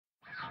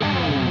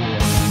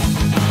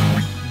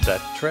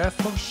That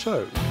Triathlon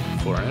Show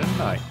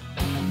 409.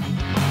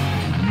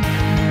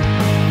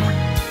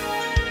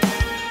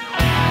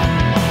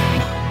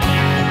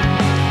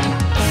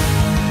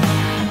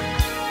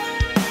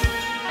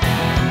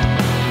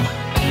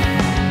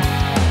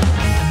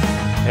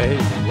 Hey,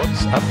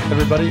 what's up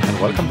everybody,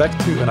 and welcome back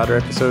to another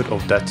episode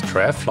of That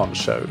Triathlon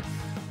Show,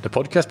 the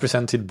podcast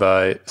presented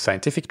by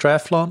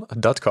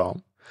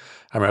scientifictriathlon.com.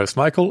 I'm your host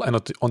Michael, and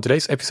on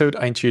today's episode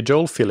I interview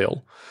Jelle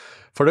Filliol.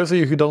 For those of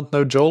you who don't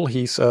know Jelle,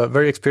 he's a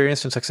very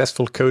experienced and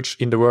successful coach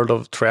in the world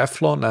of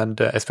triathlon, and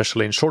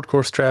especially in short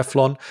course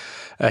triathlon.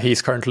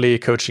 He's currently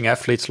coaching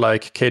athletes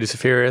like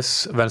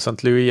Zaferes,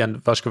 Vincent Luis,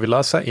 and Vasco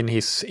Vilaça in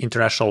his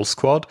international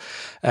squad.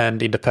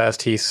 And in the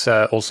past, he's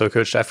also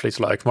coached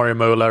athletes like Mario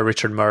Mola,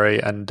 Richard Murray,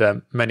 and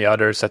many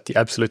others at the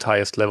absolute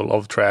highest level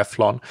of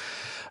triathlon.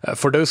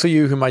 For those of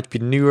you who might be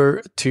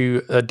newer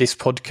to this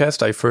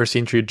podcast, I first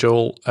interviewed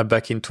Jelle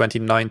back in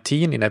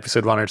 2019 in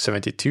episode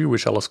 172,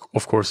 which I'll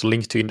of course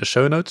link to in the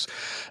show notes.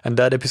 And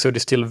that episode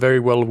is still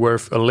very well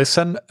worth a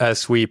listen,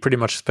 as we pretty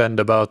much spend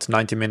about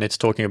 90 minutes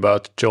talking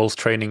about Jelle's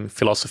training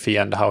philosophy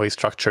and how he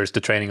structures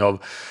the training of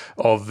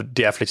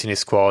the athletes in his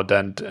squad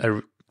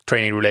and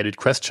training related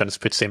questions,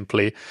 put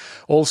simply.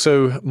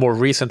 Also, more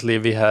recently,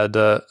 we had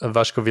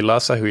Vasco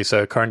Vilaça, who is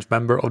a current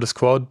member of the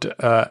squad,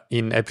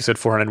 in episode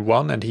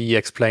 401, and he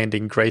explained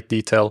in great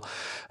detail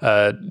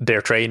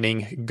their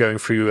training, going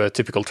through a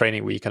typical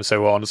training week and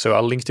so on. So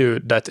I'll link to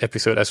that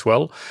episode as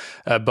well.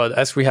 But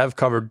as we have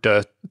covered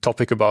the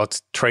topic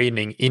about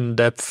training in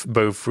depth,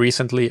 both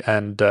recently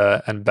and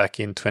back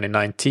in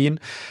 2019,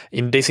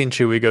 in this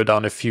interview we go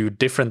down a few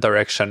different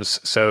directions.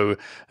 So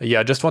yeah,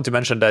 I just want to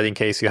mention that in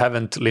case you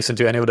haven't listened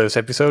to any of those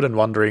episodes and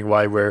wondering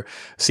why we're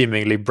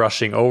seemingly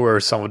brushing over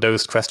some of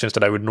those questions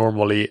that I would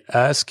normally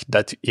ask,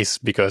 that is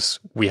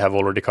because we have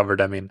already covered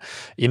them in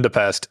the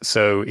past.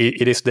 So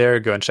it is there.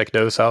 Go and check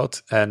those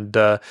out. And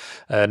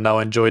now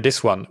enjoy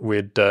this one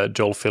with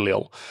Jelle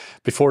Filliol.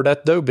 Before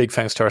that, though, big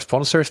thanks to our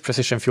sponsors,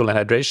 Precision Fuel and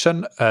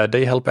Hydration.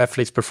 They help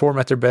athletes perform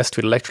at their best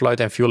with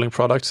electrolyte and fueling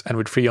products, and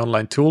with free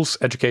online tools,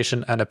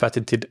 education, and a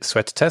patented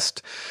sweat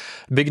test.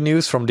 Big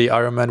news from the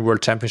Ironman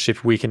World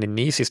Championship weekend in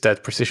Nice is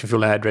that Precision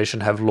Fuel and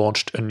Hydration have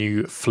launched a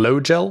new flow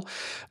gel.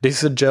 This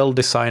is a gel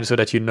designed so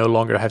that you no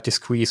longer have to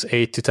squeeze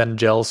 8 to 10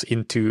 gels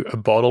into a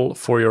bottle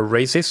for your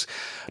races.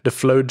 The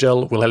flow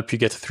gel will help you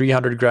get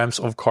 300 grams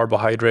of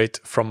carbohydrate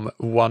from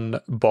one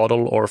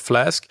bottle or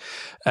flask,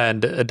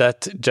 and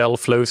that gel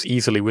flows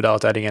easily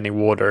without adding any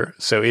water.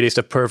 So it is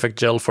the perfect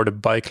gel for the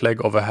bike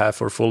leg of a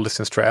half or full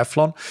distance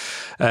triathlon.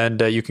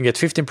 And you can get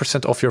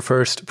 15% off your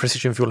first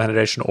Precision Fuel and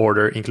Hydration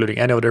order, including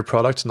any other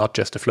products, not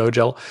just the flow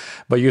gel,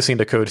 by using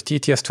the code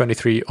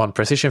TTS23 on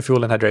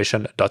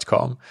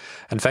precisionfuelandhydration.com.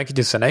 And thank you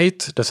to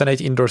Zen8. The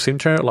Zen8 indoor swim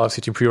trainer allows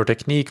you to improve your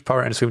technique,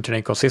 power, and swim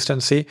training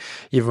consistency,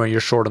 even when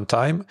you're short on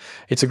time.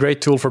 It's a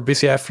great tool for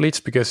busy athletes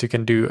because you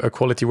can do a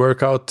quality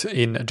workout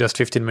in just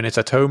 15 minutes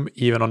at home,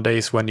 even on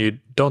days when you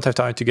don't have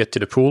time to get to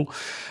the pool.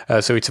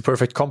 So it's a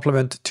perfect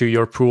complement to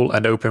your pool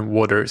and open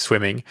water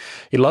swimming.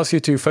 It allows you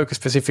to focus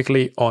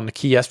specifically on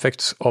key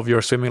aspects of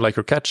your swimming, like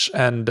your catch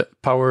and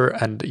power,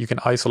 and you can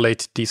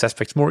isolate these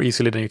aspects more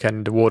easily than you can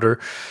in the water.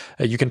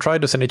 You can try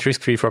the Zen8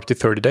 risk-free for up to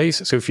 30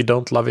 days, so if you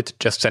don't love it,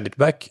 just send it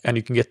back, and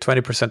you can get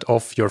 20%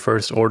 off your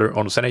first order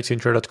on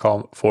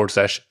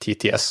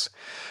zen8swimtrainer.com/TTS.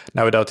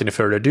 Now, without any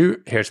further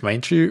ado, here's my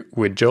interview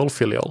with Jelle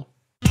Filliol.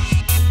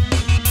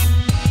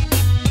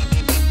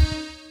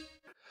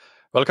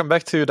 Welcome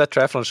back to That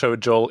Triathlon Show,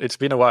 Jelle. It's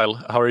been a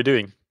while. How are you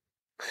doing?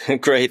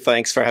 Great,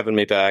 thanks for having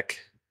me back.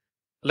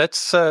 Let's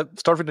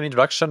start with an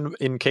introduction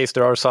in case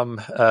there are some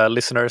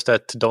listeners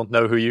that don't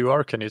know who you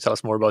are. Can you tell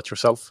us more about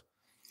yourself?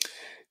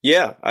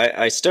 Yeah,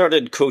 I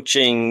started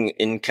coaching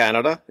in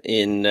Canada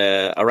in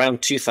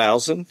around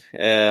 2000,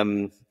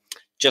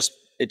 just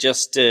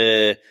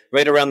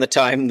right around the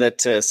time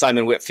that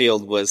Simon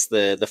Whitfield was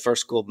the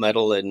first gold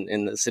medal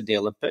in the Sydney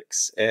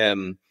Olympics.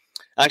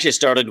 I actually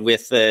started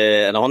with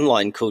an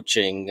online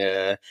coaching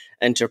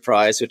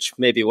enterprise, which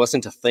maybe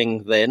wasn't a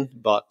thing then,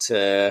 but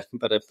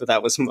that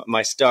was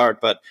my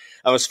start. But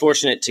I was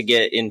fortunate to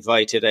get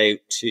invited out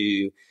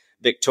to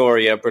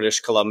Victoria, British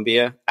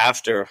Columbia,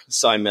 after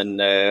Simon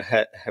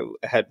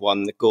had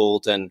won the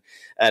gold, and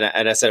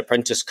as an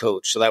apprentice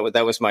coach. So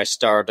that was my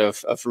start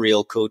of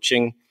real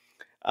coaching.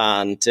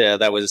 And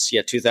that was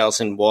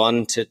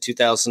 2001 to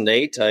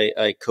 2008.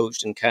 I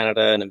coached in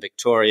Canada and in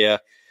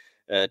Victoria.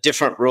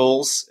 Different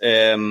roles.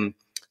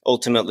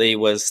 Ultimately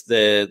was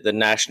the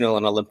national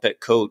and Olympic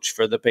coach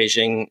for the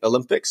Beijing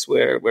Olympics,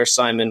 where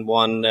Simon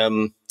won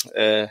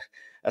a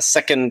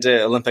second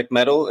Olympic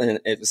medal, and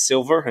it was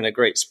silver in a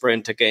great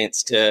sprint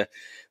against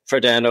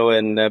Frodeno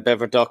and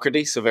Bever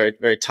Doherty. So very,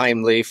 very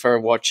timely for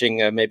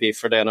watching maybe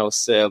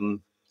Frodeno's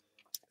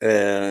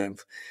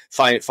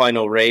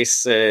final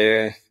race.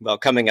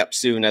 Coming up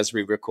soon as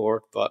we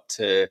record,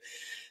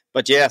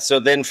 But yeah, so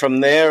then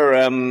from there,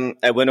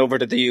 I went over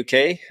to the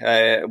UK.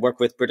 I worked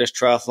with British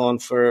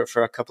Triathlon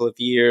for a couple of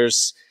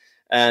years.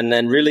 And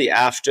then really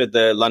after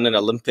the London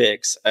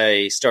Olympics,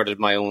 I started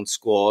my own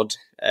squad.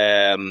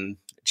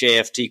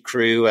 JFT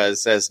crew,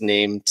 as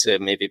named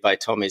maybe by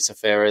Tommy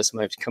Zaferes,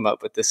 might come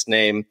up with this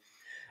name.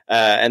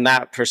 And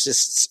that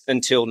persists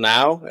until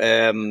now.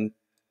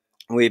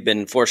 We've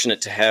been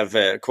fortunate to have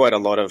quite a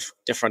lot of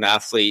different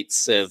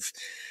athletes of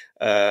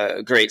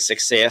great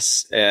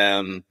success.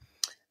 Maybe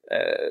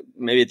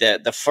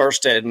the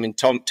first, I mean,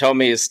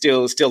 Tommy is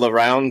still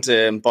around,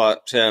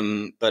 but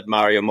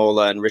Mario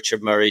Mola and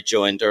Richard Murray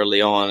joined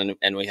early on,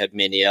 and we had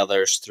many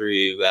others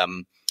through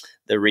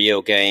the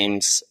Rio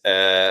Games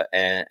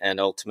and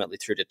ultimately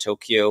through to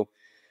Tokyo.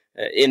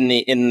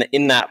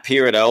 In that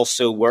period, I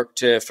also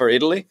worked for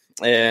Italy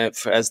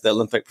as the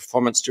Olympic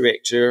performance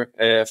director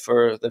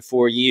for the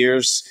 4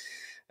 years.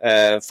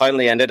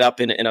 Finally ended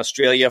up in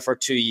Australia for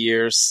 2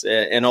 years.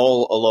 And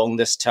all along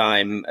this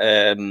time,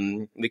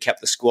 we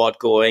kept the squad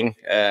going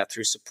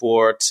through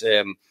support.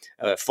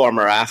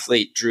 Former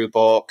athlete Drew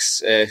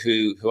Box,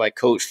 who I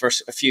coached for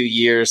a few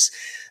years,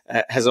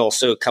 has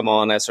also come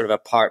on as sort of a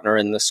partner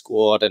in the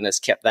squad and has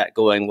kept that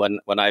going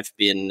when I've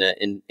been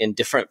in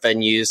different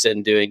venues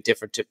and doing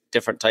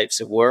different types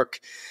of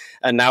work.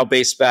 And now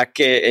based back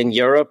in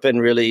Europe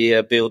and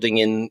really building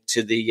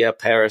into the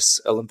Paris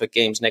Olympic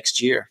Games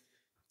next year.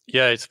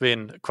 Yeah, it's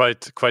been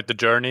quite the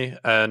journey.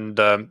 And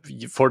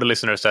for the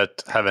listeners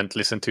that haven't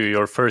listened to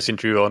your first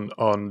interview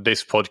on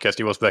this podcast,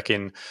 it was back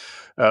in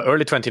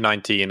early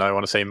 2019, I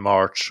want to say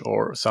March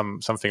or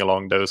something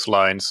along those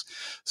lines.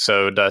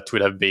 So that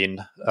would have been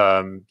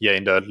in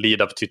the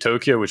lead up to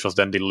Tokyo, which was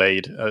then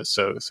delayed.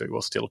 So it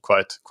was still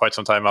quite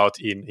some time out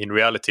in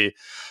reality.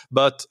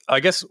 But I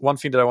guess one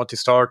thing that I want to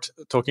start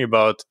talking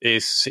about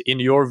is, in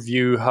your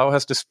view, how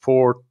has the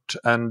sport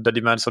and the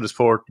demands of the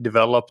sport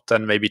developed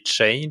and maybe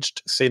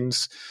changed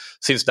since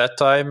that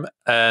time,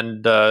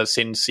 and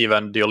since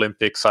even the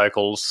Olympic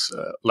cycles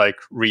like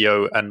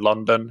Rio and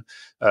London?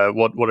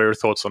 What are your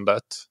thoughts on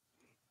that?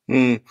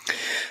 I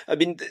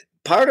mean,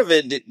 part of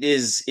it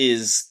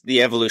is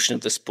the evolution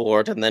of the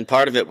sport, and then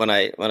part of it, when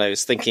I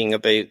was thinking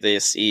about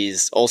this,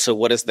 is also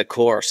what is the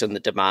course and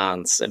the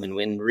demands. I mean,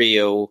 in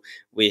Rio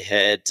we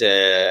had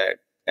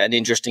an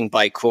interesting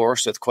bike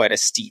course with quite a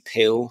steep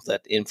hill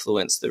that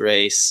influenced the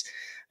race.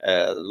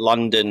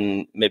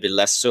 London maybe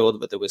less so,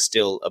 but there was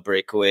still a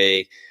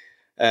breakaway.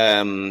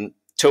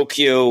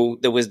 Tokyo,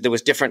 there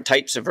was different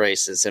types of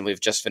races, and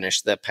we've just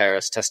finished the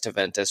Paris test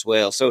event as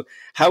well. So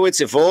how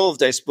it's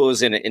evolved, I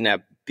suppose, in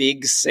a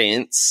big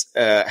sense,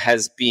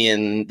 has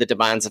been the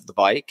demands of the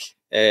bike.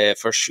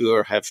 For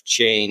sure, have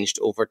changed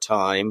over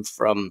time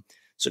from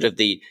sort of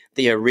the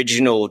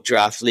original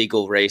draft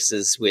legal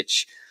races,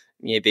 which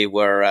maybe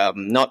were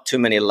not too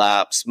many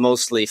laps,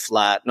 mostly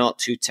flat, not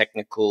too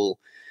technical,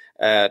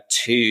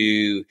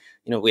 to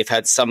we've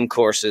had some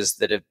courses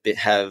that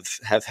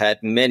have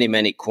had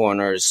many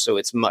corners, so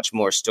it's much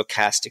more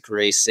stochastic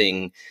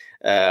racing,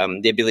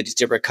 the ability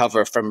to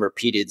recover from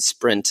repeated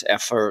sprint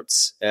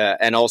efforts,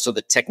 and also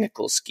the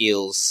technical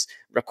skills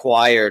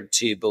required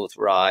to both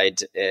ride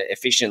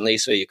efficiently,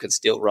 so you can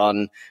still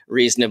run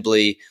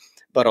reasonably,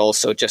 but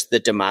also just the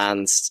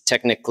demands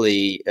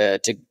technically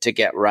to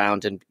get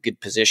round in good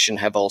position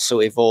have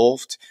also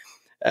evolved.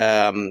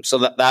 So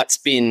that's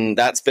been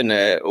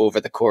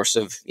over the course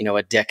of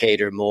a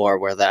decade or more,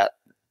 where that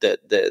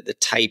the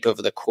type of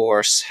the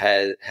course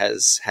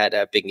has had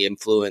a big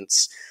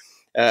influence.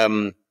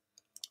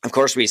 Of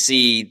course, we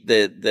see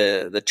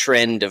the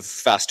trend of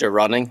faster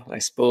running. I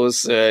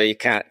suppose you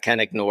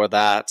can't ignore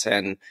that,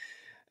 and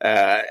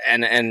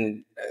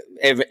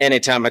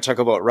anytime I talk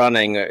about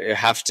running, I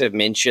have to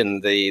mention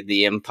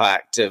the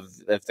impact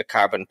of the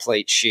carbon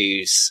plate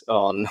shoes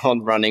on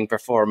running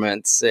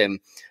performance.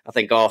 I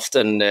think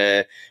often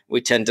we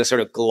tend to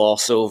sort of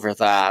gloss over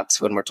that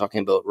when we're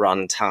talking about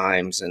run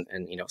times and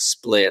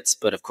splits,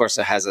 but of course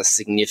it has a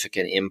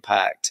significant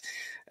impact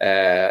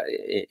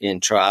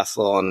in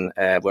triathlon.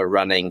 We're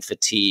running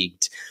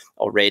fatigued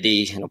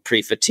already,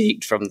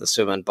 pre-fatigued from the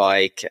swim and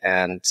bike,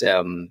 and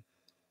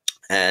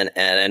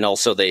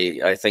also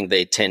I think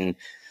they tend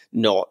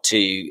not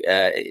to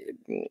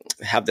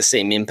have the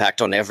same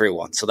impact on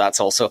everyone. So that's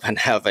also been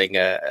having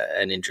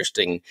an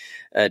interesting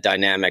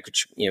dynamic,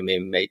 which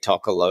may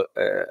talk a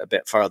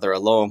bit further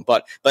along.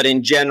 But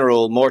in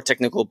general, more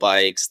technical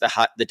bikes,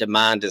 the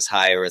demand is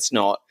higher. It's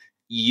not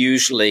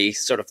usually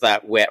sort of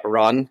that wet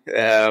run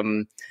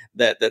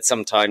that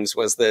sometimes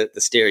was the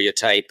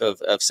stereotype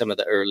of some of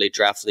the early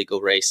draft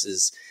legal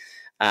races.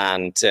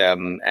 And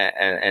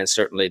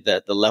certainly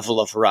the level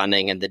of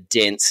running and the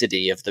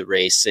density of the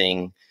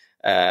racing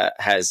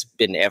has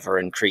been ever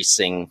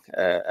increasing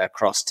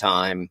across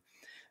time.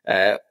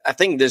 I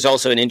think there's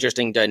also an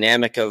interesting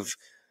dynamic of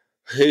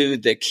who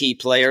the key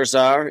players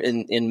are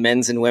in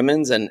men's and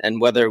women's, and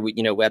whether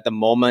at the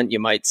moment you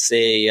might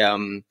say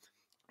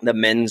the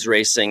men's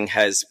racing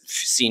has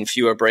seen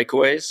fewer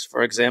breakaways,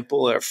 for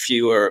example, or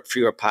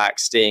fewer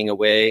packs staying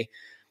away.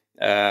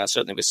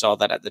 Certainly, we saw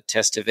that at the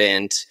test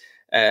event.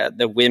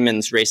 The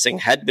women's racing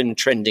had been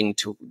trending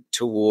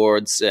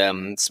towards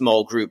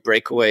small group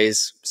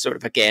breakaways, sort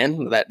of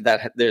again,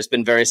 that there's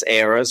been various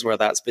eras where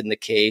that's been the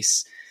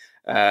case.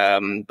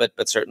 But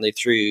certainly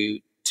through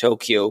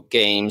Tokyo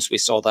Games. We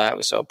saw that.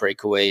 We saw a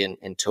breakaway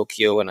in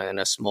Tokyo and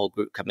a small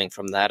group coming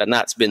from that. And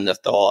that's been the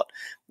thought,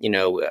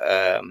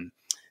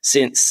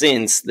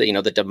 since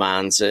the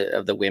demands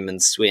of the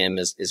women's swim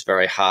is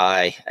very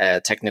high,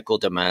 technical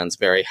demands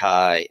very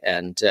high,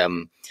 and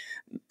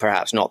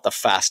perhaps not the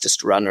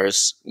fastest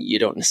runners. You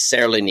don't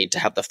necessarily need to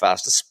have the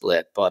fastest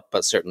split, but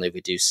certainly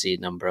we do see a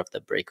number of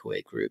the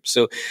breakaway groups.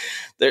 So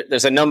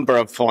there's a number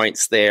of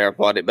points there,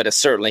 but it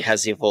certainly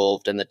has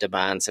evolved, and the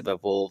demands have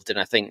evolved. And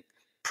I think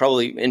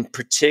probably in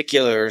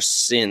particular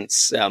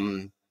since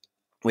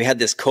we had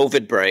this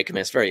COVID break. I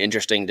mean, it's very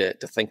interesting to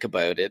think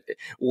about it.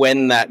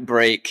 When that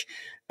break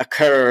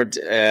occurred,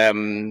 I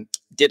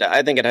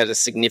think it had a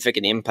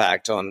significant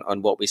impact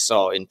on what we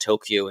saw in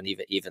Tokyo, and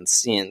even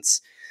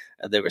since.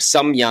 There were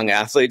some young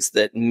athletes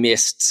that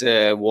missed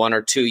 1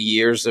 or 2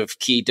 years of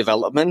key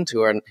development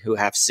who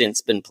have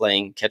since been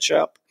playing catch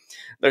up.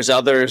 There's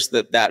others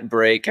that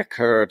break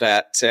occurred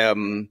at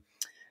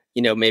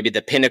maybe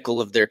the pinnacle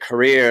of their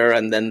career,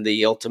 and then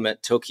the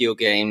ultimate Tokyo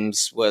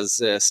Games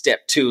was a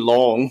step too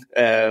long,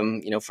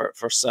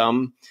 for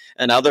some,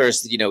 and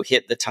others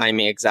hit the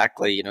timing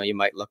exactly. You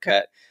might look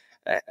at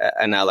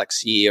an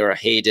Alex Yee or a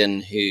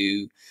Hayden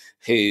who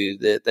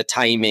the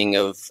timing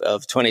of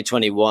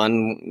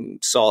 2021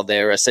 saw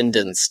their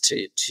ascendance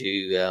to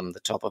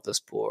the top of the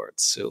sport.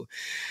 So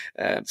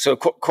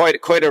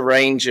quite a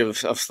range of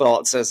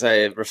thoughts as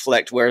I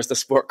reflect, where's the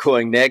sport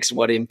going next?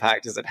 What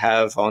impact does it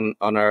have on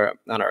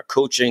our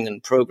coaching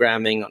and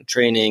programming, on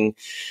training?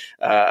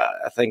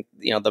 I think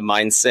the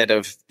mindset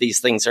of these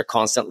things are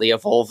constantly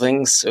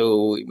evolving,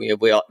 so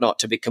we ought not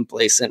to be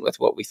complacent with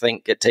what we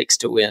think it takes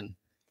to win.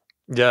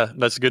 Yeah,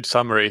 that's a good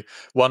summary.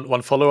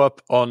 One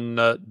follow-up on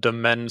the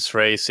men's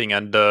racing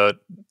and the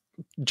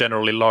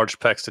generally large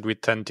packs that we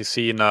tend to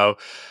see now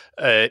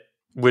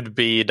would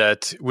be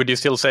that, would you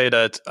still say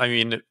that, I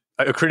mean,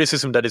 a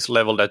criticism that is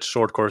leveled at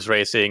short course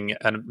racing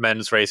and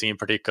men's racing in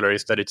particular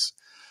is that it's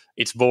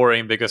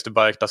boring because the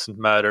bike doesn't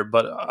matter.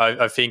 But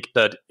I think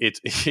that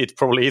it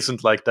probably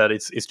isn't like that.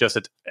 It's just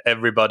that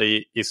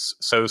everybody is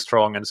so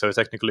strong and so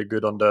technically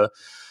good on the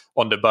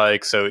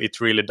bike, so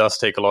it really does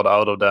take a lot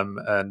out of them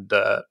and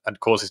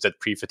causes that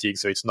pre-fatigue.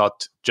 So it's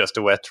not just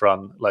a wet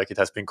run like it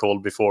has been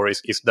called before.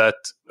 Is that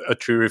a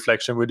true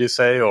reflection, would you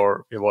say,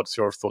 or what's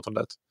your thought on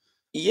that?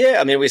 Yeah,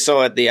 I mean, we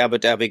saw at the Abu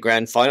Dhabi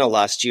Grand Final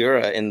last year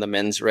in the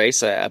men's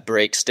race a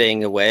break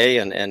staying away,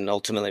 and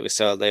ultimately we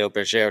saw Leo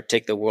Berger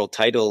take the world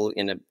title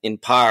in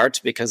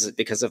part because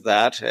of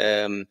that.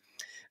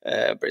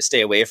 But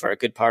stay away for a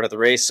good part of the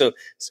race. So,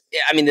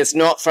 I mean, it's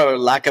not for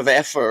lack of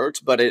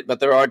effort, but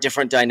there are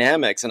different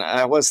dynamics. And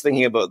I was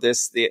thinking about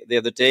this the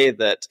other day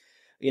that,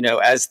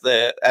 as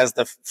the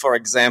for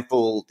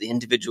example, the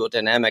individual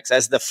dynamics,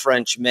 as the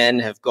French men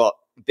have got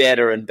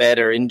better and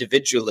better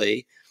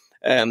individually,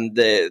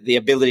 the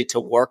ability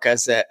to work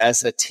as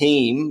a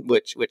team,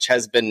 which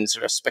has been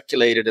sort of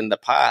speculated in the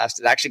past,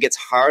 it actually gets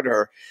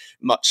harder,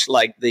 much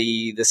like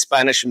the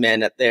Spanish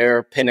men at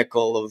their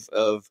pinnacle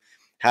of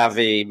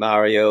Javi,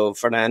 Mario,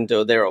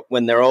 Fernando.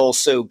 When they're all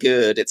so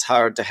good, it's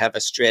hard to have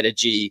a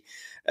strategy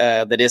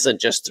that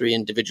isn't just 3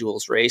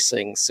 individuals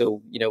racing.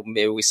 So,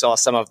 maybe we saw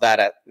some of that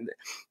at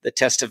the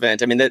test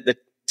event. I mean, the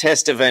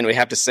test event, we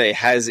have to say,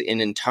 has an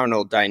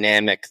internal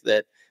dynamic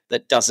that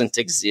doesn't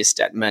exist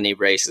at many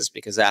races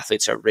because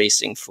athletes are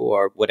racing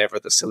for whatever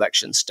the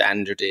selection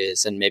standard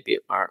is and maybe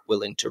aren't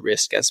willing to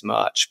risk as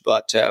much.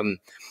 But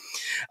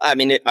I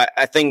mean,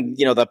 I think,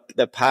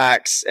 the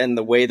packs and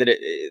the way that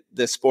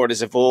the sport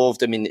has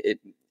evolved, I mean,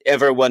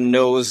 everyone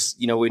knows,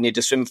 we need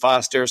to swim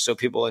faster, so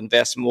people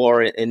invest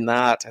more in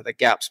that. The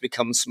gaps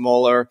become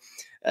smaller,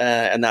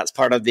 and that's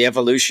part of the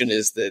evolution,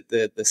 is that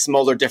the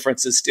smaller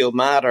differences still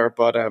matter,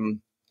 but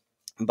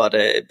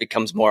it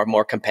becomes more and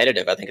more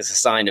competitive. I think it's a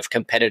sign of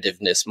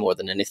competitiveness more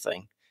than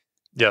anything.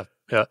 Yeah.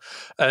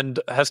 And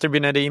has there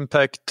been any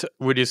impact,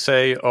 would you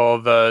say,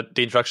 of the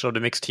introduction of the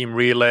mixed team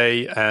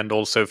relay, and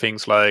also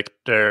things like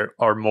there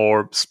are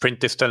more sprint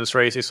distance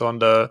races on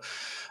the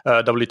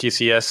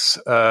WTCS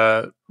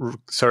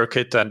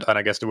circuit and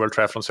I guess the World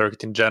Triathlon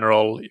circuit in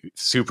general?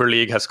 Super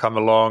League has come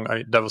along.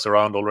 That was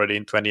around already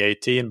in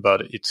 2018,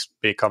 but it's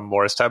become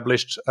more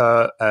established.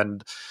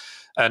 And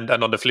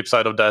on the flip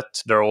side of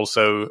that, there are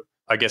also,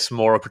 I guess,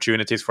 more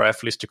opportunities for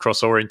athletes to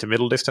cross over into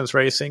middle distance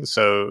racing.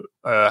 So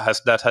has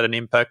that had an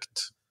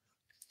impact?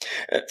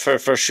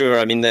 For sure.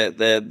 I mean,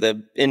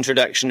 the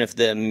introduction of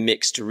the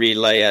mixed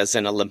relay as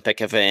an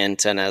Olympic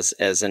event and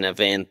as an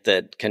event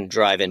that can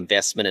drive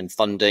investment and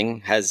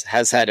funding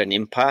has had an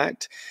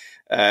impact.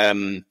 I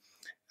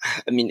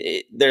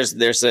mean,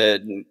 there's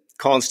a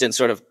constant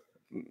sort of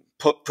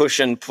push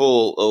and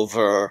pull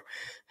over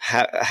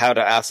how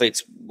do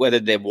athletes, whether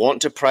they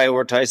want to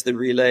prioritize the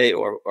relay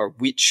or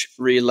which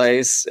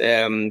relays,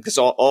 because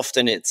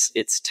often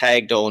it's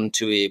tagged on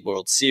to a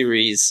World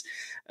Series.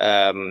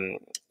 There's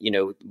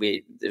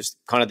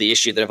kind of the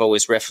issue that I've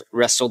always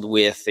wrestled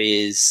with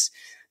is,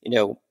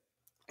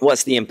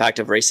 what's the impact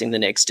of racing the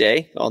next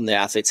day on the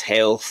athlete's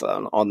health,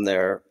 on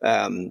their,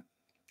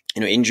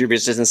 injury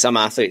business, and some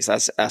athletes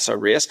that's a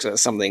risk. So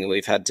that's something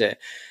we've had to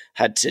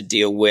had to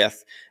deal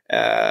with,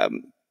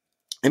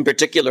 in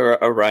particular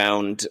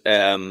around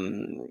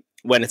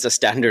when it's a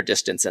standard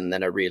distance and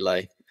then a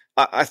relay.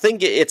 I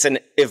think it's an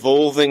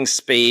evolving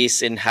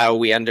space in how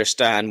we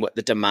understand what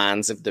the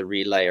demands of the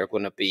relay are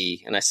going to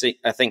be. And I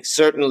think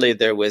certainly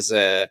there was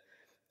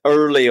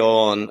early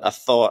on a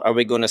thought, are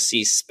we going to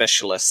see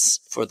specialists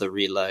for the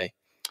relay?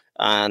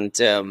 And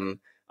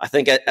I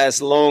think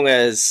as long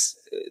as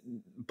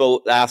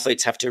both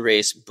athletes have to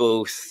race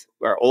both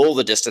or all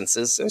the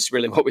distances, that's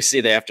really what we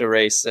see. They have to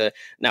race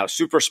now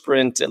super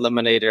sprint,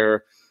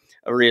 eliminator,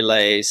 a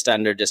relay,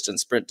 standard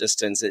distance, sprint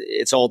distance.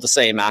 It's all the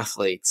same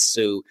athletes.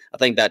 So I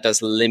think that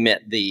does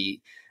limit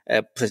the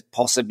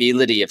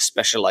possibility of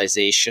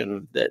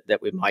specialization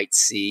that we might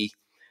see.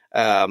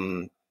 But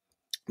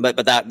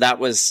that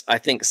was, I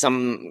think,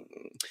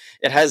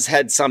 it has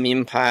had some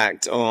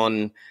impact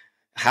on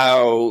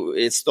how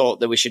it's thought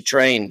that we should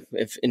train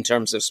in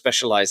terms of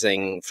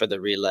specializing for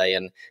the relay.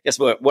 And I guess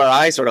where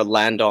I sort of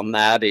land on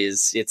that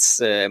is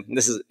it's an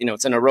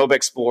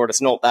aerobic sport.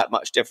 It's not that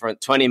much different.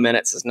 20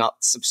 minutes is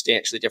not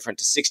substantially different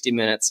to 60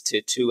 minutes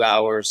to 2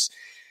 hours.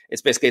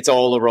 It's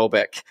all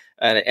aerobic,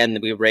 and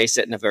we race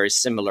it in a very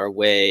similar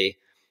way.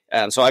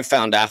 So I've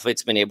found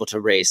athletes been able to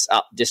race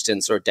up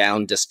distance or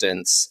down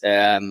distance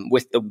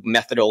with the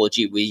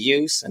methodology we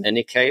use. In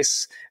any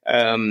case,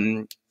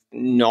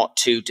 not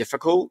too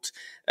difficult.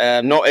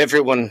 Not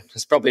everyone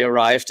has probably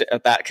arrived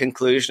at that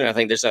conclusion. I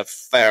think there's a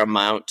fair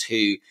amount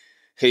who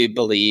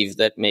believe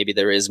that maybe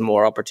there is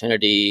more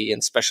opportunity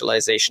in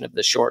specialization of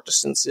the short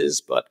distances.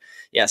 But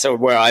yeah, so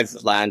where I've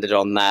landed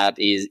on that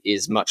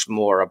is much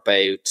more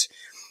about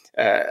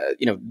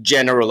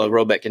general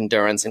aerobic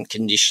endurance and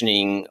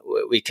conditioning.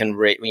 We can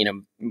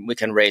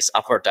race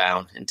up or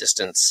down in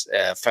distance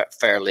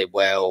fairly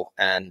well.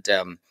 And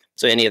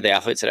so any of the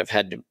athletes that have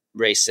had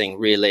racing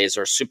relays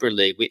or super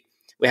league, we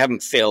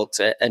haven't felt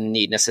a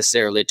need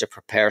necessarily to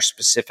prepare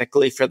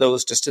specifically for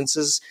those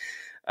distances.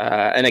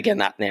 And again,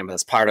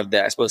 that's part of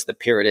I suppose the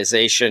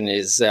periodization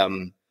is,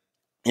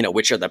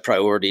 which are the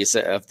priorities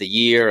of the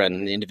year,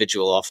 and the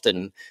individual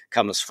often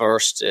comes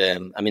first.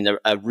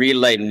 A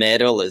relay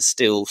medal is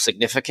still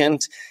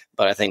significant,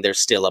 but I think there's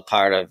still a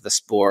part of the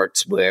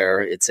sport where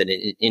it's an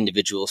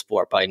individual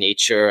sport by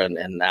nature,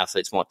 and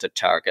athletes want to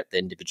target the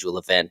individual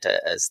event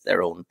as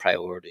their own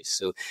priority.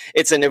 So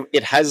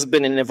it has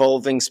been an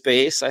evolving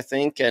space, I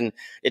think, and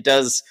it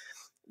does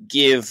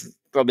give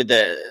probably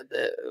the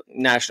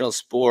national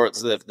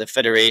sports, the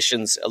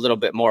federations, a little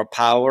bit more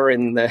power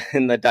in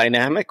the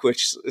dynamic,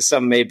 which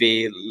some may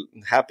be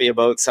happy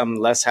about, some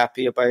less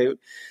happy about.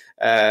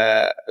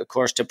 Of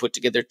course, to put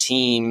together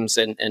teams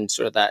and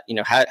sort of that,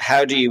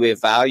 how do you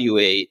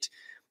evaluate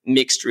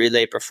mixed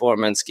relay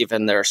performance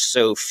given there are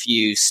so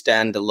few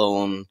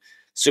standalone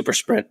super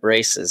sprint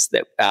races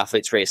that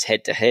athletes race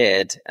head to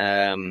head?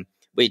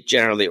 We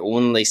generally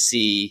only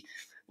see,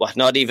 well,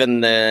 not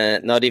even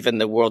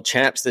the world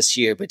champs this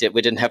year, but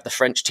we didn't have the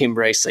French team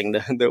racing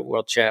the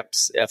world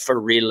champs for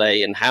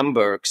relay in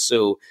Hamburg.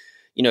 So,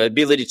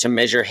 ability to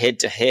measure head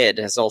to head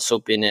has also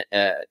been,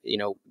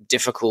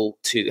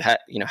 difficult to,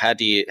 how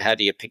do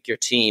you pick your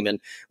team? And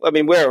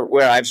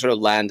where I've sort of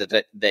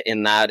landed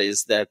in that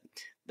is that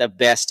the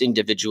best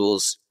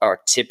individuals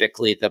are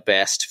typically the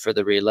best for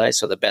the relay.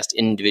 So the best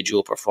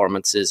individual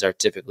performances are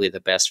typically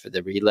the best for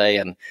the relay.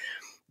 And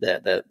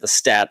the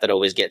stat that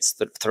always gets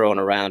thrown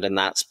around in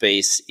that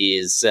space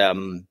is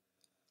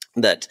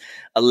that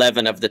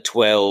 11 of the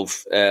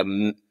 12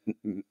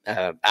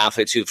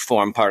 athletes who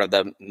formed part of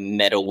the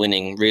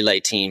medal-winning relay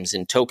teams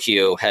in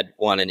Tokyo had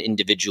won an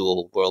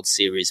individual World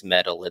Series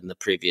medal in the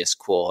previous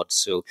quad.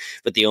 So,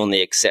 but the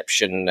only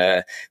exception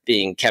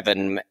being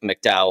Kevin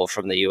McDowell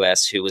from the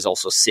US, who was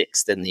also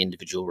sixth in the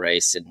individual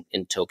race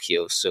in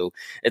Tokyo. So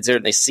it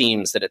certainly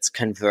seems that it's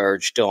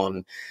converged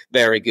on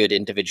very good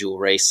individual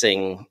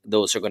racing.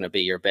 Those are going to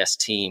be your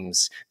best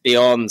teams.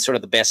 Beyond sort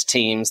of the best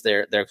teams,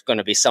 there are going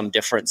to be some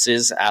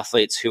differences.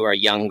 Athletes who are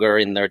younger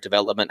in their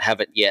development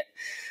haven't yet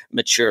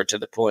mature to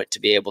the point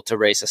to be able to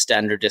race a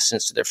standard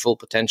distance to their full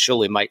potential.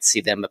 We might see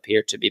them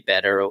appear to be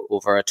better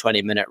over a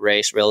 20-minute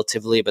race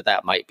relatively, but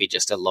that might be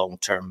just a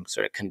long-term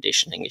sort of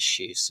conditioning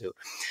issue. So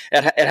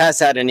it has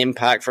had an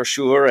impact for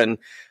sure. And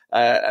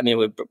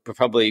we'll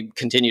probably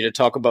continue to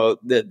talk about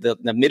the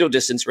middle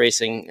distance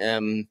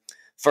racing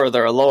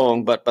further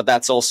along, but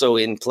that's also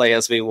in play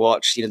as we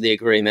watch, the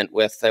agreement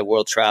with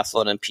World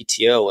Triathlon and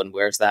PTO, and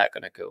where's that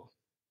going to go?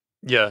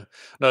 Yeah,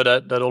 no,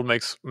 that all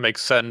makes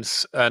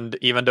sense. And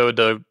even though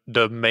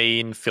the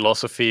main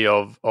philosophy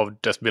of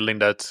just building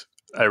that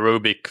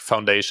aerobic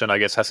foundation, I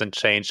guess, hasn't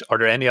changed, are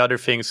there any other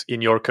things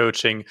in your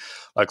coaching,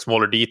 like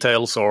smaller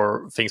details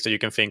or things that you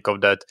can think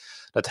of that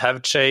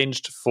have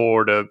changed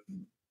for the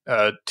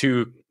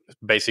to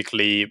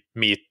basically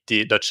meet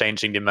the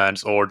changing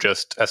demands, or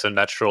just as a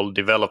natural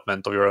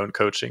development of your own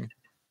coaching?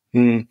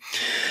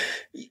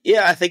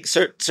 Yeah, I think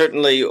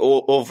certainly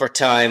over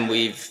time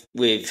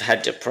we've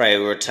had to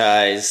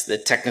prioritize the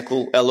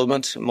technical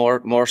element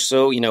more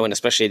so, and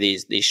especially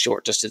these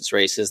short distance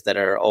races that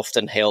are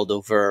often held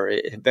over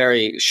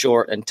very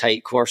short and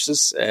tight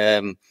courses.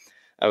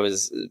 I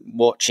was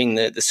watching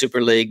the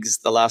Super Leagues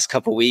the last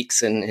couple of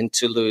weeks in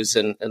Toulouse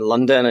and in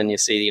London, and you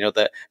see,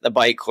 the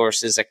bike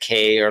course is a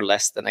K or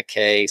less than a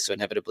K, so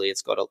inevitably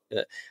it's got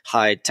a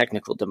high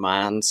technical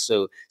demand.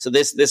 So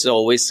this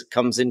always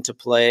comes into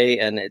play,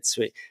 and it's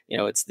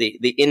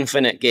the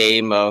infinite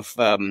game of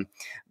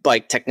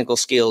bike technical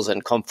skills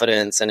and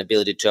confidence and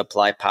ability to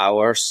apply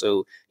power.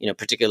 So,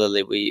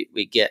 particularly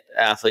we get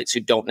athletes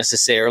who don't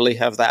necessarily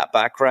have that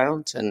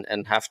background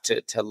and have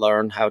to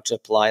learn how to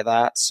apply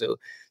that. So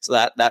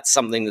that's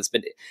something that's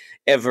been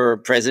ever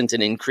present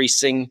and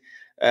increasing.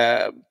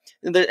 And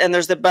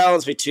there's the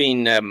balance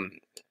between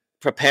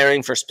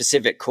preparing for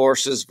specific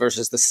courses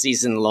versus the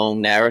season-long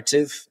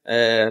narrative.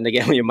 And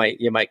again, you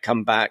might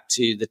come back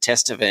to the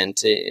test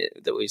event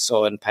that we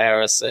saw in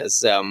Paris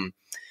as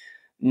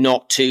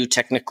not too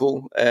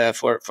technical.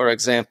 For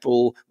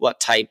example,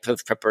 what type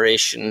of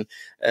preparation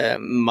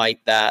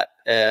might that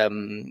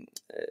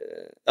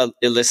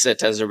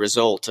elicit as a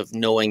result of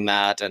knowing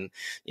that? And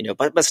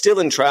but still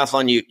in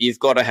triathlon, you've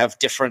got to have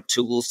different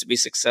tools to be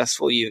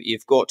successful.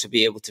 You've got to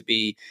be able to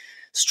be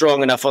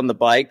strong enough on the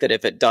bike that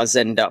if it does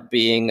end up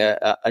being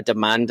a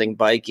demanding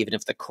bike, even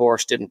if the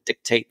course didn't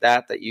dictate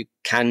that you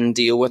can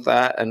deal with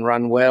that and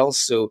run well.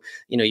 So,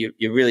 you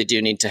really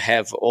do need to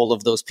have all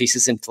of those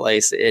pieces in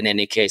place in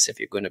any case if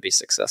you're going to be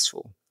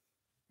successful.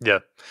 Yeah.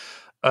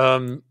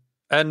 So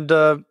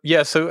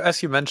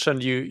as you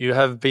mentioned, you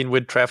have been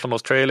with Triathlon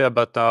Australia,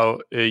 but now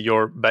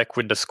you're back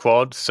with the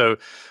squad. So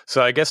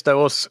I guess that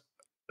was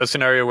a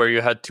scenario where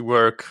you had to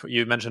work.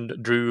 You mentioned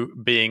Drew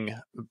being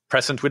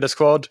present with the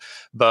squad,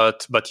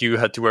 but you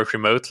had to work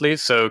remotely.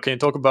 So can you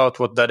talk about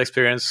what that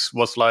experience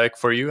was like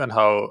for you and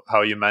how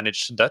you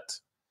managed that?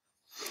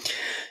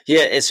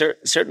 Yeah, it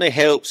certainly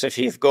helps if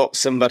you've got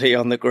somebody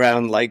on the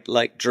ground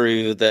like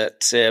Drew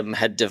that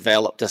had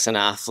developed as an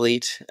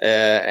athlete,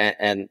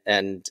 and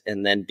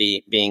then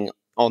being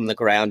on the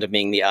ground and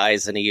being the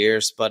eyes and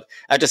ears. But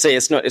I have to say,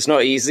 it's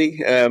not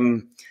easy.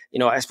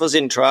 I suppose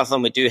in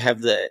triathlon we do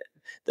have the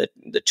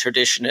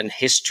tradition and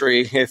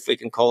history, if we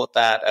can call it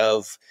that,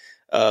 of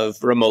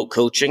remote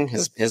coaching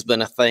has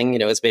been a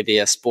thing. It's maybe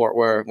a sport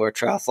where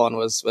triathlon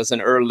was an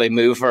early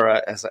mover,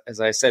 as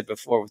I said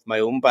before, with my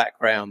own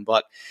background.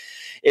 But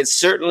it's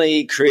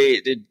certainly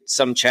created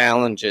some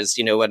challenges,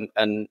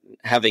 and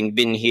having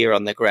been here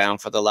on the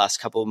ground for the last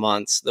couple of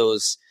months,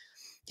 those,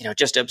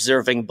 just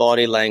observing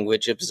body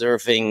language,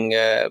 observing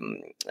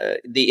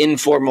the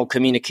informal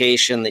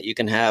communication that you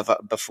can have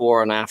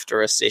before and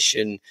after a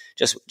session,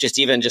 just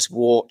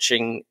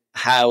watching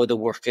how the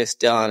work is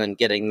done and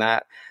getting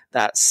that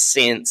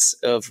sense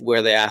of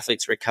where the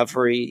athlete's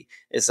recovery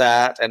is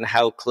at and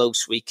how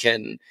close we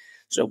can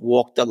sort of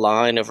walk the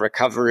line of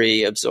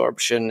recovery,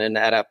 absorption, and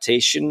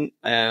adaptation.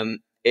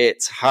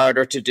 It's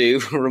harder to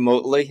do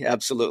remotely,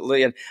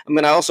 absolutely. And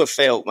I also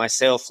felt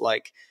myself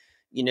like,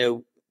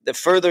 the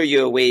further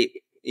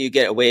you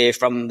get away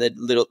from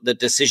the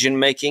decision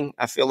making,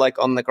 I feel like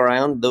on the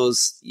ground,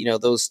 those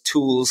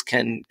tools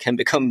can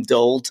become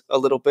dulled a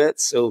little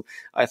bit. So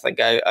I think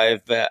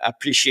I've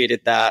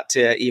appreciated that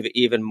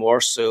even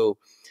more so.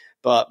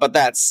 But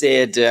that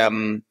said,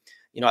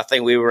 I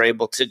think we were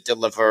able to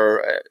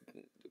deliver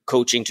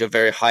coaching to a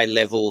very high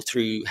level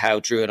through how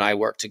Drew and I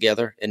work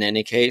together in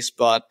any case.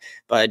 But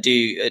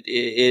it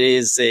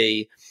is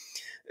a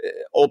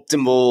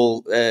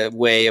optimal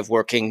way of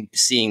working,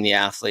 seeing the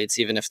athletes,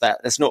 even if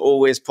that's not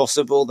always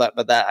possible.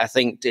 But that I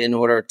think in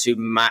order to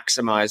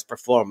maximize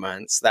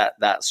performance,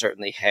 that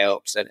certainly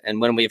helps. And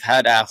when we've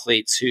had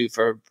athletes who,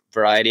 for a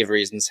variety of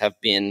reasons, have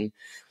been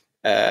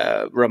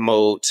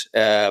remote,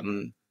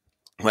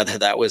 whether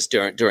that was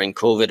during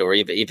COVID or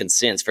even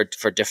since,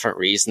 for different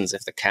reasons,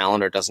 if the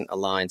calendar doesn't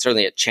align,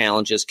 certainly it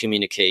challenges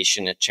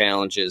communication. It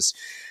challenges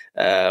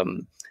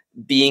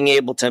being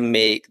able to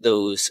make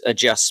those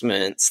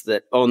adjustments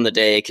that on the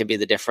day could be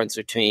the difference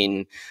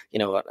between,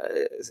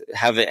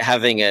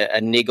 having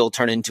a niggle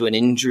turn into an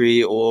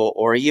injury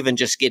or even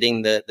just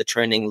getting the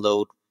training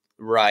load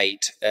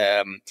right.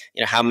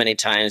 How many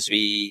times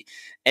we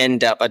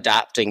end up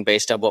adapting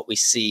based on what we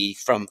see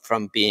from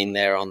being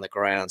there on the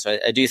ground. So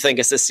I do think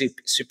it's a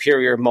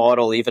superior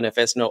model, even if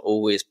it's not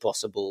always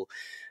possible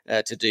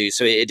to do.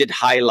 So it did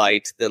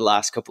highlight the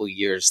last couple of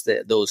years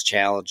those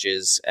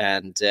challenges,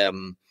 and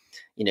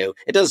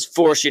it does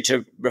force you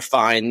to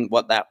refine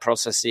what that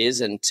process is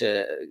and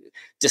to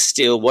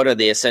distill what are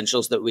the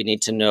essentials that we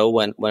need to know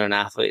when an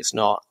athlete's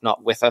not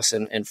with us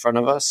in front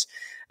of us.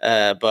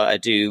 But I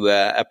do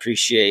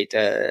appreciate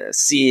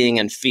seeing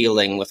and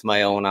feeling with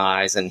my own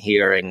eyes and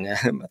hearing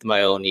with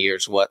my own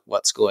ears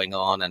what's going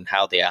on and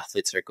how the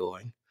athletes are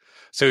going.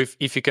 So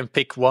if you can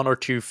pick one or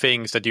two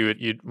things that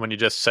you when you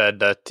just said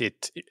that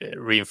it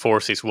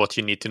reinforces what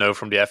you need to know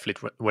from the athlete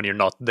when you're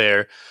not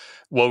there,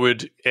 what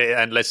would,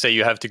 and let's say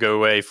you have to go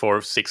away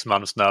for 6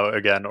 months now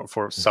again, or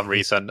for some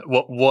reason,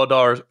 what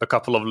are a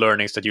couple of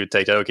learnings that you would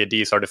take? Okay,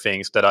 these are the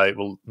things that I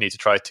will need to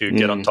try to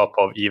get on top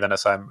of even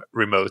as I'm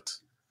remote.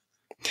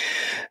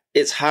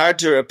 It's hard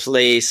to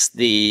replace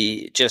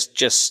the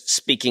just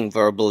speaking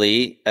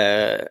verbally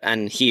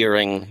and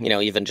hearing,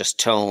 even just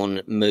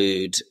tone,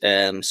 mood.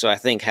 So I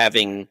think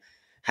having,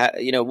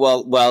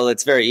 while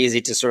it's very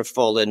easy to sort of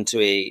fall into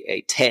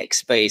a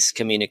text-based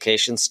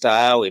communication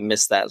style, we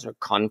miss that sort of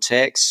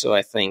context. So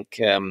I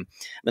think,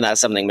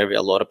 that's something maybe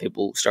a lot of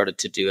people started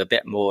to do a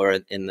bit more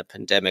in the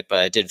pandemic, but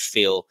I did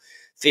feel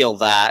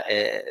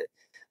that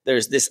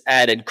there's this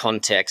added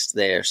context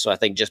there. So I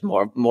think just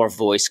more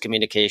voice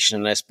communication.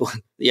 And I suppose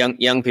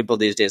young people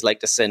these days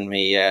like to send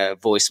me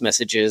voice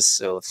messages.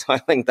 So I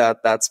think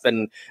that's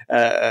been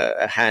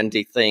a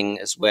handy thing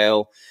as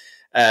well.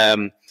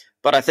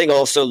 But I think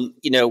also,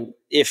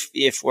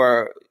 if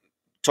we're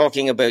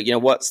talking about,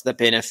 what's the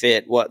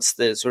benefit, what's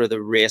the sort of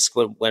the risk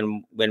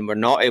when we're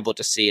not able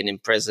to see it in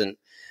present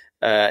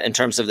in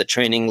terms of the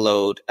training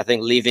load, I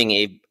think leaving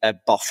a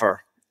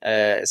buffer.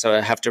 So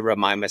I have to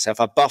remind myself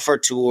a buffer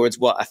towards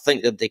what I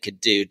think that they could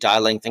do,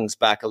 dialing things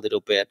back a little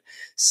bit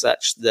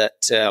such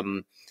that,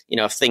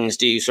 if things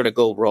do sort of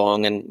go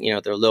wrong and,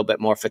 they're a little bit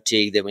more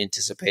fatigued than we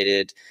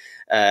anticipated,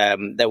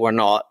 that we're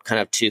not kind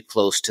of too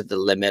close to the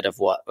limit of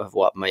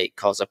what might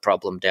cause a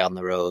problem down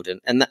the road.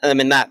 And I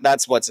mean,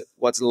 that's what's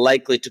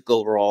likely to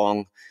go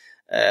wrong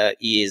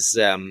is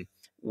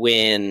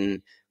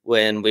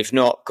when we've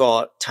not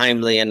got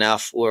timely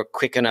enough or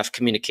quick enough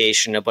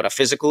communication about a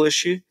physical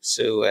issue.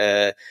 So,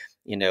 a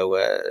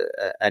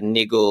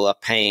niggle, a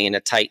pain,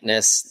 a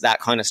tightness, that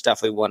kind of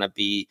stuff we want to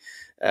be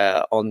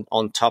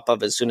on top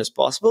of as soon as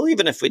possible,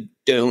 even if we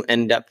don't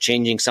end up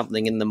changing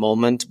something in the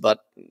moment.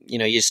 But,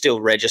 you still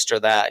register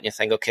that and you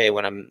think, okay,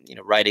 when I'm,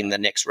 writing the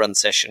next run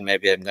session,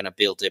 maybe I'm going to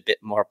build a bit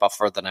more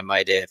buffer than I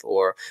might have,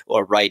 or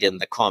write in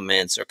the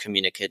comments or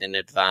communicate in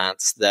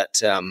advance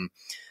that,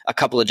 a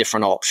couple of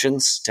different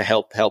options to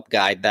help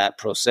guide that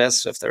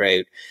process. So if they're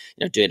out,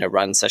 doing a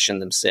run session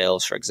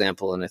themselves, for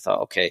example, and they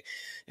thought, okay,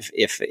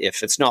 if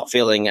it's not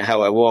feeling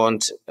how I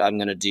want, I'm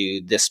going to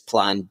do this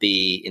plan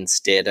B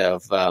instead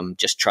of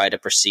just try to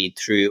proceed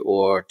through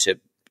or to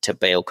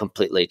bail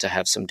completely, to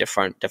have some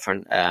different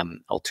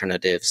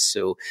alternatives.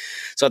 So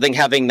I think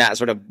having that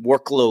sort of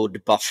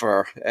workload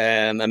buffer,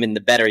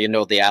 the better you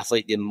know the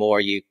athlete, the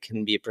more you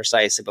can be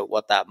precise about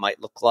what that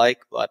might look like.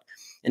 But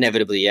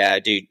inevitably, I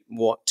do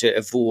want to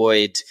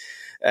avoid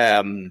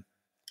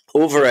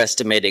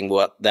overestimating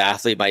what the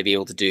athlete might be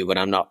able to do when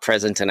I'm not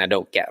present and I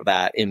don't get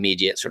that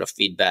immediate sort of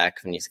feedback.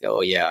 When you go,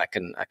 oh yeah, I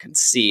can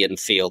see and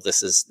feel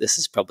this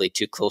is probably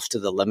too close to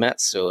the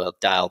limit, so I'll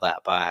dial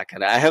that back.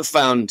 And I have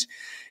found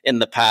in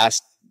the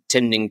past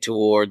tending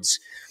towards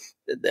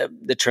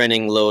the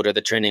training load or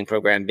the training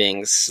program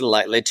being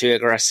slightly too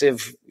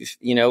aggressive,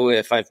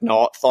 if I've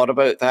not thought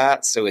about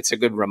that. So it's a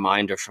good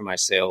reminder for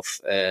myself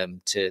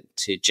to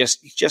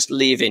just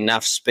leave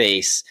enough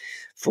space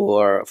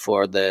for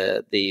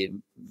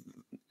the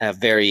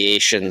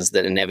variations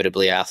that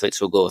inevitably athletes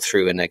will go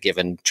through in a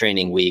given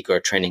training week or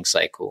training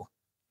cycle.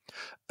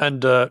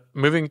 And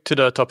moving to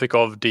the topic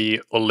of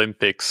the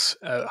Olympics,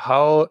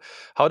 how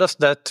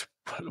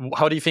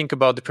do you think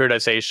about the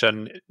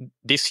periodization?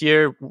 This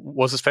year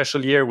was a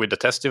special year with the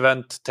test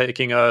event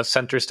taking a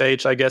center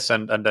stage, I guess,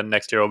 and then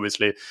next year,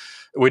 obviously,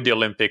 with the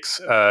Olympics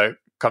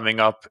coming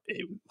up.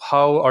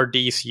 How are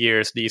these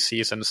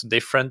seasons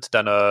different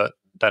than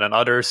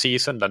another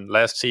season, than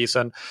last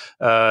season,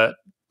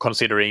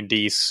 considering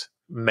these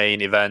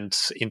main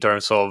events in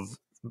terms of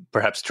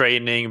perhaps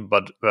training,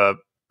 but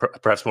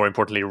perhaps more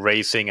importantly,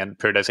 racing and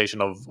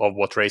periodization of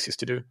what races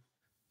to do?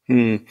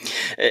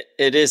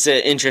 It is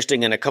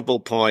interesting in a couple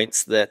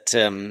points that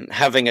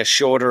having a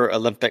shorter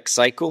Olympic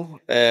cycle,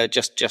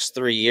 just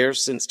 3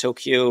 years since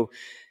Tokyo,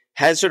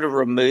 has sort of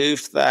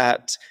removed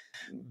that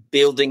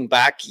building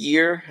back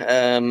year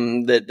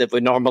that we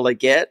normally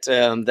get.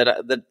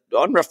 That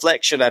on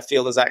reflection, I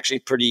feel is actually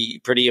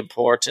pretty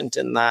important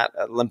in that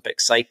Olympic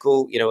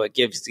cycle. It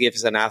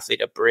gives an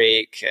athlete a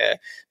break,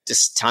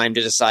 just time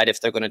to decide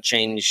if they're going to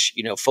change,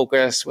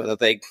 focus, whether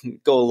they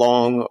go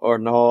long or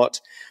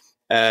not.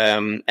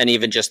 And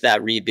even just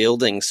that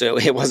rebuilding. So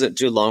it wasn't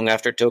too long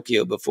after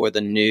Tokyo before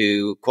the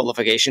new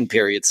qualification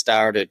period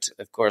started,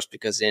 of course,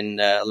 because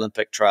in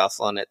Olympic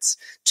triathlon,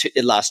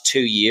 it lasts 2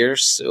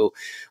 years. So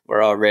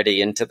we're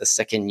already into the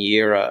second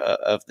year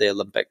of the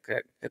Olympic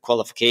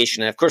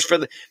qualification. And of course, for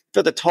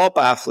the top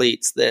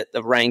athletes, the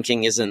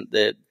ranking isn't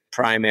the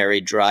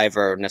primary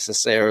driver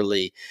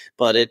necessarily,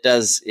 but it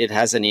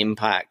has an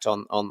impact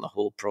on the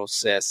whole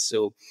process.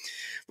 So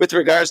with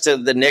regards to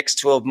the next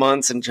 12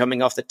 months and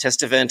coming off the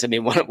test event,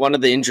 one of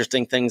the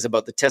interesting things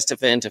about the test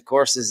event, of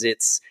course, is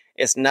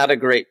it's not a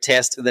great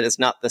test that it's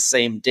not the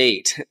same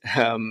date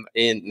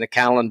in the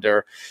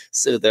calendar.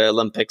 So the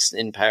Olympics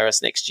in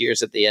Paris next year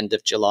is at the end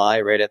of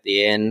July, right at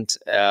the end.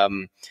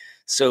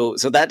 So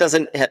that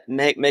doesn't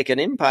make an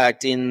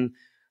impact in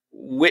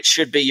which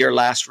should be your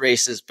last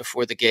races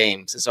before the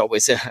games. It's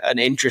always an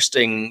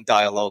interesting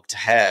dialogue to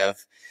have.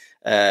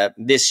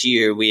 This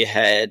year we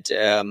had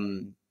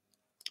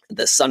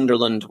the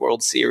Sunderland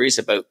World Series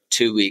about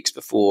 2 weeks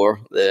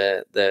before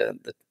the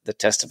the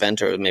test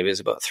event, or maybe it was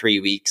about 3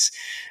 weeks,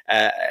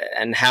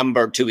 and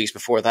Hamburg 2 weeks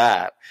before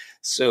that.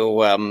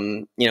 So,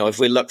 if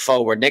we look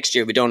forward next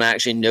year, we don't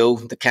actually know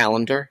the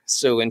calendar.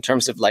 So in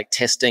terms of like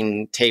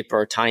testing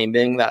taper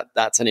timing,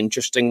 that's an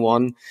interesting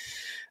one.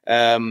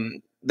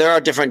 There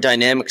are different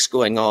dynamics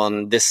going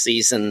on this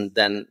season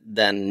than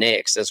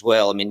next as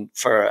well. I mean,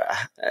 for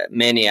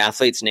many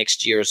athletes,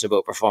 next year is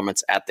about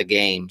performance at the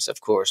games,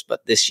 of course,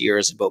 but this year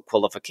is about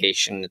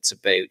qualification. It's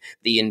about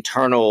the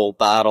internal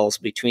battles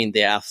between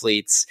the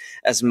athletes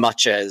as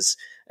much as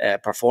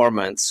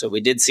performance. So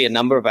we did see a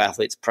number of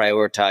athletes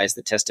prioritize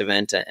the test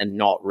event and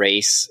not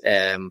race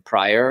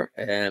prior.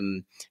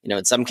 In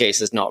some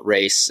cases, not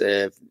race,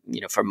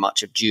 for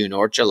much of June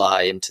or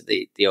July into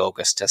the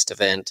August test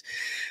event.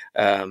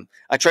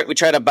 We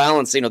try to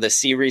balance, the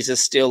series is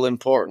still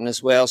important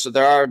as well. So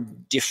there are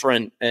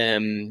different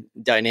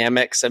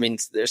dynamics. I mean,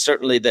 there's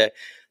certainly the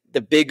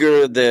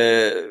bigger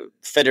the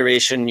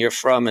federation you're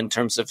from in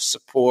terms of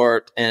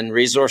support and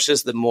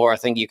resources, the more I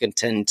think you can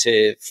tend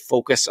to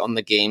focus on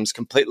the games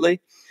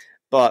completely.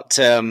 But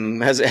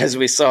as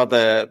we saw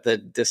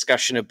the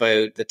discussion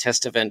about the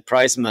test event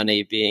prize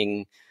money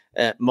being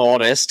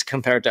modest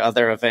compared to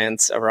other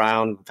events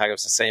around, in fact, it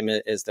was the same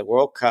as the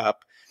World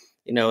Cup.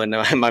 And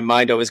my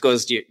mind always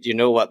goes, do you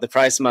know what the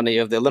prize money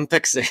of the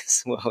Olympics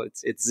is? Well,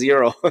 it's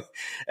zero.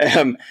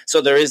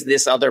 So there is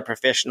this other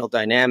professional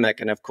dynamic.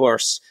 And of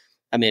course,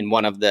 I mean,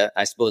 one of the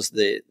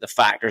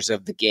factors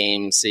of the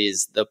games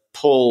is the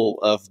pull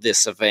of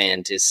this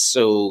event is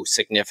so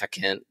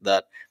significant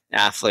that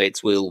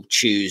athletes will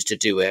choose to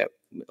do it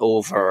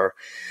over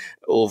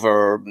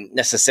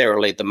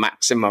necessarily the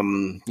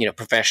maximum,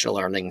 professional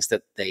earnings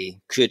that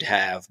they could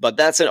have. But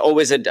that's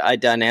always a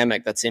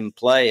dynamic that's in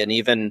play. And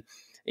you'd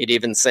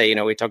even say,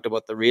 we talked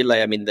about the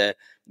relay. I mean, the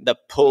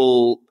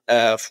pull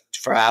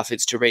for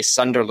athletes to race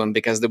Sunderland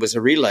because there was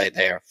a relay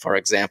there, for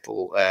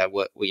example,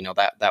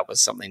 that was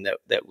something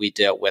that we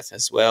dealt with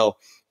as well.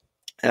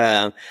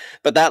 But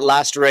that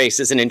last race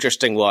is an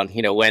interesting one.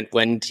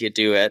 When do you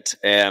do it?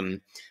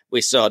 We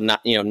saw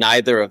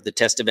neither of the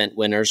test event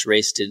winners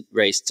raced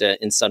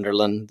in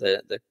Sunderland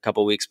the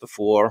couple of weeks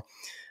before.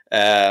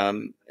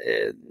 And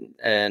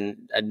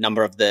a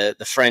number of the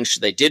French,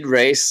 they did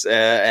race,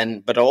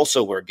 but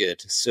also were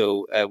good.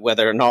 So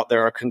whether or not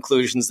there are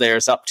conclusions there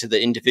is up to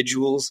the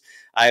individuals.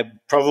 I'd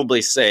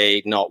probably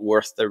say not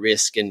worth the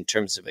risk in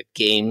terms of a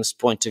games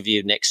point of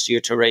view next year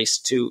to race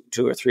 2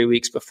 or 3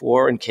 weeks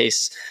before, in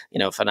case,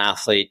 if an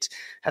athlete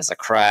has a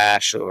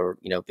crash or,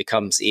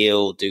 becomes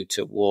ill due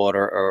to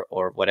water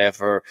or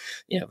whatever,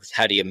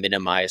 how do you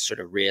minimize sort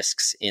of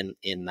risks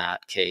in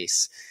that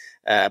case?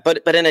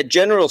 But in a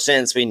general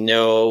sense, we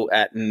know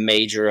at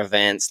major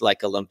events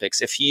like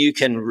Olympics, if you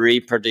can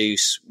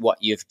reproduce what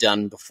you've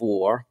done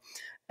before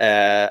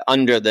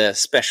under the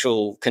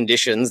special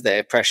conditions,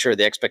 the pressure,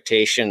 the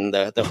expectation,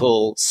 the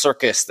whole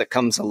circus that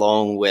comes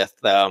along with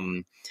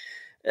the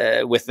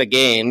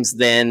games,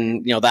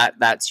 then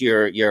that's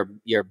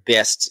your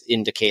best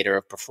indicator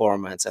of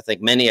performance. I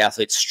think many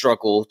athletes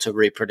struggle to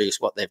reproduce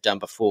what they've done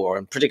before,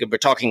 and particularly we're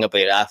talking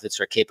about athletes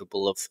who are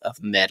capable of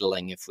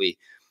medaling. If we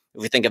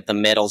think of the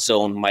medal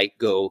zone, might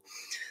go,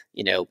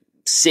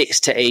 6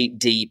 to 8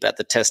 deep at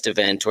the test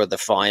event or the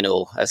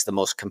final as the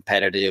most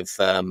competitive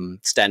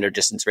standard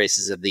distance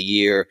races of the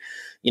year.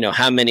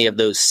 How many of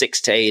those 6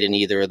 to 8 in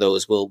either of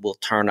those will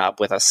turn up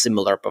with a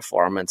similar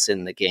performance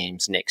in the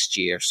games next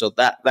year? So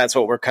that's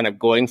what we're kind of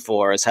going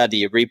for, is how do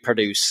you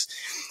reproduce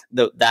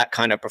that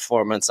kind of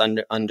performance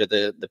under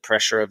the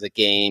pressure of the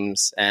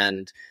games?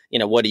 And,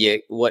 what do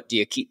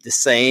you keep the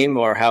same,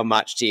 or how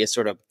much do you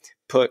sort of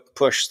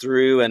push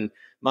through? And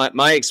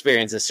my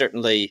experience is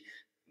certainly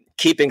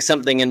keeping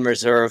something in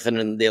reserve and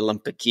in the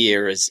Olympic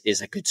year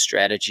is a good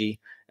strategy,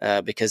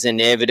 because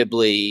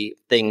inevitably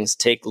things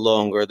take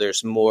longer.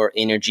 There's more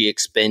energy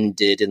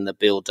expended in the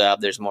build-up.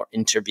 There's more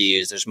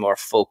interviews. There's more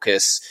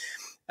focus.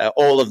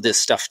 All of this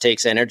stuff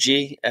takes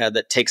energy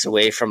that takes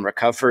away from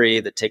recovery,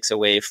 that takes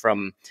away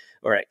from,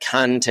 or it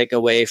can take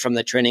away from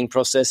the training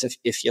process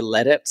if you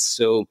let it.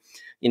 So,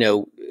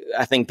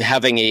 I think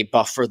having a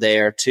buffer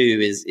there too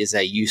is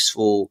a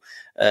useful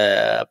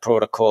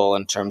protocol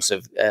in terms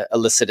of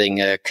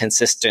eliciting a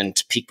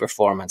consistent peak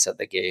performance at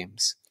the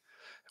games.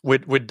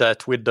 With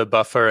the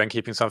buffer and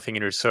keeping something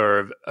in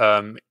reserve,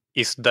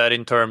 is that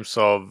in terms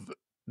of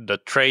the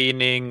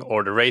training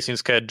or the racing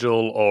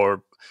schedule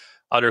or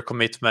other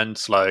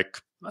commitments like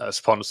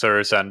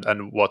sponsors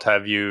and what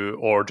have you,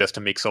 or just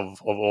a mix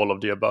of all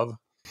of the above?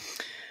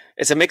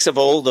 It's a mix of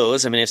all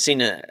those. I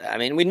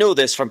mean, we know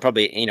this from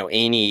probably,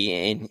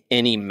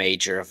 any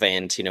major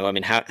event,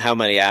 how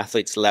many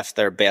athletes left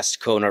their best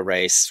Kona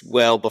race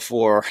well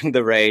before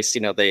the race,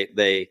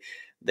 they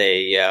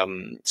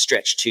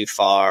stretch too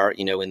far,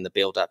 in the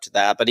build up to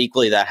that. But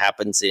equally that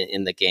happens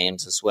in the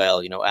games as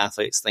well.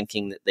 Athletes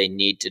thinking that they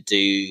need to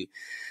do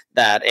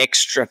that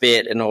extra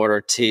bit in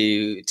order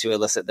to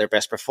elicit their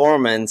best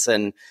performance.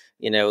 And,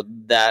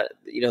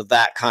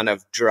 that kind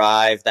of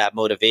drive, that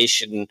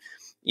motivation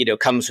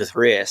comes with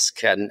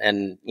risk,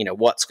 and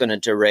what's going to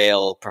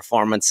derail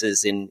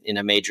performances in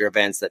a major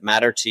events that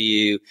matter to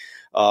you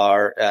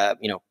are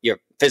your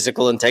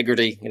physical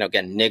integrity,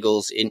 again,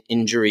 niggles,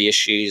 injury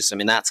issues. I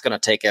mean, that's going to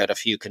take out a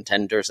few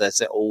contenders, as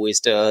it always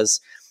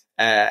does.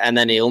 And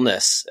then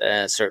illness,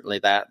 certainly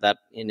that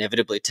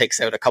inevitably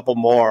takes out a couple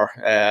more,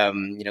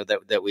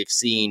 that we've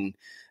seen.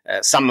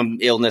 Some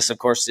illness, of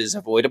course, is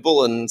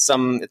avoidable, and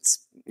some it's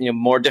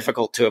more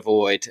difficult to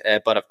avoid.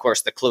 But of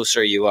course, the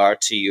closer you are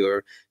to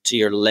your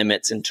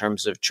limits in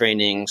terms of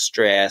training,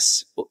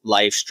 stress,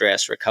 life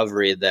stress,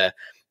 recovery, the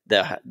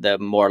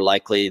more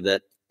likely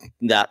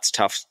that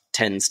stuff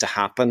tends to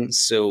happen.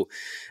 So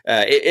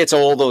it's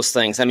all those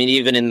things. I mean,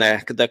 even in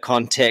the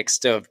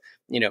context of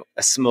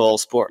a small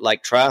sport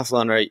like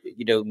triathlon, or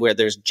where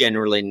there's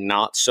generally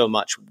not so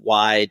much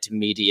wide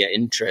media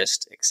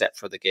interest except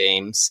for the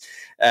games,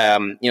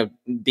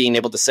 being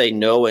able to say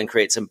no and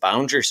create some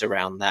boundaries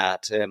around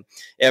that.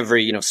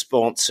 Every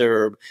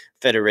sponsor,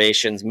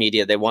 federations,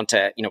 media, they want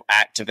to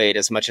activate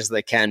as much as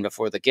they can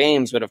before the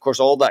games, but of course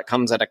all that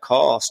comes at a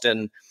cost.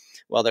 And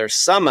while there's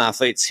some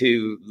athletes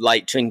who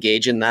like to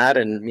engage in that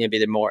and maybe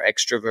they're more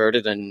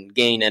extroverted and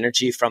gain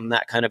energy from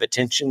that kind of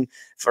attention,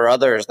 for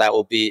others that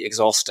will be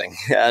exhausting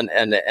and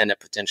it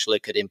potentially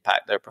could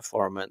impact their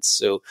performance.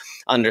 So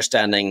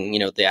understanding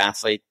the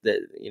athlete that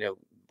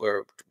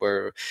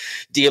we're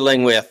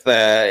dealing with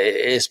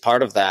is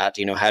part of that.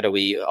 How do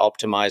we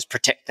optimize,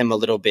 protect them a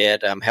little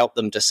bit, help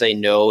them to say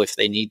no if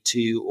they need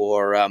to,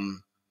 or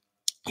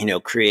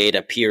create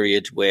a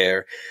period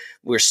where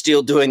we're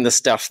still doing the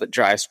stuff that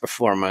drives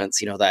performance,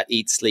 that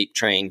eat, sleep,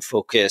 train,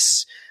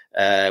 focus.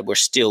 We're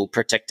still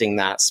protecting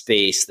that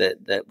space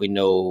that we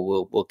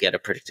know we'll get a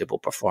predictable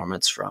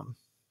performance from.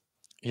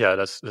 Yeah,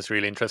 that's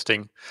really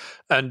interesting.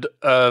 And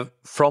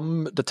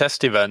from the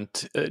test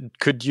event,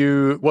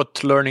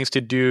 what learnings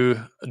did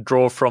you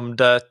draw from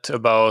that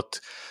about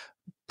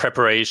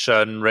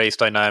preparation, race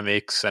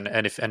dynamics, and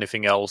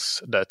anything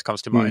else that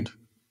comes to mind?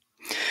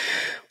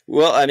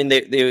 Well, I mean,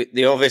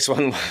 the obvious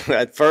one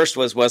at first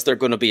was there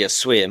going to be a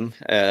swim?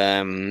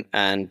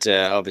 And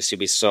obviously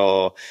we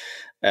saw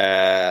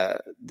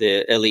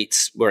the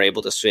elites were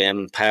able to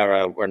swim,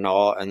 para were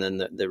not, and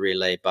then the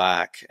relay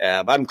back.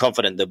 I'm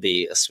confident there'll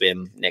be a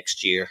swim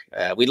next year.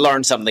 We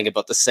learned something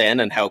about the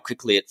Seine and how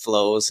quickly it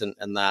flows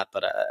and that,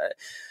 but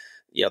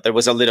there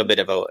was a little bit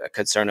of a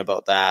concern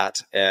about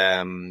that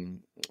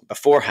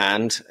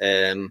beforehand.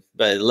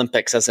 But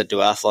Olympics as a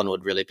duathlon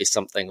would really be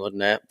something,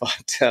 wouldn't it?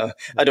 But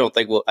I don't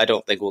think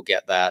we'll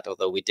get that.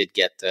 Although we did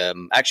get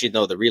actually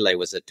no, the relay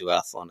was a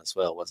duathlon as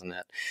well, wasn't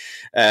it?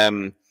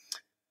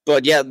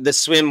 But yeah, the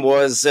swim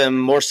was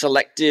more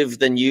selective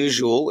than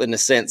usual in the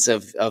sense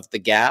of the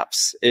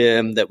gaps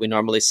that we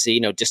normally see.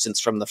 Distance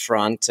from the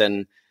front,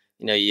 and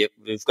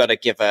we've got to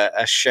give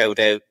a shout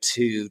out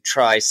to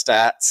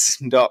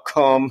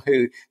tristats.com,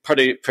 who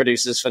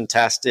produces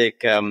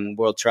fantastic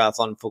world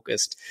triathlon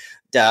focused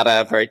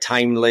data, very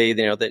timely,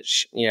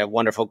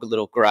 wonderful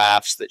little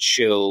graphs that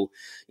show,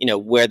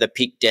 where the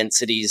peak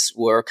densities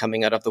were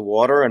coming out of the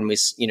water. And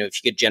if you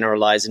could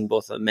generalize in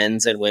both the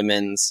men's and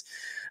women's,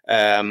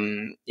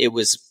 it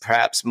was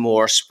perhaps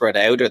more spread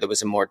out, or there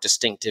was a more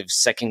distinctive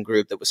second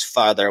group that was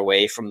farther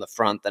away from the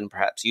front than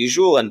perhaps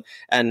usual.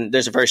 And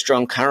there's a very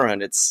strong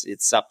current.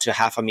 It's up to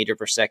 0.5 meter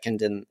per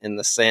second in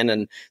the Seine.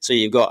 And so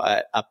you've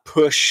got a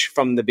push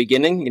from the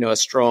beginning, a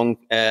strong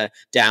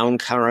down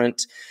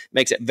current,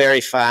 makes it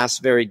very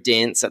fast, very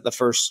dense at the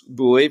first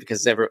buoy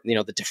because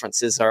the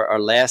differences are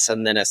less,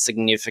 and then a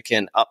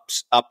significant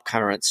up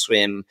current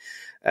swim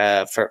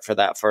for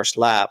that first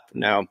lap.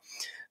 Now,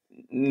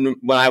 when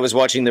I was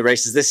watching the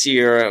races this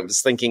year, I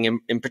was thinking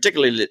in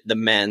particularly the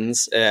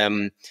men's,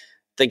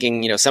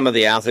 thinking, some of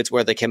the athletes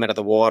where they came out of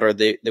the water,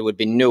 there would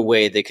be no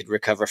way they could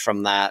recover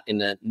from that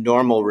in a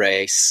normal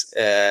race,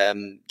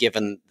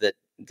 given the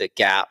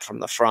gap from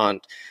the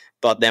front.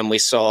 But then we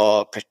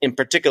saw, in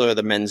particular,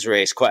 the men's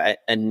race, quite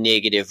a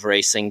negative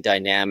racing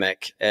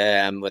dynamic,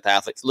 with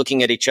athletes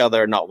looking at each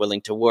other, not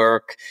willing to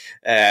work,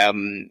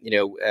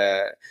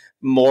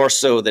 more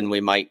so than we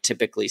might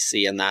typically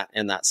see in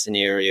that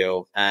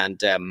scenario.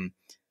 And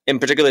in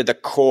particular, the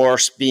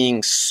course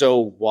being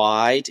so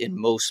wide in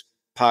most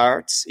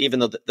parts, even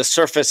though the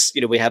surface,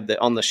 we had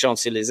on the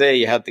Champs-Élysées,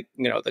 you had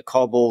the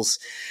cobbles,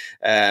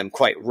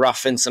 quite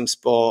rough in some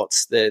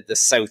spots. The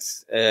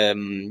south,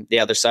 the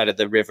other side of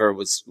the river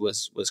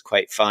was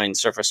quite fine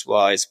surface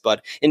wise,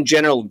 but in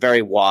general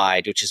very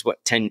wide, which is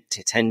what tend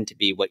to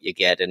be what you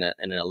get in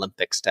an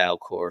Olympic style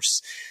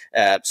course.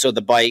 So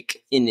the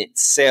bike in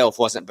itself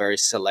wasn't very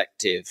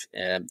selective,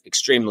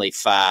 extremely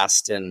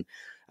fast. And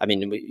I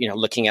mean,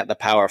 looking at the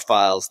power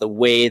files, the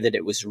way that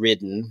it was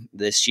ridden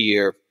this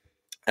year,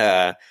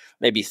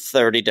 maybe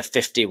 30 to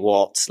 50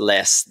 watts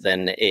less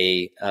than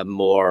a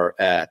more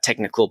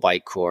technical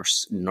bike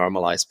course,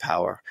 normalized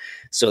power.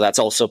 So that's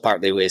also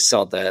partly we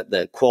saw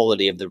the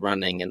quality of the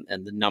running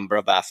and the number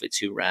of athletes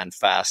who ran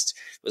fast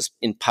was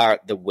in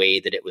part the way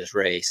that it was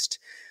raced.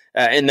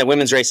 in the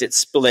women's race, it's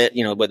split,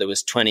 whether it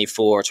was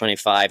 24,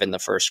 25 in the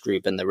first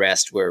group and the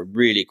rest were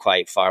really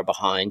quite far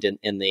behind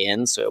in the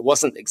end. So it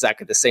wasn't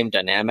exactly the same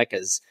dynamic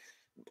as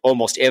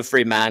almost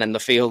every man in the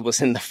field was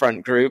in the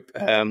front group,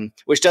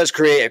 which does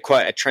create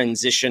quite a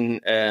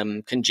transition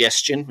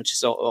congestion, which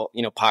is all,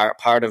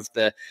 part of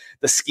the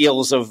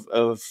skills of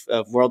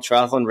world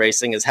triathlon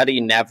racing is how do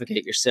you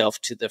navigate yourself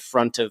to the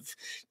front of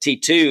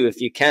T2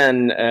 if you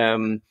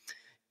can.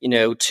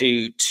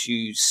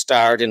 To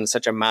start in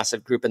such a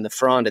massive group in the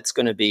front, it's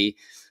going to be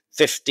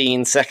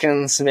 15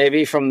 seconds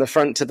maybe from the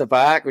front to the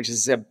back, which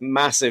is a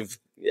massive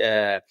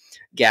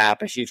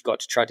gap if you've got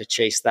to try to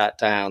chase that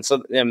down.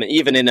 So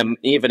even in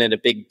a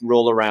big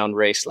roll around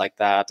race like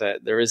that,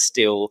 there is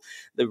still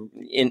the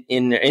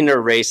inner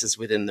races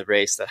within the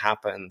race that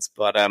happens.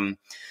 But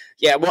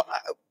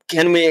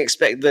can we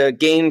expect the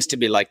games to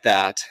be like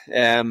that?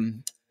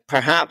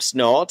 Perhaps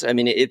not. I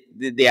mean,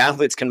 the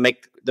athletes can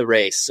make the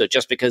race. So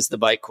just because the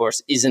bike course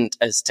isn't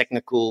as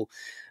technical,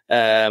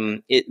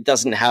 it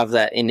doesn't have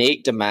that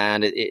innate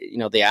demand.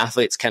 The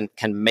athletes can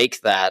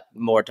make that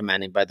more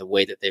demanding by the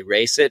way that they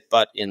race it.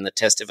 But in the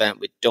test event,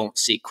 we don't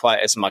see quite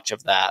as much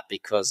of that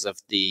because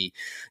of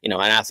an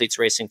athlete's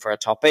racing for a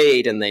top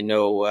 8 and they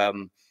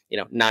know,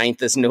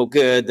 ninth is no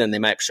good, then they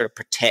might sort of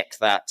protect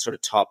that sort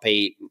of top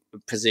 8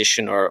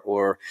 position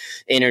or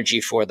energy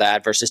for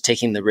that versus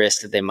taking the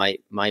risk that they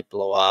might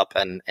blow up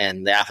and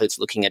the athletes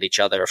looking at each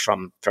other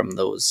from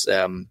those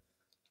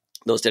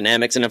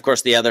dynamics. And of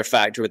course, the other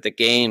factor with the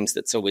games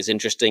that's always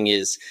interesting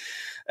is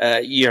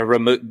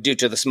due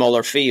to the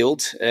smaller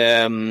field,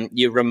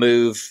 you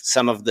remove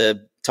some of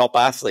the top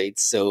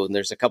athletes. So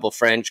there's a couple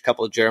French,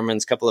 couple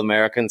Germans, couple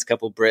Americans,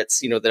 couple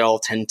Brits, that all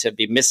tend to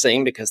be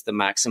missing because the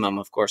maximum,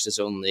 of course, is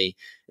only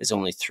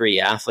 3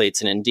 athletes.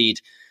 And indeed,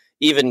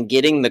 even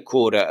getting the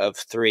quota of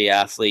 3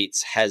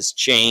 athletes has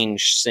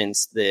changed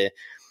since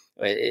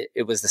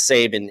it was the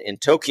same in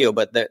Tokyo,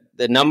 but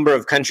the number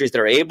of countries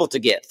that are able to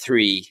get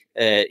 3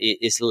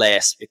 is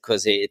less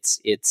because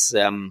it's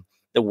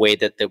the way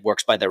that it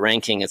works by the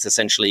ranking is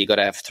essentially you got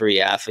to have 3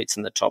 athletes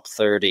in the top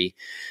 30,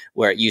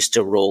 where it used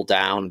to roll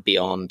down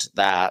beyond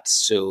that.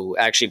 So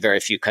actually very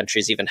few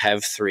countries even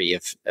have 3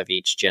 of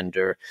each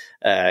gender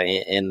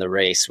in the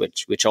race,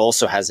 which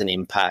also has an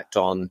impact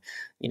on,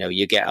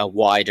 you get a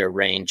wider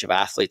range of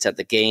athletes at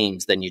the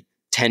games than you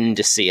tend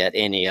to see at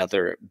any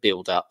other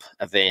build-up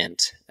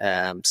event.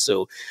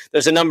 So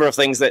there's a number of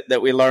things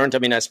that we learned. I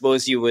mean, I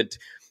suppose you would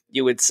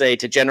say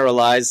to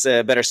generalize,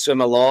 better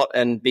swim a lot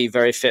and be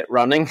very fit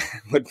running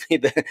would be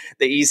the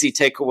easy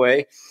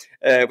takeaway,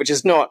 which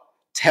is not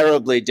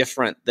terribly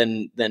different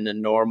than a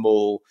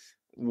normal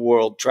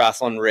world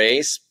triathlon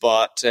race.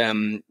 But,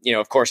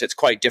 of course, it's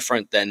quite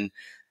different than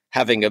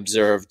having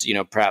observed,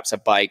 perhaps a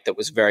bike that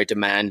was very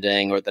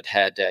demanding or that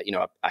had,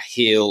 a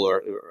hill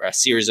or a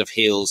series of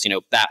hills,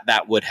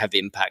 that would have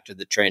impacted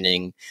the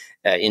training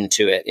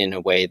into it in a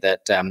way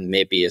that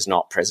maybe is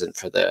not present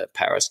for the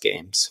Paris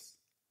Games.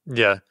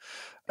 Yeah.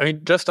 I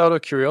mean, just out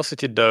of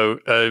curiosity, though,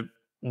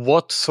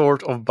 what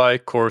sort of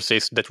bike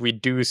courses that we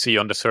do see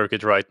on the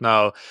circuit right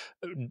now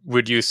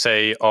would you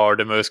say are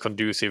the most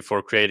conducive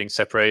for creating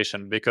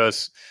separation?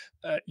 Because,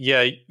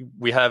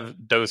 we have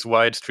those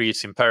wide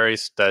streets in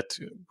Paris that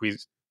we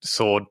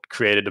saw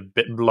created a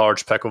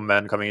large pack of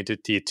men coming into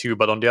T2.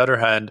 But on the other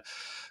hand,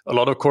 a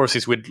lot of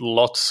courses with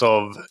lots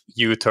of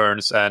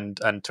U-turns and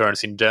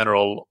turns in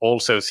general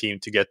also seem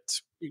to get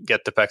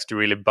the packs to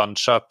really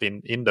bunch up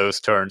in those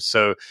turns.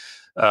 So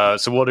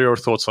what are your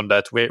thoughts on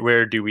that?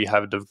 Where do we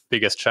have the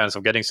biggest chance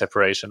of getting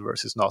separation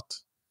versus not?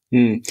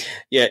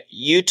 Yeah,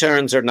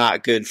 U-turns are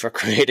not good for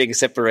creating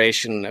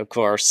separation, of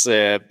course.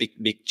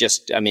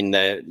 Just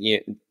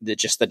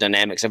the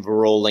dynamics of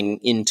rolling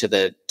into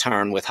the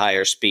turn with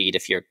higher speed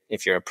if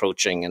you're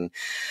approaching,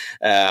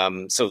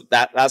 and so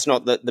that's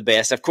not the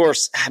best. Of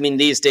course, I mean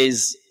these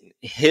days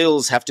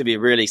hills have to be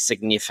really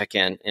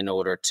significant in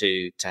order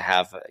to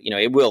have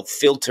it will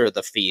filter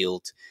the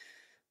field.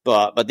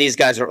 But these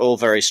guys are all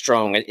very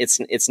strong.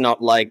 It's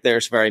not like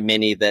there's very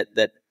many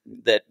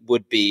that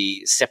would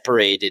be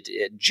separated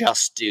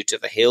just due to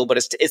the hill, but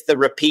it's the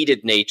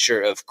repeated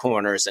nature of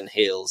corners and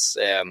hills.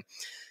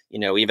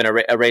 Even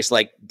a race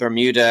like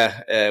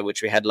Bermuda,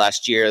 which we had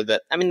last year,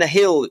 the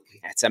hill,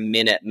 it's a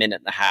minute and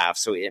a half.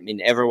 So,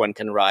 everyone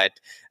can ride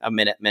a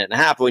minute and a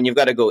half. But when you've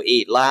got to go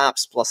 8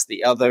 laps plus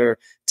the other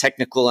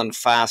technical and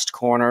fast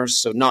corners,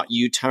 so not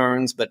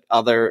U-turns, but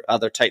other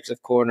types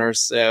of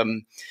corners,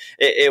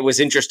 it was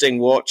interesting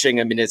watching.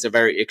 It's a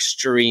very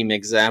extreme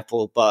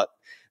example, but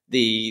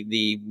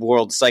the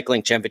World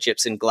Cycling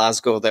Championships in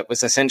Glasgow, that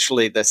was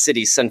essentially the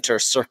city centre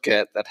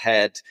circuit that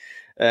had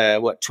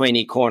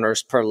 20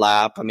 corners per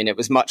lap. It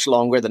was much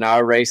longer than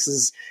our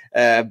races,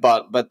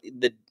 but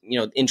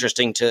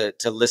interesting to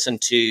listen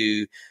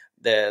to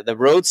the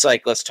road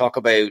cyclists talk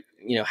about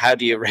how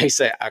do you race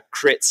a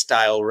crit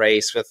style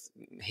race with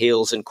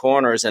hills and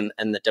corners and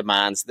the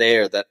demands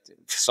there that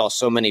saw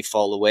so many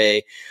fall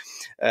away.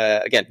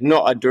 again,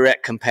 not a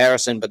direct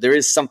comparison, but there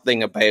is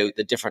something about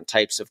the different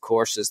types of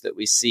courses that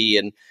we see,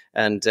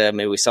 and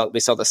maybe we saw the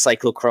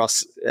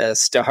cyclocross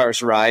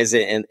stars rise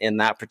in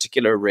that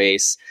particular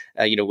race,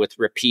 with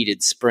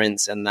repeated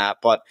sprints and that.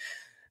 But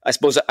I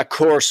suppose a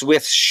course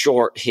with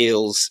short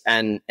hills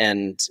and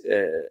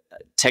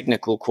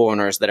technical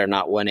corners that are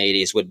not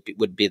 180s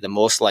would be the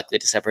most likely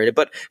to separate it.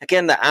 But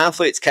again, the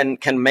athletes can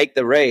make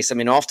the race. I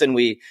mean, often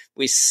we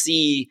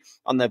see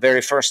on the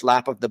very first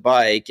lap of the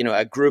bike,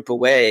 a group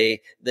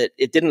away that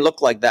it didn't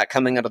look like that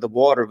coming out of the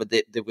water, but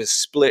there was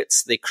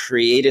splits. They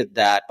created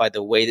that by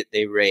the way that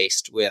they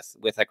raced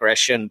with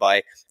aggression,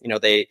 by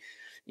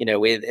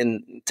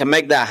to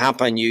make that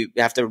happen, you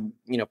have to,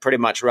 pretty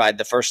much ride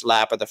the first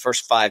lap or the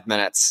first 5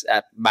 minutes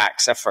at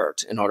max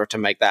effort in order to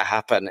make that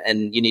happen.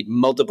 And you need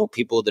multiple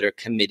people that are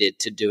committed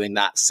to doing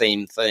that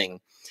same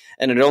thing.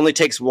 And it only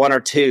takes one or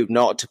two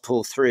not to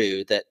pull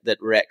through that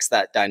wrecks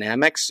that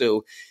dynamic.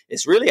 So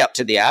it's really up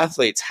to the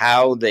athletes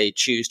how they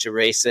choose to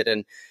race it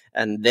and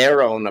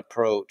their own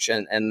approach.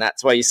 And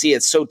that's why you see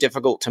it's so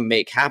difficult to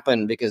make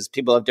happen, because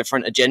people have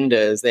different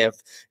agendas. They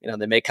have,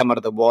 they may come out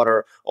of the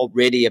water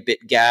already a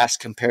bit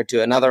gassed compared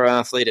to another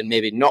athlete and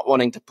maybe not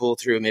wanting to pull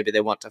through. Maybe they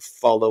want to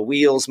follow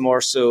wheels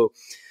more so.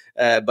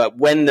 But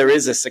when there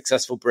is a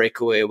successful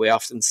breakaway, we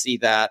often see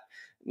that,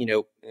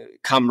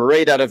 come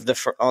right out of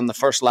on the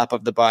first lap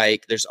of the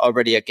bike. There's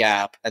already a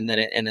gap, and then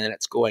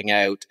it's going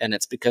out, and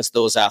it's because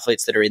those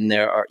athletes that are in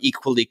there are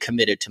equally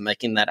committed to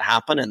making that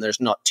happen. And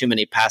there's not too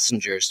many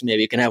passengers.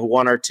 Maybe you can have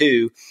one or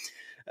two,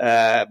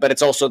 but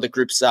it's also the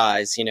group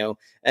size.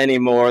 Any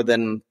more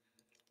than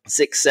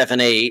 6,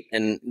 7, 8,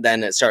 and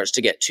then it starts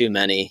to get too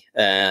many,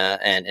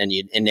 and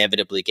you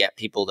inevitably get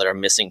people that are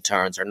missing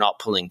turns or not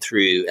pulling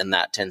through, and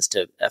that tends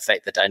to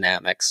affect the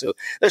dynamics. So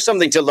there's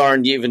something to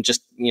learn. Even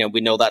just, we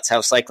know that's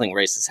how cycling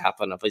races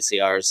happen. Obviously,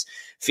 ours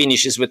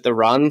finishes with the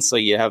run, so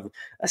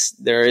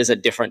there is a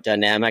different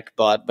dynamic,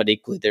 but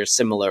equally there's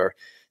similar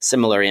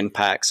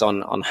impacts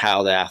on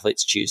how the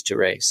athletes choose to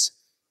race.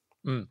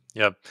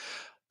 Yeah.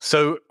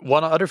 So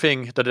one other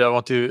thing that I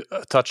want to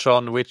touch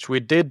on, which we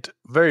did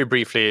very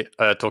briefly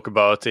talk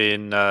about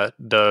in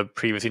the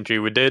previous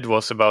interview we did,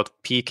 was about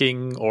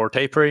peaking or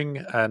tapering.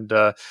 And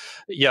I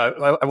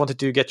wanted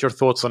to get your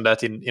thoughts on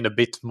that in a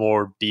bit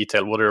more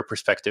detail. What are your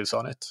perspectives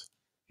on it?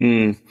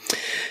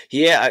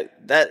 Yeah,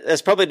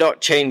 that's probably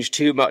not changed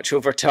too much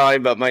over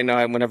time, but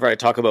whenever I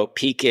talk about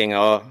peaking,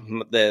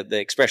 the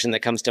expression that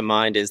comes to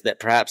mind is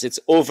that perhaps it's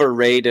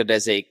overrated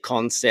as a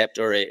concept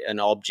or an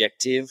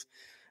objective.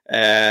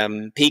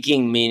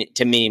 Peaking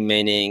to me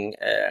meaning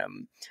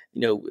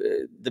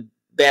the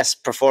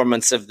best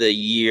performance of the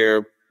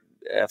year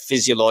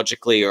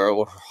physiologically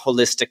or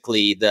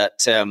holistically,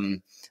 that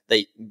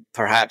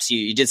perhaps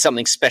you did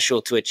something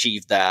special to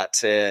achieve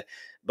that.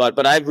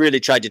 But I've really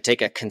tried to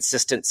take a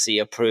consistency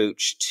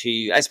approach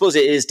to, I suppose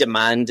it is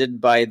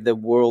demanded by the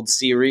World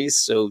Series.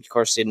 So of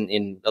course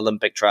in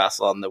Olympic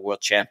triathlon, the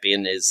world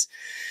champion is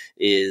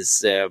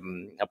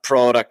a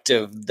product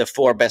of the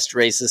 4 best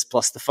races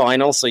plus the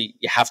final. So you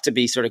have to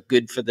be sort of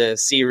good for the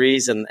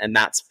series. And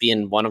that's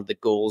been one of the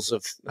goals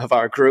of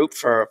our group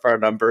for a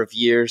number of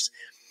years.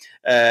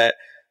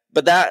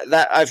 But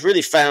that I've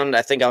really found,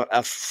 I think,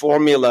 a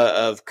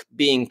formula of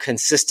being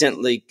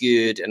consistently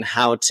good and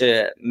how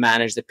to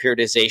manage the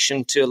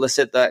periodization to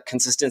elicit that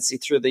consistency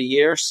through the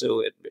year. So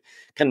it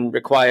can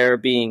require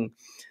being,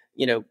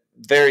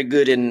 very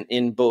good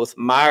in both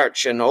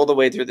March and all the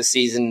way through the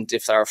season.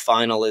 If our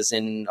final is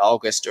in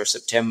August or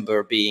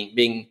September,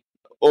 being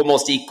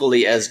almost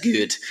equally as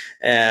good,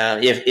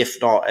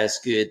 if not as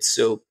good.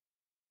 So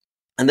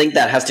I think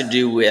that has to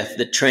do with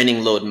the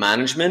training load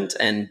management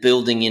and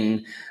building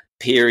in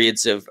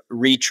periods of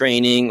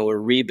retraining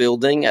or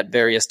rebuilding at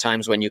various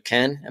times when you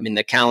can. I mean,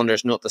 the calendar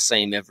is not the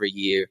same every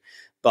year,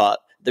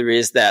 but there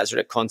is that sort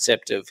of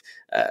concept of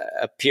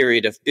a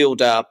period of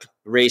build up,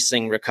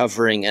 racing,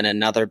 recovering, and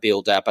another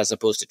build up, as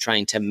opposed to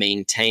trying to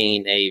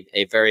maintain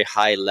a very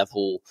high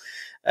level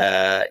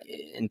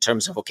in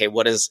terms of, okay,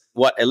 what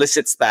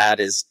elicits that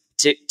is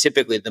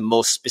typically the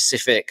most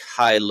specific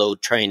high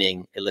load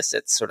training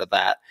elicits sort of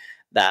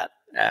that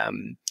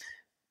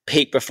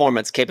peak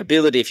performance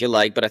capability, if you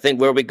like. But I think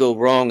where we go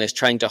wrong is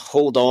trying to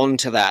hold on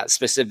to that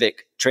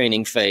specific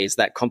training phase,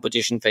 that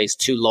competition phase,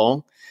 too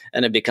long,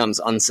 and it becomes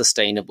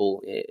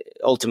unsustainable,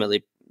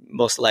 ultimately,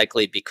 most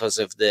likely because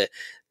of the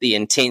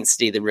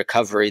intensity, the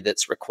recovery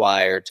that's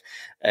required.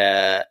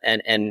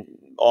 And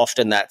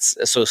often that's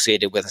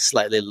associated with a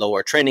slightly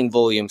lower training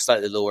volume,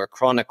 slightly lower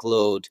chronic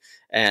load,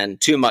 and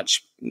too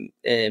much,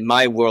 in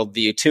my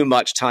worldview, too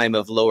much time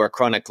of lower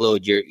chronic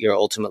load, you're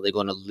ultimately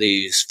going to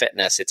lose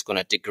fitness. It's going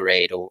to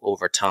degrade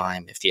over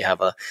time if you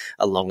have a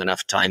long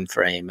enough time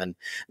frame. And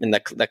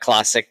the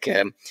classic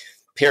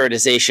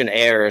periodization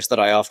errors that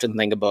I often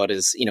think about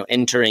is,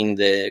 entering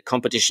the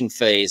competition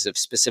phase of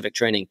specific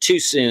training too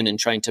soon and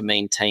trying to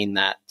maintain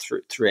that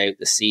throughout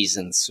the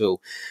season. So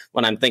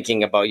when I'm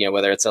thinking about,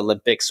 whether it's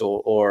Olympics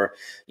or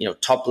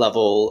top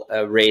level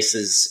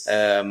races,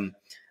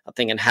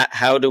 thinking,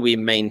 how do we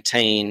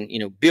maintain,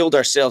 build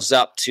ourselves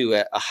up to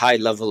a high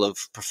level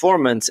of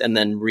performance and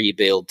then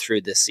rebuild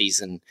through the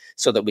season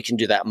so that we can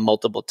do that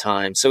multiple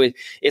times. So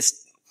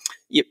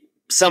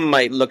some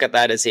might look at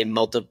that as a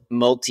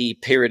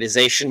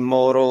multi-periodization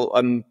model.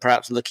 I'm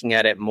perhaps looking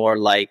at it more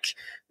like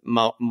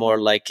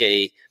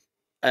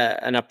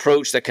an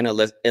approach that can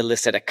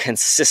elicit a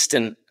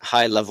consistent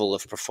high level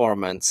of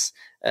performance.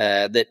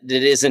 That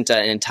isn't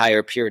an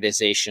entire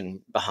periodization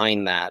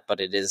behind that, but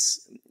it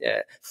is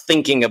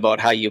thinking about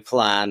how you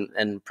plan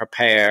and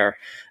prepare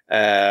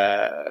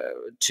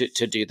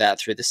to do that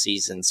through the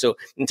season. So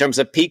in terms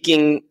of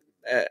peaking,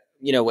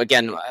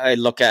 again, I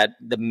look at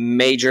the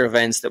major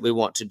events that we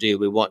want to do.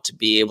 We want to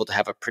be able to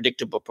have a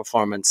predictable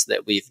performance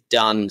that we've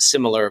done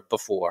similar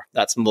before.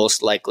 That's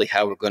most likely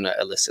how we're going to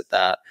elicit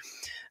that.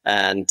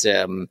 And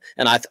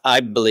I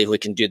believe we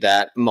can do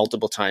that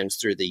multiple times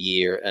through the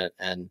year,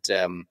 and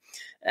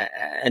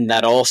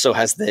that also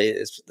has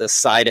the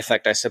side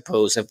effect, I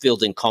suppose, of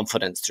building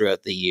confidence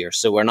throughout the year.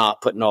 So we're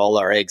not putting all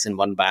our eggs in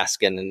one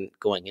basket and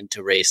going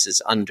into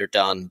races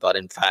underdone, but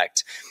in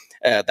fact,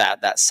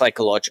 that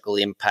psychological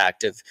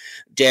impact of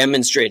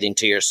demonstrating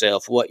to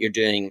yourself what you're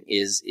doing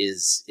is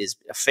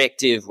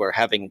effective. We're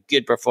having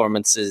good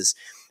performances.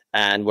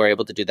 And we're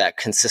able to do that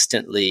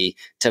consistently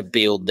to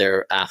build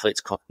the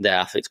athlete's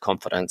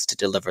confidence to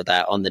deliver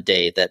that on the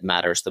day that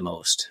matters the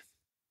most.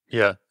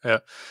 Yeah.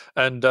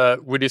 And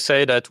would you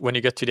say that when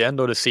you get to the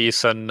end of the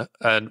season,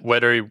 and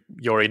whether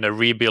you're in a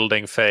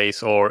rebuilding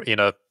phase or in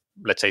a,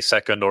 let's say,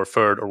 second or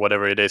third or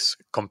whatever it is,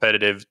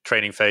 competitive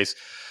training phase,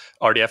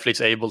 are the athletes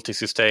able to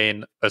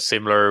sustain a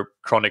similar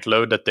chronic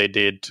load that they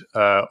did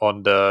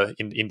in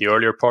the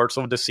earlier parts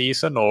of the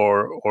season,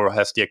 or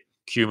has the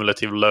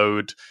cumulative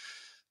load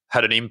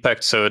had an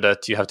impact so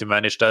that you have to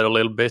manage that a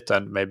little bit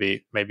and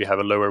maybe have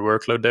a lower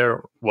workload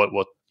there? What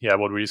would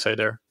you say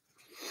there?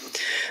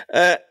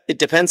 It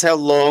depends how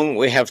long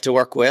we have to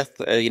work with.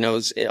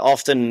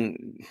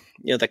 Often,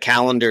 the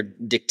calendar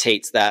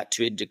dictates that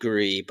to a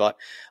degree. But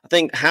I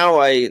think how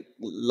I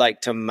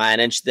like to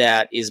manage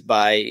that is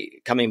by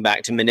coming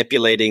back to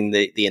manipulating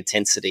the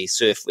intensity.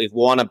 So if we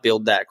want to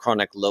build that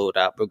chronic load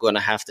up, we're going to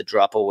have to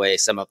drop away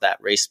some of that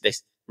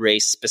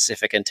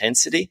race-specific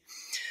intensity.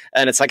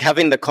 And it's like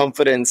having the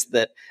confidence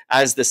that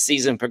as the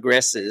season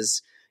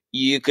progresses,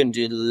 you can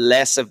do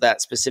less of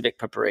that specific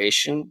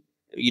preparation.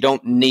 You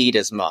don't need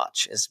as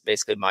much, is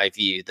basically my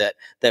view,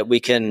 that we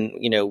can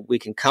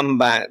come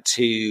back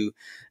to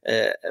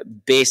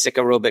basic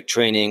aerobic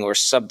training or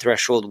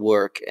sub-threshold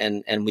work,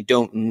 and we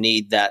don't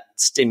need that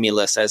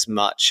stimulus as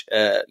much,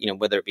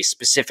 whether it be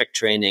specific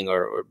training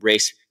or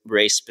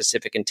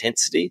race-specific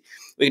intensity.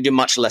 We can do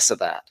much less of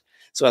that.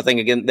 So I think,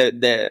 again,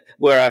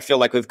 where I feel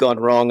like we've gone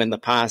wrong in the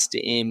past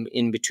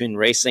in between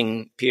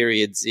racing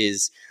periods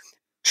is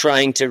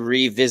trying to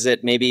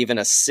revisit maybe even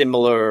a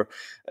similar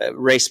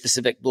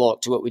race-specific block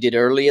to what we did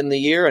early in the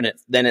year. And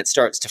then it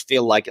starts to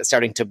feel like it's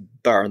starting to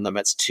burn them.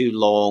 It's too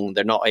long.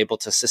 They're not able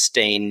to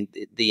sustain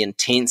the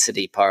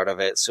intensity part of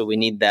it. So we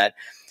need that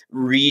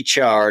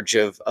recharge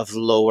of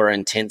lower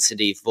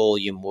intensity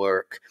volume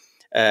work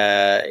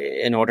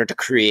in order to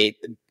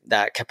create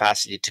that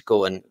capacity to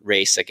go and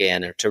race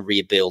again, or to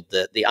rebuild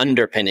the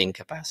underpinning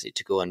capacity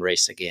to go and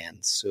race again.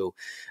 So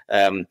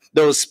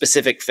those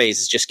specific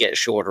phases just get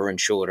shorter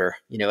and shorter.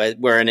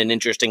 We're in an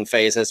interesting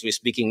phase as we're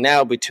speaking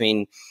now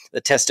between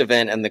the test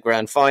event and the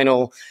grand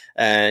final.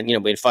 And,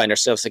 we find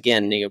ourselves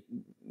again,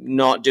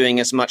 not doing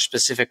as much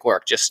specific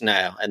work just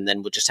now. And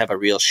then we'll just have a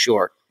real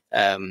short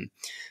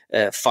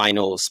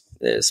finals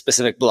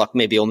specific block,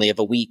 maybe only of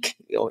a week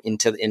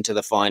into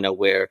the final,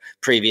 where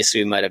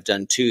previously we might have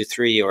done 2,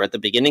 3, or at the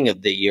beginning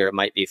of the year it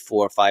might be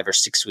 4, 5, or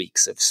 6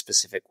 weeks of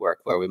specific work,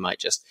 where we might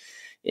just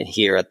in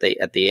here at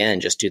the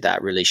end just do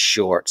that really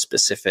short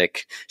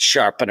specific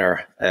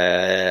sharpener,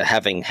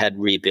 having had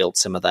rebuilt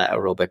some of that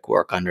aerobic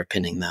work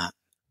underpinning that.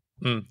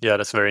 Yeah,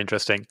 that's very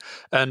interesting.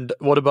 And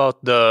what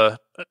about the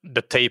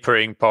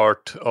tapering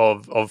part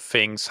of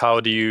things? How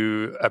do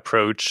you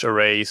approach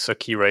a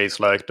key race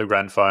like the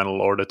grand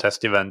final or the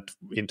test event,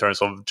 in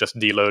terms of just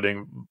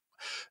deloading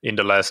in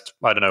the last,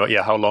 I don't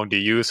know, how long do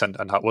you use and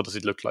what does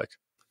it look like?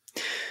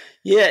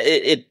 Yeah,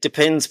 it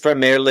depends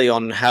primarily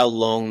on how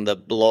long the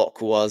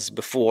block was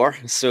before.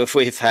 So if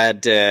we've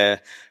had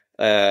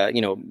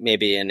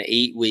maybe an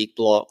 8-week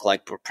block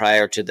like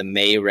prior to the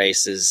May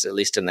races, at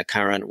least in the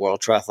current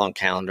World Triathlon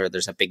calendar,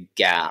 there's a big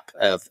gap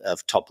of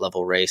top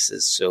level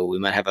races. So we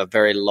might have a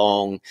very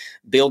long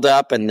build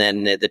up, and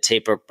then the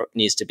taper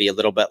needs to be a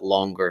little bit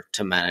longer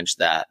to manage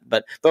that.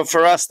 But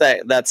for us,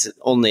 that's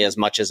only as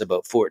much as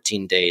about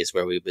 14 days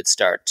where we would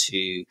start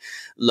to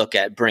look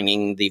at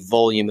bringing the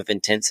volume of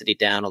intensity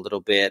down a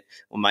little bit.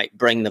 We might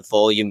bring the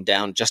volume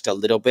down just a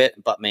little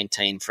bit, but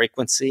maintain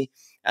frequency.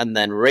 And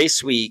then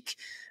race week,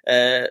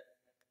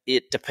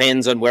 it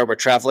depends on where we're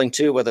traveling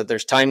to, whether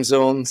there's time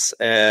zones,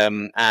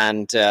 and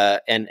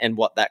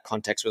what that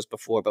context was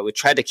before. But we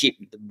try to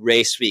keep the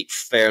race week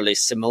fairly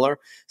similar,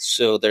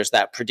 so there's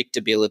that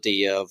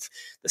predictability of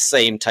the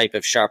same type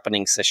of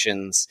sharpening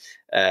sessions,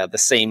 the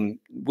same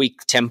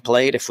week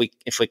template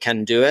if we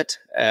can do it.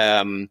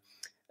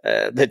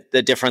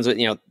 The difference with,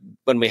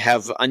 when we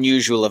have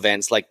unusual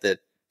events like the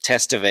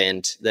test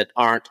event that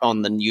aren't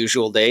on the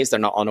usual days, they're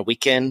not on a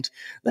weekend,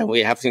 then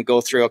we have to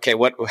go through, okay,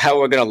 how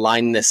we're going to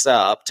line this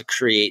up to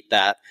create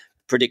that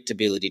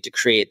predictability, to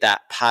create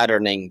that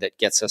patterning that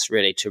gets us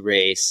ready to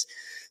race.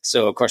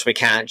 So of course we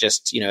can't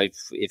just,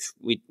 if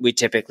we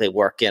typically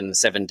work in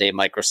 7-day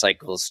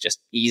microcycles, just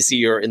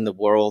easier in the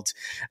world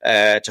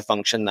to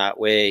function that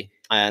way.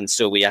 And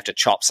so we have to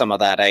chop some of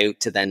that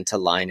out to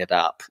line it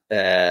up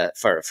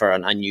for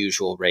an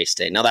unusual race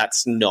day. Now,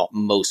 that's not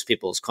most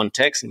people's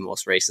context, and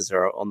most races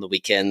are on the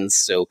weekends.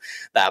 So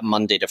that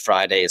Monday to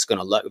Friday is going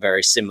to look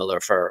very similar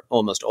for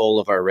almost all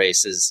of our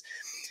races.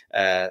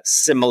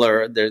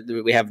 Similar,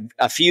 we have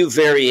a few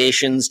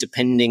variations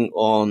depending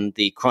on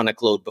the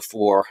chronic load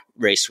before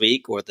race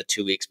week or the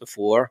 2 weeks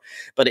before,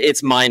 but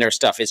it's minor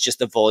stuff. It's just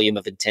the volume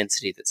of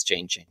intensity that's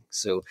changing.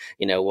 So,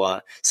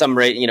 some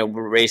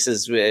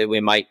races we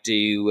might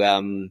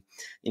do,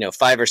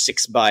 5 or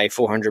 6 by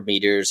 400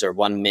 meters or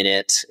 1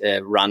 minute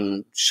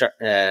run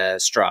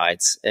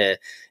strides.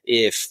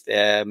 If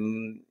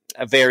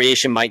a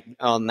variation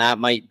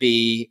might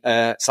be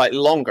slightly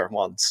longer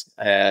ones,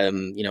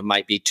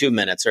 might be 2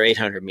 minutes or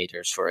 800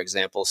 meters, for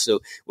example.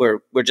 So we're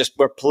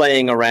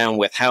playing around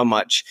with how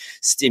much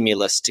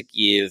stimulus to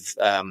give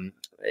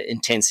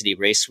intensity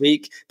race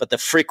week, but the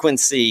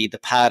frequency, the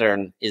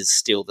pattern is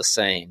still the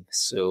same.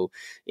 So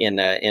in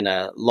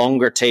a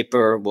longer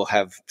taper, we'll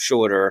have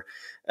shorter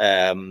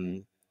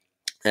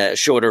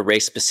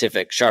race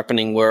specific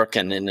sharpening work,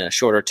 and in a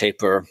shorter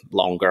taper,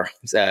 longer,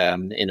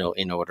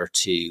 in order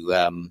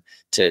to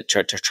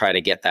try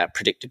to get that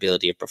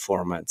predictability of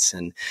performance.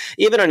 And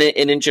even an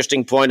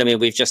interesting point, I mean,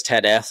 we've just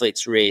had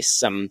athletes race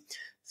some,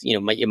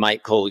 you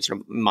might call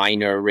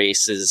minor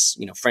races,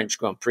 French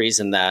Grand Prix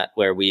and that,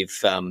 where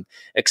we've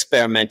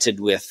experimented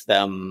with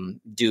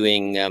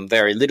doing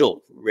very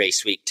little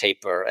race week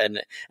taper, and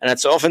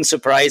it's often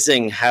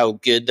surprising how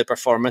good the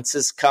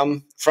performances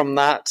come from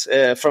that,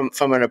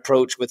 from an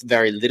approach with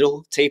very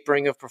little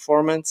tapering of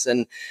performance,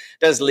 and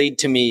does lead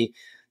to me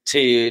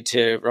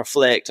to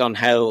reflect on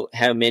how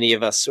many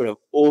of us sort of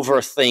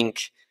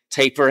overthink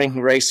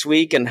tapering race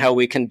week and how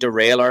we can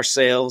derail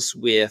ourselves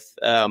with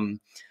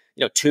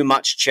too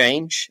much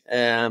change,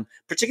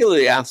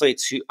 particularly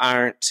athletes who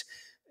aren't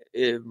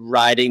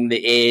riding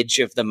the edge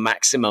of the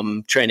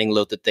maximum training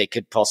load that they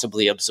could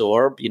possibly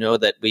absorb,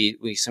 that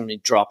we simply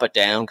drop it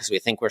down because we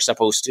think we're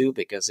supposed to,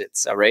 because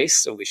it's a race,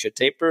 so we should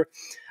taper.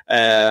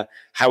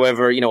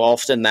 However,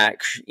 often that,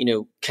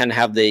 can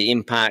have the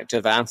impact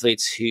of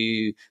athletes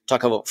who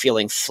talk about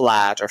feeling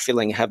flat or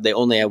they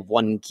only have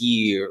one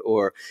gear,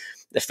 or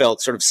they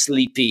felt sort of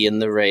sleepy in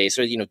the race,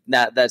 or,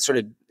 that sort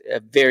of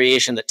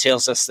variation that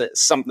tells us that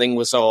something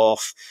was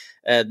off.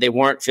 They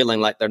weren't feeling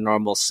like their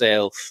normal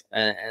self.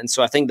 And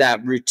so I think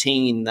that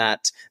routine,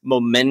 that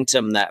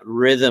momentum, that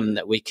rhythm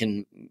that we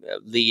can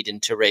lead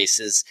into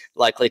races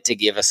likely to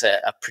give us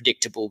a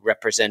predictable,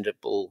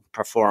 representative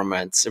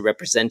performance.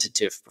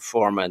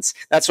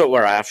 That's what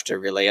we're after,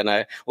 really. And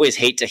I always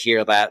hate to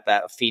hear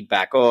that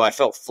feedback. Oh, I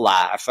felt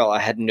flat. I felt I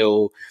had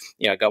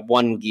I got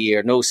one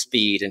gear, no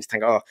speed, and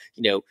think,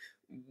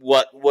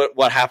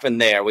 what happened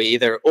there? We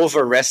either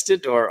over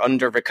rested or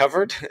under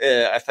recovered.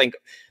 I think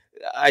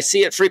I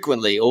see it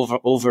frequently,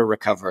 over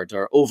recovered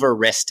or over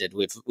rested.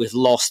 We've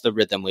lost the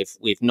rhythm.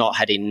 We've not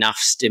had enough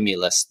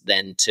stimulus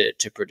then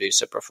to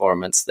produce a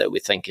performance that we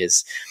think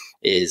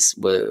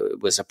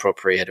was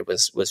appropriate. It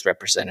was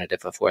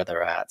representative of where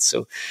they're at.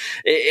 So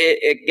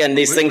again,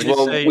 these things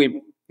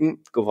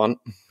go on.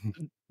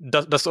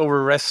 Does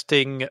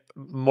over-resting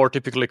more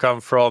typically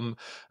come from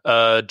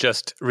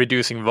just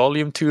reducing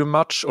volume too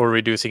much or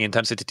reducing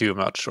intensity too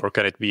much, or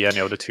can it be any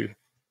of the two?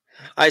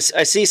 I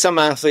see some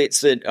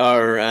athletes that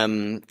are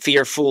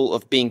fearful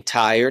of being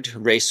tired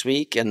race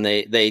week, and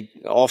they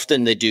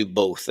often do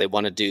both. They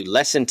want to do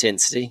less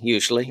intensity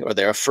usually, or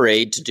they're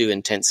afraid to do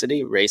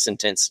race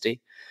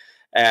intensity.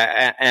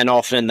 And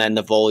often then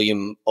the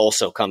volume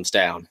also comes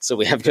down. So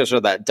we have sort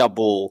of that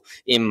double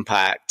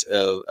impact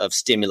of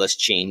stimulus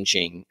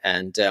changing.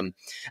 And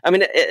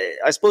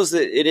I suppose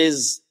that it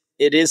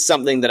is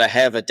something that I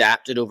have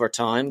adapted over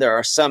time. There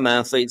are some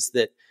athletes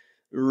that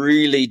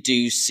really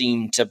do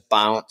seem to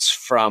bounce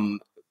from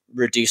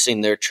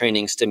reducing their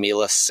training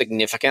stimulus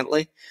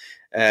significantly.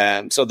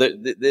 So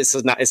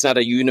it's not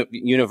a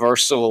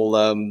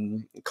universal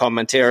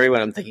commentary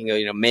when I'm thinking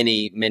of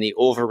many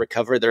over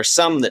recover. There are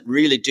some that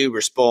really do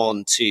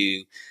respond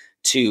to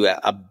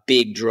a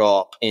big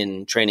drop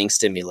in training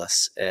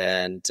stimulus,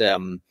 and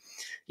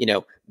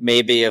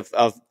maybe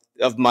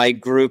of my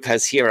group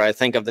has here, I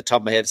think off the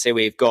top of my head, say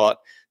we've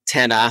got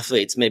 10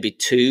 athletes, maybe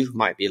 2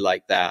 might be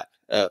like that.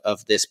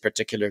 of this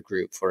particular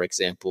group, for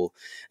example.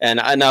 And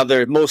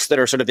most that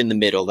are sort of in the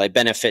middle, they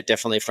benefit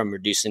definitely from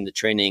reducing the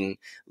training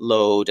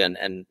load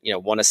and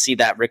want to see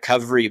that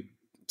recovery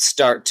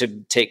start to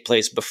take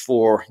place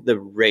before the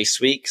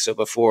race week. So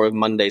before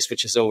Monday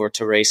switches over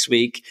to race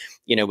week,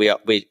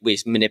 we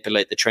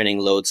manipulate the training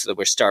load so that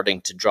we're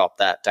starting to drop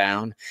that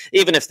down.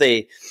 Even if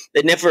they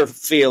never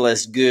feel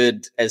as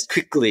good as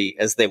quickly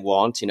as they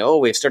want,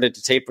 we've started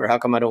to taper. How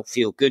come I don't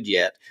feel good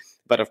yet?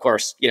 But of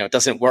course, it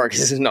doesn't work.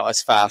 It's not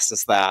as fast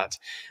as that.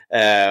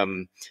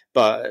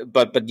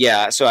 But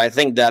yeah, so I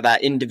think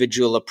that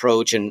individual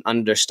approach and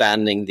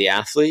understanding the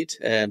athlete.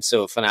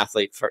 So if an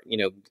athlete,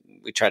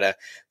 we try to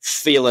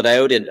feel it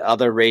out in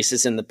other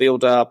races in the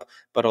build up,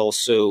 but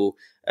also,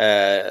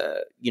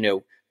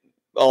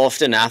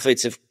 often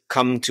athletes have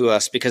come to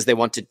us because they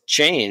want to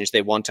change.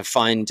 They want to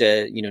find,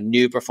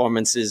 new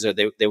performances, or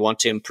they want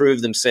to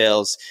improve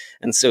themselves.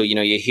 And so,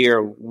 you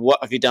hear, what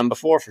have you done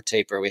before for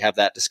taper? We have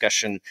that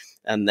discussion,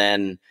 and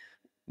then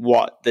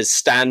what the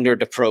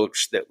standard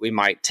approach that we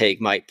might take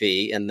might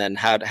be. And then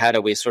how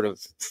do we sort of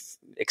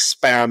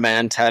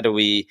experiment? How do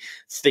we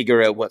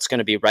figure out what's going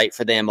to be right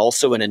for them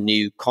also in a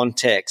new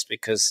context?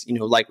 Because,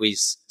 like we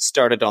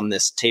started on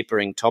this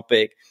tapering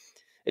topic,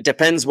 it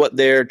depends what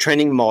their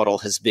training model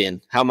has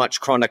been. How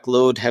much chronic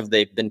load have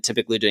they been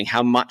typically doing?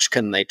 How much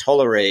can they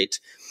tolerate?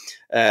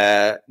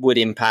 Would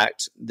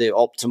impact the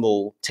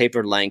optimal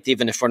taper length,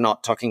 even if we're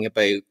not talking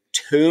about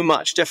too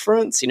much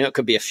difference. It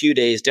could be a few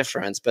days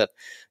difference, but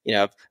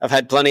I've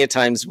had plenty of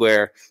times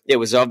where it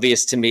was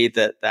obvious to me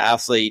that the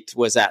athlete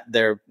was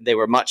they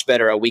were much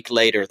better a week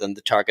later than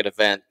the target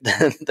event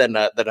than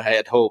I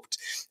had hoped,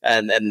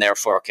 and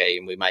therefore, okay,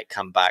 we might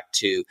come back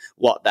to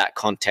what that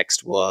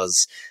context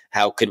was.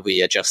 How could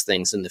we adjust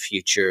things in the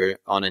future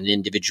on an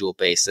individual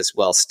basis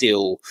while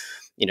still,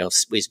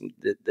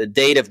 the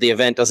date of the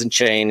event doesn't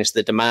change,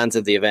 the demands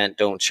of the event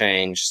don't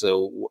change.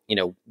 So,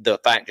 the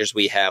factors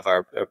we have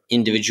are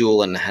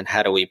individual, and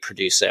how do we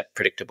produce a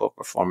predictable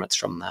performance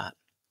from that?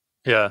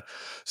 Yeah.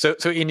 So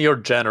in your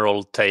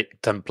general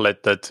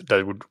template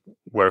that would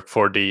work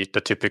for the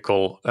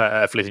typical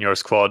athlete in your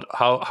squad,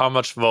 how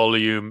much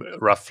volume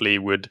roughly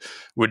would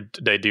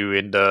they do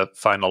in the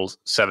final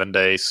 7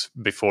 days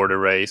before the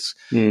race?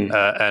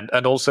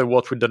 And also,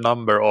 what would the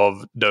number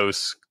of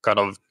those kind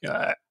of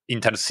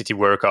intensity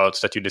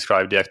workouts that you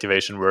described, the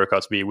activation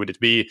workouts, be? Would it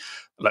be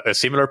like a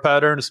similar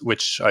patterns,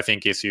 which I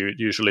think is you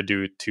usually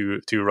do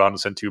two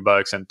runs and 2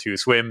 bikes and 2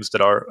 swims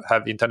that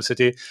have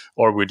intensity,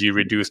 or would you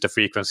reduce the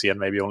frequency and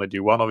maybe only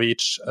do 1 of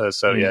each?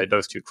 Yeah,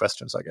 those 2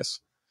 questions, I guess.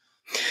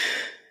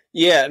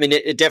 Yeah, I mean,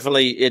 it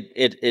definitely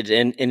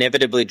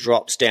inevitably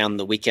drops down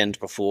the weekend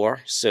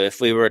before. So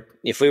if we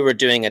were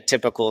doing a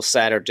typical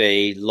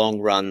Saturday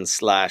long run /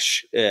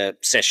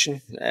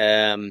 session,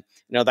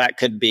 that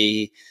could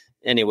be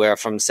anywhere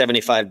from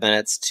 75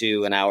 minutes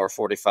to an hour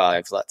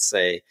 45, let's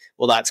say.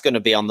 Well, that's going to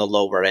be on the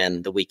lower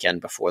end the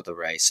weekend before the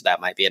race. So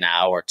that might be an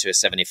hour to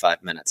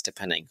 75 minutes,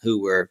 depending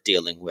who we're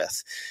dealing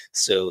with.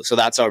 So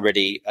that's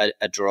already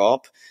a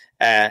drop.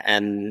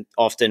 And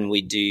often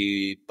we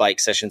do bike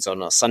sessions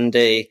on a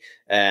Sunday,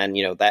 and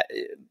that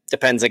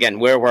depends again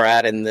where we're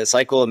at in the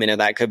cycle. I mean,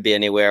 that could be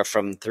anywhere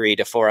from 3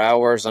 to 4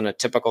 hours on a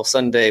typical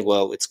Sunday.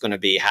 Well, it's going to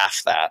be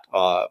half that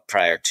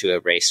prior to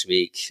a race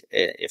week,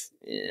 if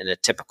in a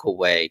typical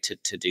way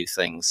to do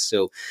things.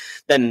 So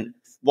then,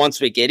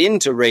 once we get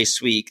into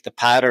race week, the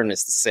pattern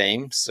is the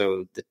same.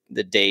 So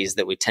the days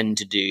that we tend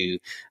to do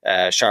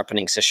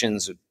sharpening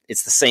sessions,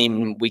 it's the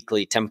same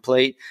weekly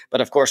template. But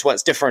of course,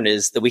 what's different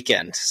is the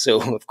weekend.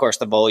 So of course,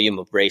 the volume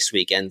of race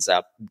week ends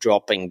up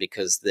dropping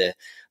because the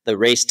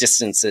race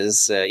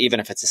distances, even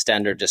if it's a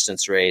standard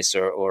distance race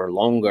or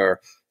longer,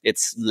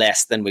 it's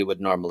less than we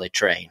would normally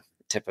train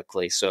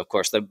typically. So of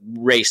course the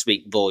race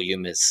week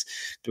volume is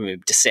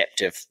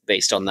deceptive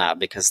based on that,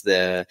 because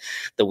the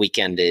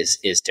weekend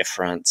is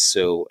different.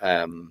 So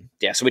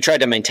so we try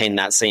to maintain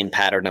that same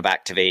pattern of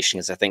activation,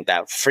 because I think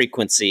that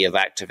frequency of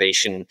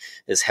activation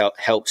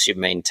helps you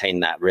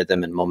maintain that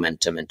rhythm and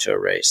momentum into a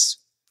race.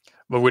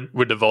 But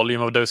would the volume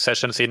of those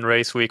sessions in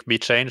race week be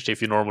changed?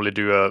 If you normally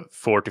do a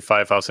 4,000 to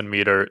 5,000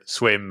 meter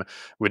swim,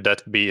 would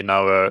that be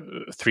now a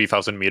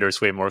 3,000 meter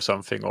swim or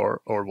something, or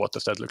what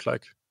does that look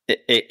like?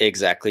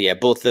 Exactly. Yeah.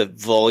 Both the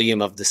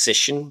volume of the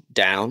session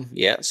down.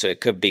 Yeah. So it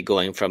could be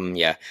going from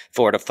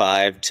 4 to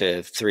 5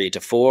 to 3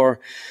 to 4.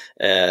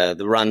 The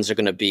runs are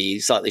going to be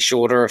slightly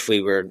shorter. If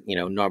we were,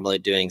 normally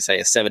doing, say,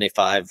 a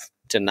 75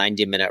 to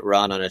 90 minute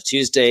run on a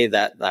Tuesday,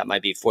 that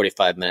might be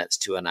 45 minutes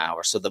to an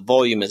hour. So the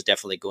volume is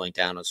definitely going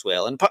down as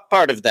well. And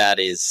part of that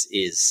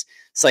is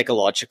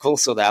psychological.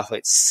 So the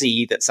athletes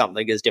see that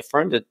something is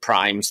different. It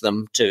primes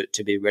them to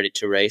be ready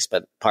to race.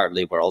 But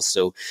partly we're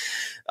also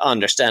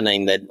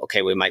understanding that,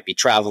 okay, we might be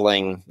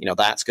traveling,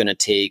 that's going to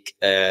take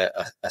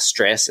a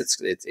stress.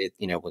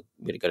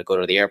 We've got to go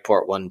to the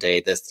airport one day.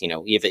 This,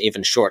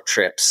 even short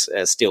trips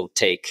still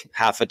take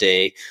half a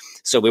day.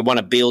 so we want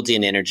to build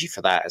in energy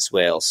for that as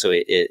well. So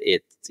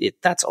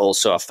that's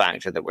also a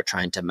factor that we're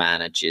trying to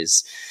manage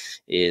is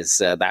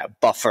that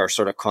buffer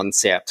sort of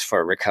concept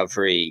for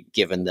recovery,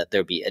 given that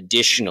there'll be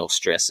additional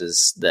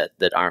stresses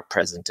that aren't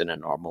present in a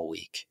normal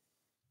week.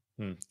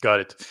 Got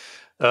it.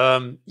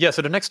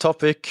 So the next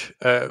topic,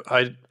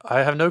 I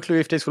have no clue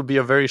if this will be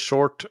a very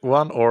short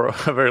one or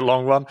a very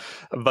long one,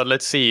 but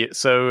let's see.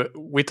 So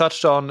we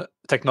touched on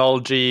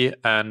technology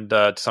and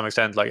to some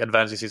extent like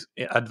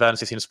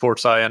advances in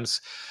sports science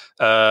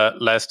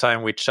last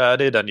time we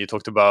chatted, and you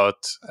talked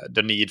about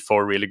the need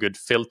for really good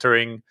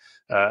filtering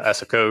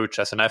as a coach,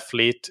 as an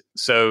athlete.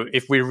 So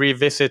if we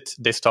revisit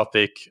this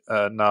topic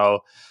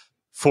now,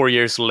 4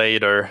 years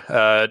later,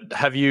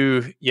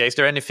 is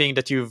there anything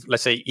that you've,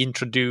 let's say,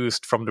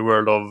 introduced from the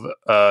world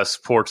of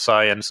sports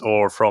science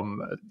or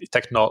from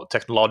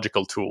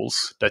technological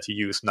tools that you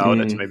use now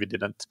that you maybe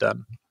didn't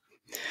then?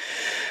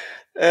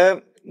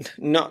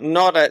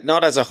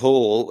 Not as a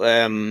whole.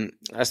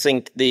 I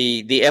think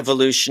the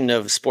evolution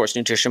of sports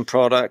nutrition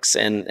products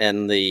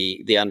and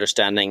the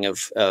understanding of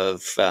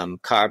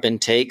carb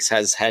intakes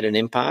has had an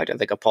impact. I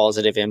think a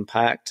positive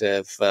impact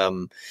of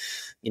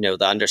the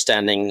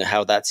understanding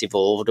how that's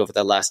evolved over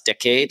the last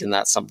decade, and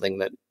that's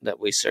something that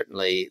we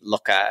certainly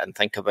look at and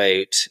think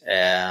about.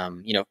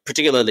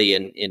 Particularly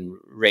in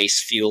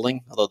race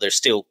fueling, although there's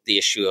still the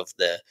issue of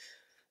the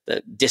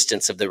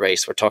distance of the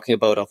race we're talking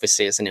about,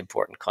 obviously, is an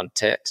important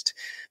context.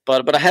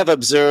 But I have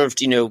observed,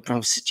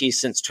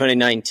 since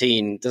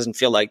 2019, it doesn't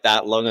feel like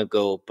that long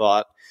ago,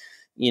 but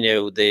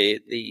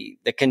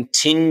the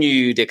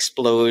continued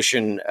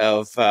explosion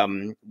of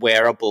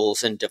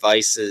wearables and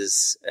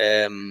devices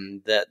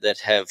that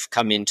have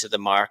come into the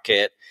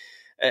market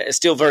is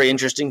still very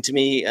interesting to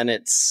me, and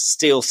it's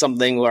still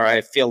something where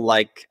I feel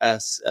like a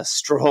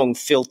strong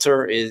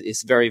filter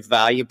is very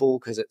valuable,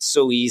 because it's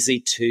so easy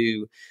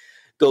to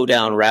go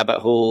down rabbit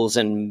holes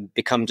and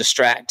become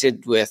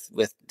distracted with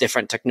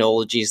different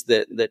technologies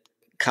that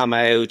come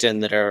out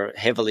and that are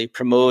heavily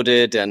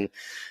promoted, and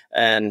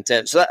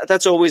so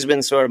that's always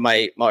been sort of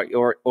my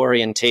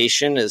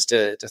orientation, is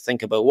to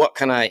think about what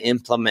can I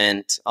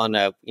implement on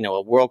a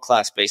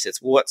world-class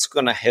basis, what's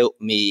going to help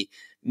me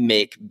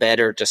make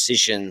better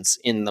decisions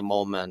in the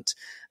moment.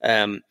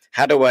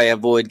 How do I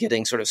avoid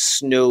getting sort of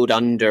snowed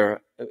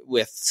under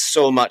with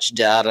so much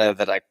data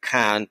that I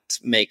can't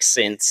make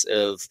sense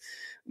of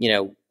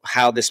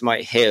how this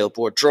might help,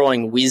 or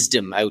drawing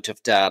wisdom out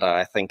of data,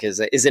 I think is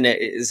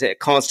a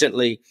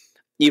constantly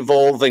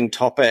evolving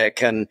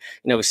topic. And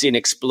we've seen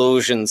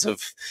explosions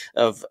of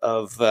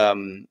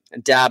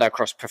data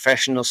across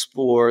professional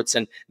sports,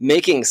 and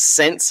making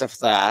sense of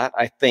that,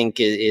 I think,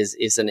 is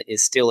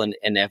still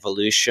an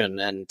evolution.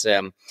 And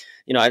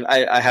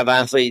I have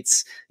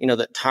athletes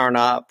that turn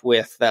up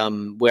with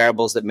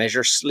wearables that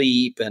measure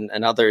sleep, and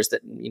others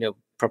that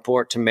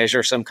purport to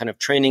measure some kind of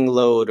training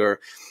load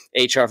or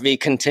HRV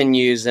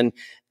continues, and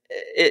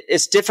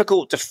it's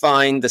difficult to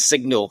find the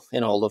signal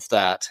in all of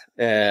that.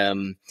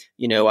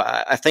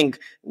 I think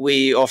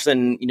we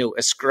often,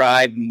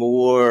 ascribe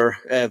more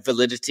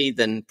validity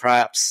than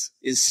perhaps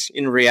is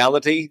in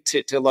reality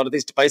to a lot of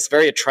these devices.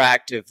 Very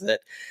attractive that,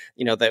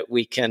 that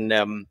we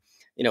can,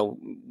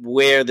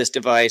 wear this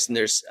device, and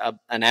there's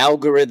an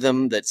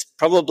algorithm that's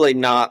probably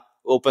not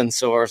open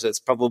source. It's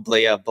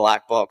probably a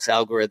black box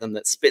algorithm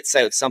that spits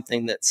out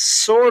something that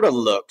sort of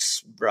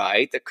looks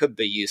right, that could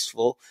be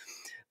useful.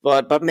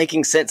 But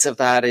making sense of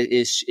that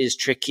is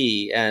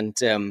tricky, and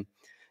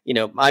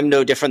I'm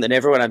no different than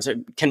everyone.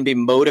 Can be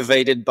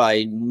motivated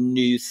by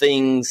new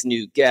things,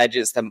 new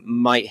gadgets that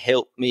might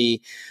help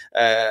me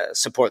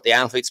support the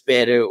athletes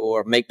better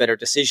or make better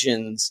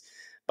decisions.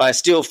 But I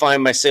still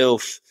find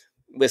myself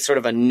with sort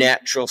of a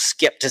natural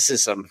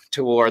skepticism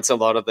towards a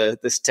lot of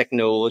this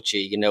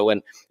technology,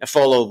 and I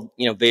follow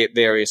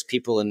various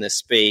people in this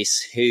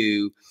space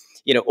who,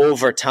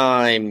 over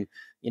time.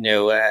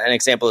 An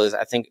example is,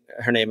 I think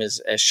her name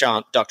is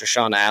Dr.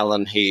 Sean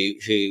Allen,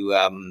 who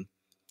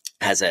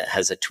has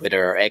a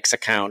Twitter or X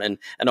account,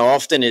 and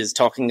often is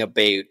talking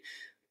about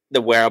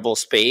the wearable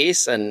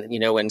space, and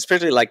and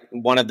especially like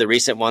one of the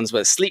recent ones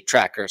was sleep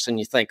trackers, and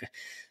you think,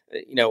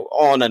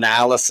 on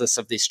analysis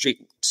of these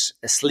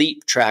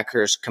sleep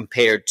trackers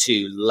compared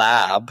to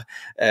lab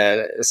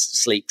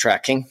sleep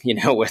tracking,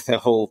 with a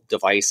whole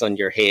device on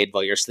your head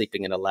while you're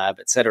sleeping in a lab,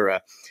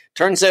 etc.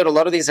 Turns out a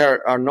lot of these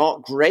are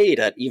not great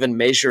at even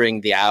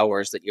measuring the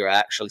hours that you're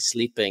actually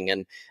sleeping,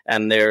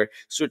 and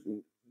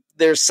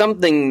there's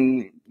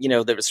something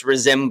that's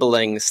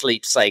resembling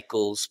sleep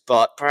cycles,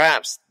 but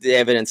perhaps the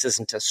evidence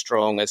isn't as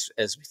strong as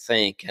we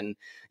think. And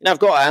I've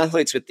got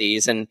athletes with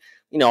these, and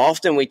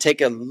often we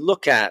take a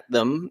look at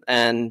them,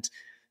 and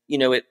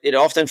it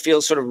often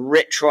feels sort of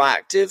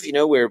retroactive.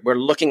 We're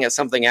looking at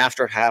something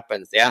after it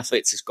happens. The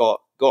athletes has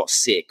got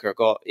sick or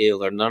got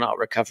ill, or they're not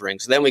recovering.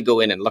 So then we go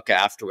in and look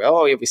after.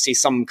 We see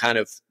some kind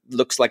of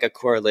looks like a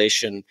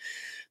correlation.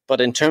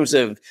 But in terms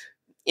of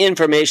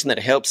information that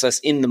helps us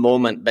in the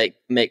moment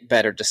make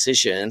better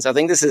decisions, I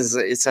think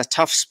it's a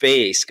tough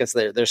space, because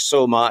there's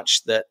so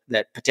much that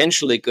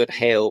potentially could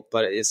help,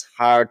 but it is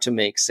hard to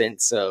make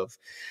sense of.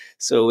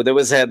 So there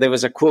was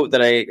a quote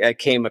that I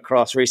came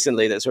across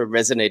recently that sort of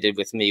resonated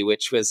with me,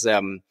 which was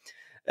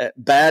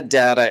bad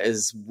data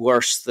is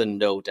worse than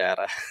no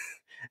data.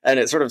 And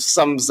it sort of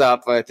sums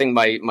up, I think,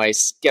 my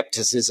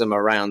skepticism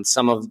around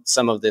some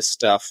of this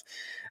stuff,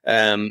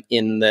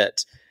 in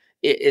that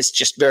it's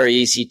just very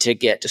easy to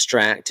get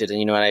distracted.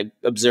 And, I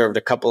observed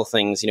a couple of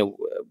things,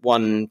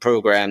 one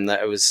program that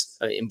I was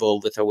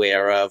involved with,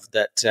 aware of,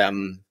 that,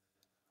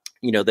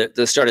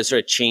 they started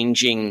sort of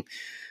changing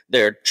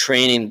their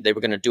training they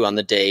were going to do on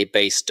the day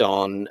based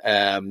on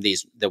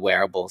the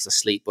wearables, the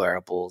sleep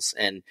wearables.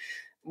 And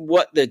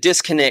what the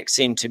disconnect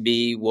seemed to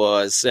be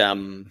was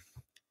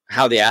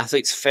how the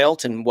athletes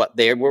felt and what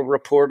they were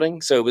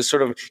reporting. So it was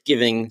sort of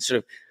giving sort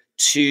of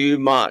too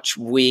much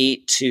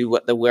weight to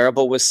what the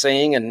wearable was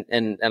saying.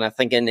 And I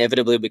think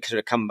inevitably we could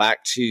have come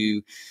back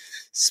to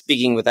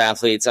speaking with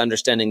athletes,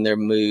 understanding their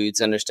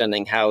moods,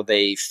 understanding how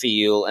they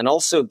feel, and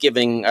also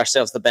giving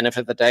ourselves the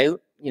benefit of the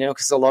doubt,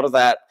 because a lot of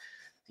that,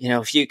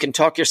 if you can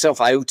talk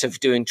yourself out of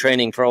doing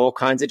training for all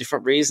kinds of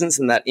different reasons,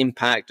 and that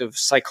impact of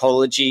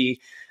psychology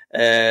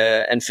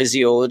and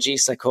physiology,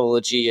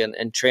 psychology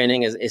and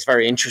training is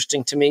very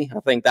interesting to me.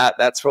 I think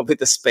that's probably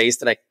the space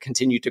that I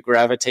continue to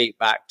gravitate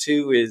back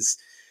to is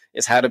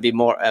how to be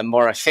a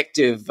more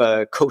effective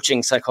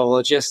coaching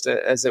psychologist,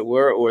 as it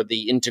were, or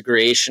the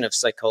integration of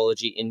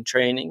psychology in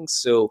training.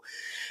 So,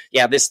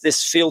 yeah,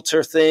 this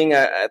filter thing,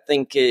 I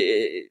think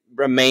it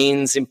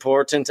remains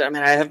important. I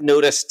mean, I have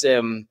noticed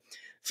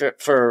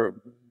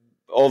for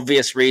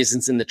obvious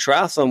reasons in the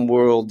triathlon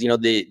world,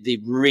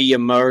 the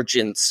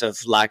re-emergence of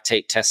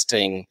lactate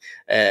testing,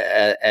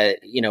 in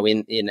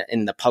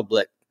the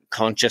public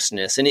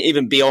consciousness, and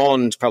even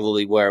beyond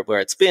probably where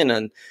it's been.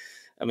 And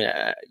I mean,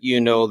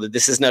 that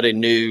this is not a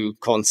new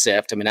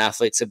concept. I mean,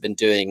 athletes have been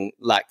doing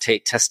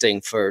lactate testing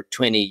for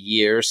 20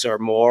 years or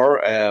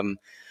more,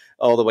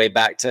 all the way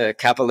back to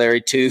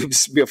capillary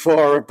tubes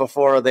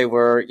before they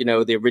were,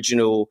 the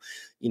original,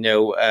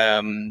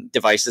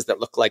 devices that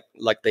look like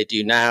they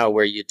do now,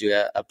 where you do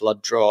a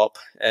blood drop.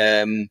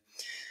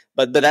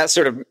 But that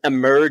sort of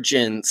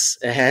emergence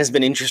has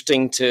been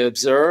interesting to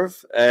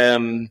observe.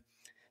 I've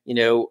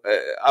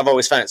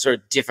always found it sort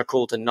of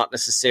difficult and not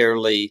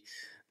necessarily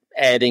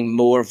adding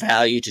more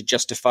value to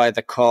justify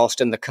the cost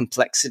and the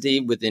complexity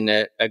within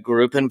a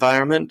group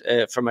environment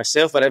for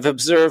myself. But I've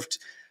observed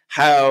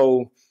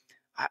how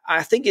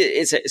I think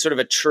it's a sort of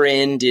a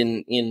trend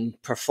in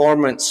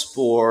performance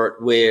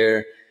sport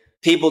where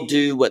people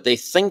do what they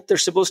think they're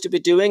supposed to be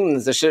doing.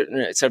 There's a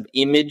certain sort of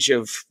image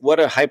of what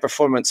a high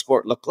performance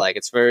sport look like.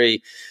 It's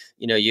very,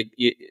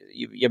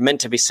 you're meant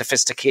to be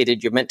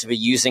sophisticated. You're meant to be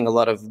using a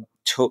lot of,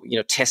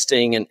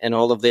 testing and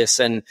all of this.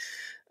 And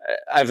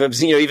I've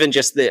observed, even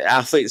just the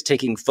athletes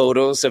taking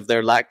photos of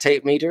their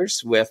lactate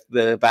meters with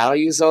the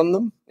values on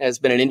them has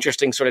been an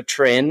interesting sort of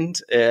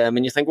trend.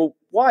 And you think, well,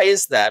 why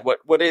is that?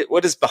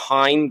 What is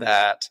behind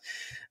that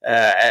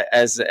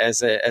as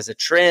a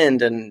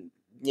trend? And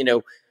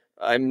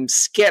I'm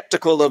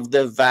skeptical of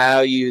the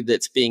value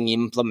that's being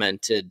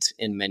implemented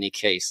in many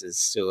cases.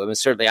 So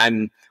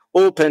I'm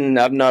open.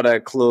 I'm not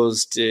a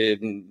closed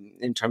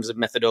in terms of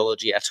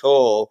methodology at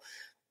all.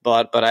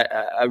 But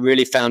I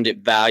really found it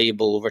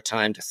valuable over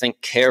time to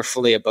think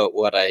carefully about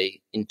what I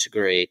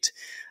integrate,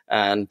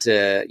 and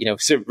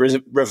sort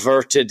of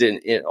reverted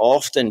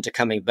often to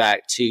coming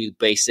back to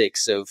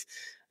basics of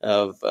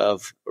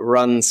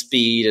run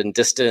speed and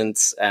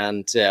distance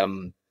and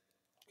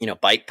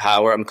bike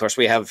power. And of course,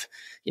 we have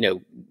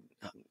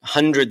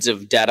hundreds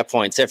of data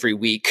points every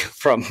week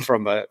from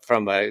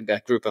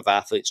a group of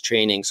athletes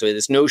training, so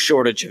there's no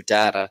shortage of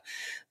data.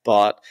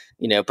 But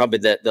probably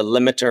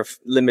the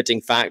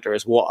limiting factor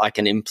is what I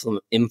can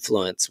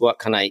influence. What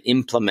can I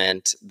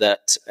implement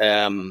that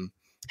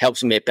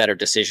helps me make better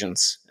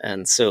decisions?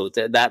 And so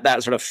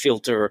that sort of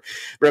filter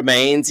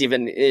remains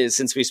even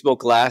since we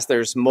spoke last.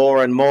 There's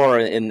more and more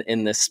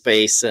in this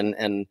space,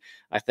 and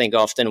I think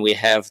often we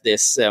have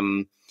this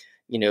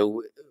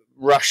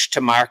rush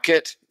to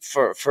market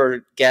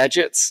for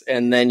gadgets,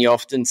 and then you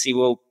often see,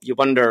 well, you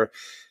wonder,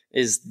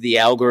 is the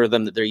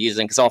algorithm that they're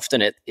using, because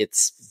often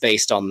it's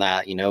based on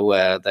that,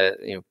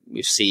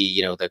 you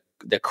see,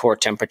 the core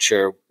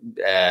temperature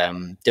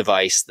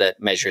device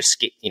that measures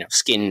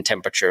skin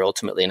temperature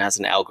ultimately, and has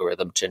an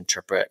algorithm to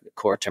interpret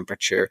core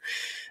temperature,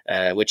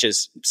 which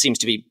seems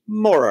to be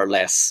more or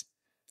less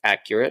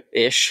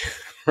accurate-ish,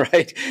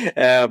 right?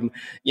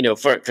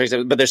 For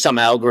example, but there's some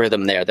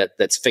algorithm there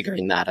that's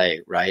figuring that out,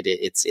 right?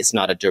 It's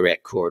not a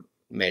direct core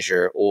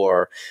measure.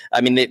 Or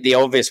the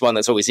obvious one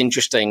that's always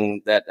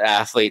interesting, that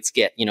athletes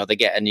get, they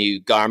get a new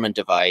Garmin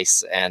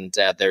device, and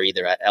they're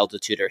either at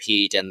altitude or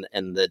heat, and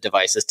the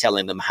device is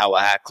telling them how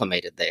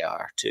acclimated they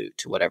are to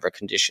whatever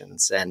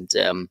conditions. And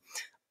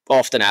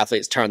often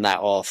athletes turn that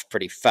off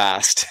pretty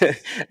fast,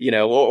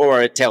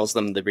 or it tells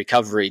them the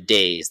recovery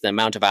days, the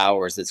amount of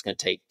hours it's going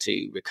to take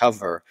to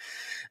recover.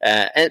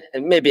 And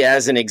maybe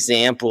as an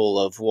example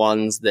of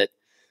ones that,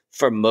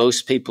 for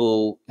most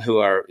people who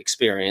are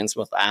experienced,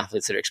 with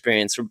athletes that are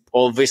experienced, are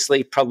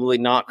obviously probably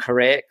not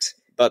correct.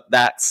 but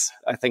that's,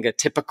 I think, a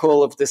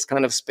typical of this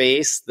kind of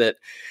space that,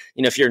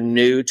 if you're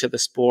new to the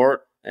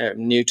sport,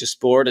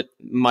 it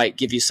might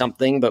give you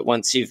something, but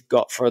once you've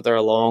got further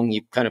along,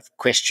 you kind of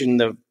question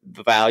the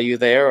value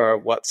there or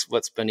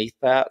what's beneath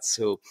that.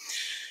 So,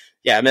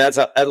 yeah, I mean, that's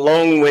a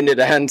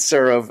long-winded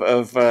answer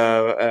of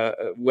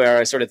where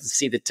I sort of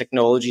see the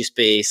technology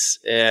space.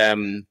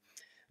 And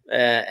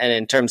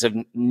in terms of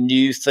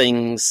new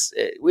things,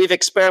 we've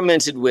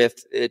experimented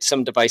with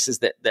some devices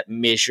that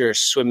measure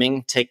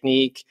swimming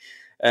technique.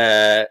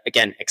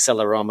 Again,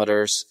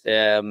 accelerometers.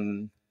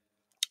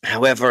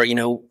 However,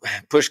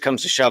 push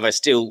comes to shove, I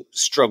still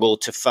struggle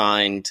to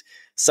find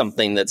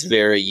something that's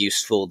very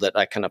useful that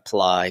I can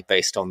apply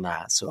based on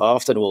that. So I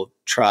often will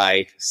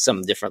try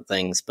some different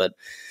things, but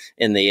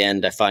in the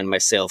end, I find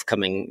myself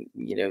coming,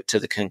 to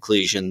the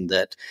conclusion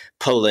that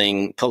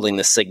pulling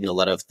the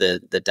signal out of the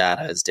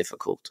data is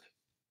difficult.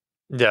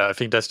 Yeah, I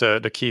think that's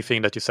the key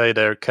thing that you say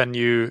there. Can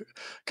you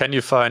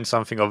find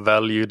something of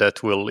value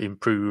that will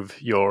improve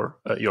your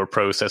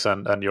process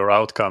and your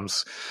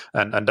outcomes?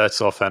 And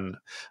that's often,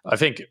 I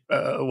think,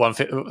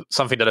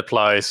 something that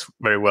applies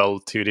very well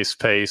to this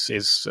space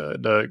is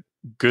the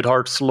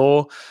Goodhart's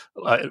law.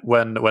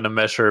 When a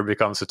measure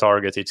becomes a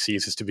target, it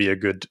ceases to be a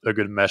good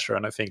measure,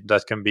 and I think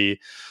that can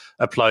be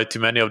applied to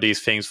many of these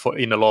things for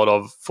a lot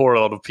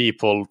of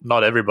people.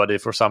 Not everybody.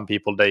 For some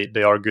people,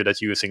 they are good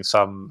at using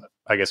some,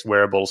 I guess,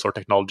 wearables or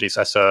technologies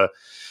as a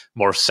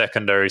more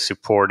secondary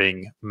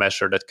supporting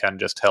measure that can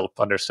just help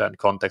understand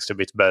context a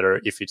bit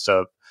better.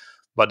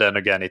 But then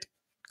again, it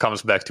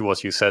comes back to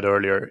what you said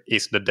earlier: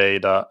 is the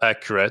data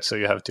accurate? So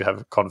you have to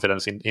have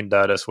confidence in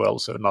that as well.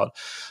 So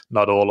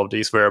not all of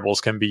these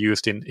variables can be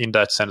used in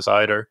that sense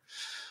either.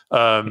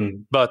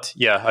 But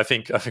yeah, I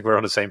think we're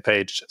on the same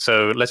page.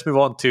 So let's move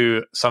on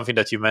to something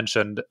that you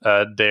mentioned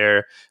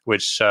there,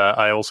 which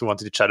I also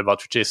wanted to chat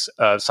about, which is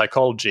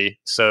psychology.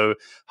 So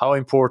how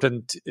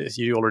important?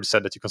 You already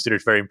said that you consider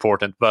it very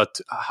important,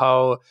 but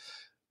how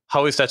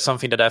is that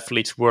something that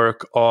athletes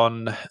work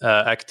on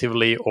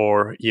actively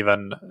or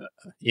even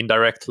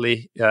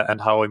indirectly,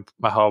 and how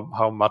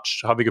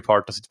big a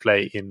part does it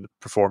play in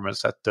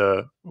performance at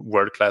the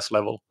world class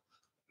level?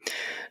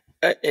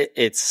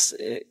 It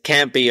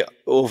can't be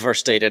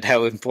overstated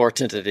how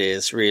important it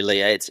is.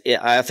 Really,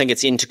 I think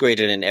it's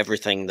integrated in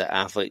everything that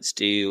athletes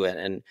do,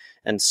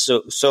 and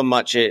so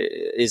much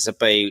is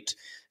about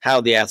how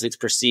the athletes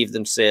perceive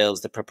themselves,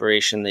 the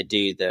preparation they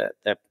do, the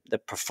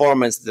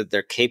performance that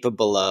they're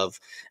capable of.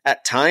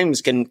 At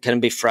times can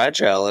be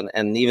fragile,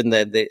 and even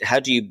the how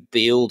do you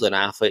build an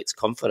athlete's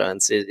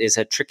confidence is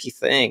a tricky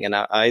thing. And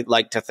I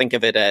like to think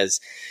of it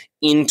as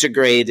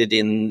integrated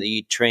in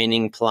the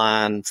training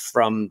plan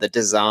from the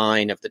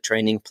design of the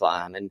training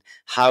plan. And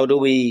how do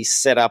we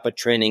set up a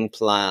training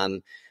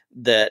plan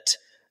that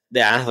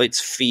the athletes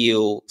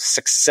feel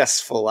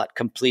successful at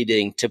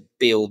completing to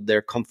build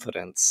their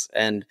confidence?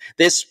 And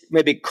this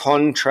maybe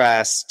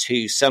contrasts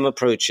to some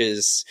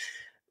approaches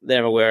that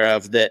I'm aware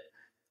of that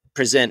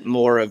present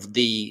more of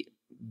the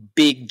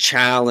big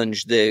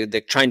challenge,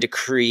 the trying to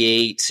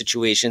create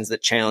situations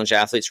that challenge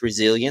athletes'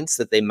 resilience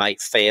that they might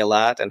fail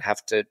at and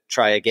have to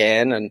try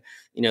again, and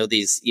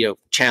these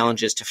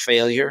challenges to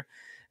failure.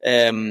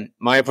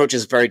 My approach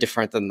is very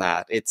different than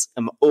that.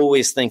 I'm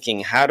always thinking,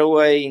 how do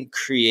I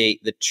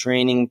create the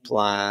training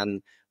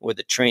plan or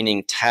the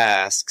training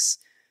tasks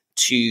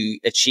to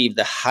achieve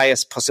the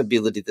highest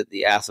possibility that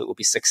the athlete will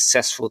be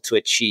successful to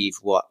achieve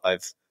what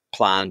I've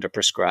planned or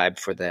prescribed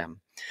for them,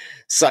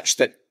 such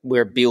that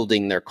we're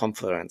building their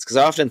confidence. Because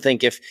I often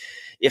think if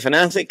an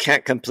athlete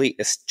can't complete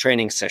a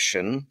training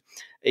session,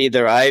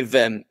 either I've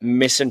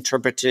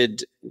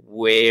misinterpreted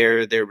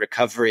where their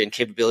recovery and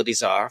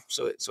capabilities are,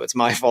 so it's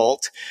my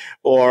fault,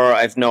 or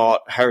I've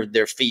not heard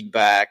their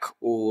feedback,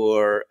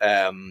 or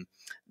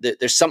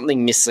there's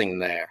something missing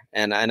there.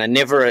 And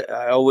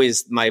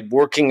my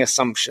working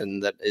assumption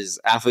that is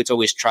athletes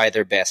always try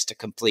their best to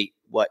complete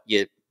what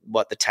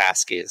the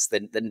task is.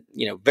 Then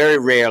very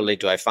rarely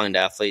do I find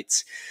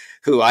athletes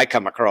who I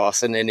come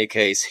across in any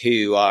case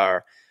who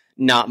are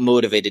not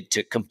motivated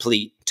to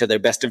complete to their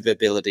best of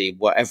ability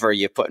whatever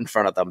you put in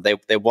front of them.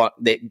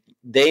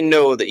 They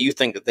know that you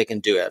think that they can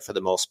do it for the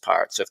most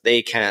part. So if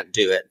they can't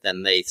do it,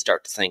 then they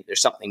start to think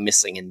there's something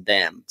missing in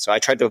them. So I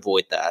try to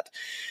avoid that.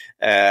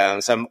 I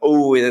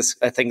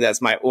think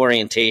that's my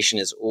orientation,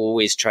 is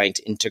always trying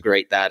to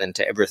integrate that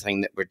into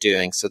everything that we're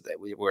doing, so that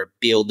we're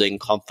building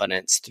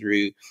confidence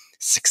through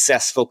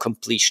successful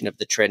completion of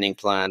the training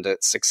plan, the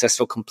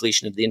successful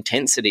completion of the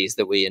intensities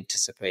that we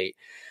anticipate.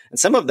 And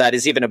some of that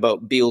is even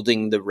about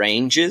building the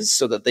ranges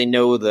so that they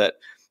know that,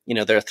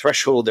 their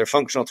threshold, their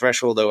functional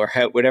threshold, or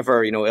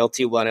whatever,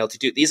 LT1,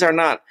 LT2, these are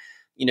not,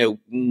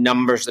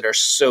 numbers that are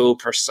so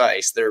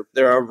precise. There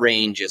are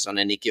ranges on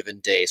any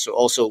given day. So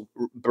also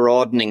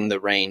broadening the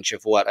range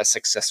of what a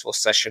successful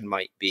session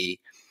might be,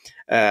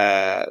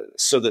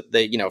 so that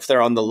they, if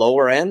they're on the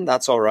lower end,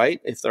 that's all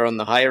right. If they're on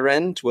the higher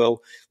end,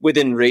 well,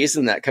 within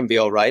reason, that can be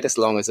all right, as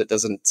long as it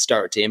doesn't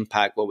start to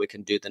impact what we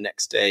can do the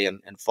next day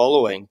and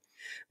following.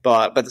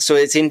 But so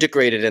it's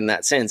integrated in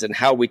that sense. And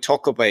how we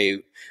talk about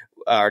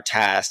our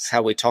tasks,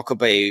 how we talk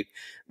about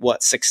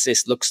what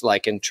success looks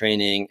like in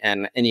training,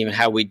 and even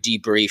how we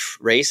debrief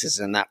races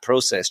in that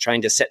process,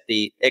 trying to set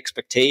the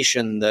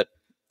expectation that,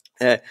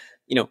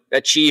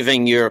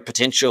 achieving your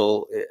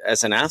potential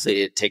as an athlete,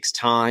 it takes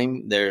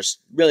time. There's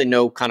really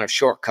no kind of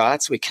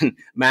shortcuts. We can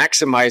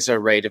maximize our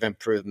rate of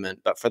improvement,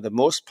 but for the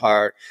most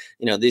part,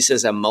 this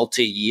is a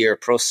multi-year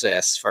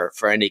process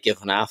for any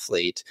given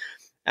athlete.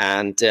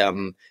 And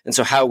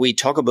so how we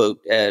talk about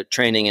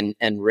training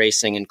and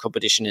racing and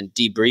competition and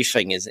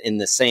debriefing is in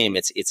the same.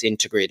 It's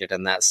integrated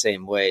in that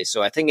same way.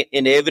 So I think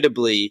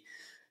inevitably,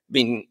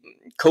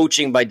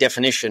 coaching by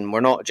definition, we're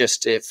not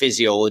just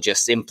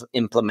physiologists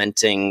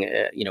implementing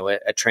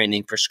a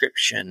training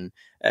prescription.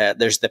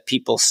 There's the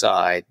people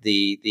side,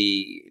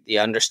 the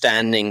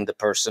understanding the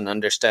person,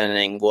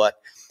 understanding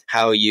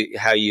how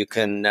you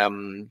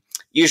can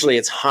usually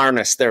it's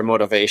harness their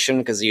motivation,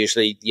 because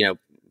usually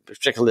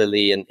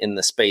particularly in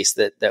the space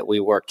that we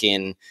work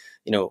in,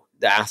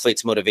 the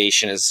athlete's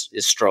motivation is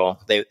strong.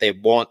 They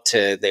want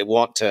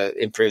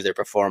to improve their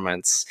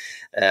performance.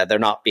 They're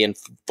not being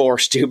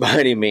forced to by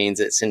any means.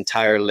 It's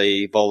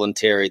entirely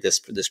voluntary,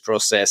 this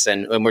process,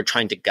 and we're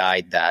trying to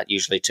guide that,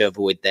 usually to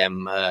avoid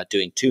them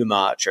doing too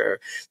much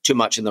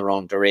in the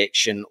wrong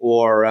direction,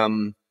 or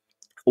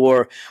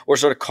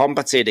sort of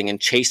compensating and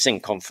chasing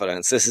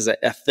confidence. This is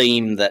a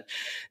theme that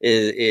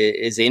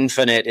is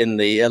infinite in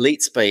the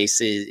elite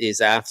space,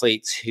 is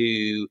athletes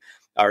who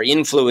are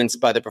influenced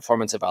by the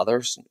performance of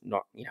others,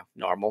 not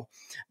normal.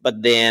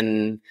 But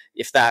then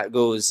if that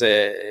goes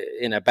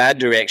in a bad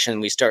direction,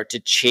 we start to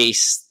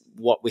chase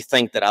what we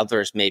think that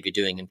others may be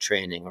doing in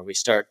training, or we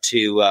start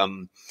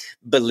to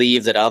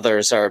believe that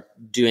others are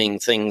doing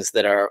things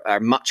that are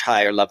much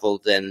higher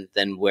level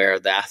than where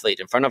the athlete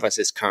in front of us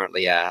is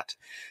currently at,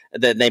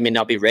 that they may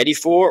not be ready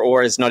for,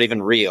 or is not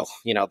even real.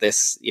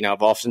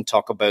 I've often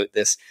talked about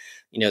this,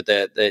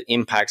 the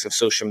impacts of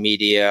social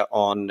media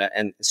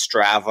and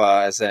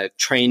Strava as a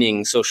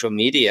training social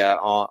media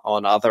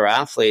on other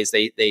athletes.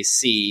 They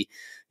see,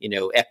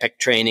 epic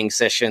training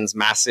sessions,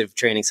 massive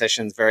training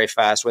sessions very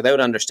fast without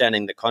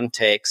understanding the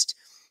context.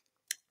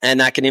 And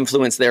that can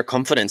influence their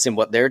confidence in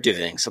what they're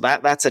doing. So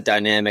that's a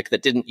dynamic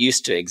that didn't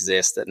used to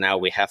exist, that now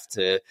we have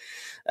to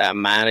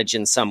manage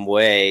in some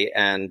way.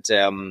 And,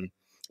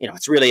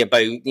 it's really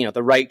about,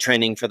 the right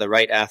training for the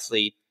right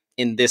athlete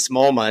in this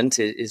moment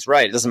is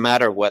right. It doesn't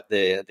matter what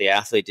the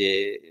athlete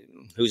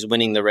who's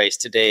winning the race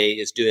today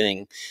is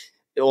doing.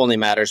 It only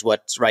matters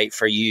what's right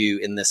for you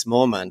in this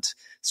moment.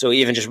 So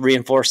even just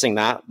reinforcing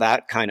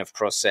that kind of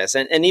process,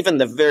 and even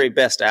the very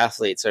best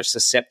athletes are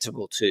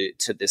susceptible to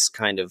this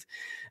kind of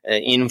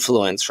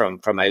influence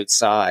from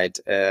outside.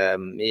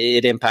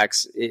 It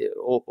impacts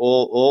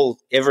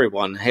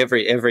everyone.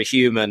 Every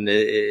human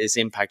is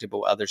impacted by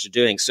what others are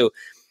doing. So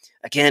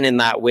again, in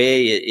that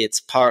way,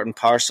 it's part and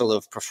parcel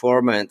of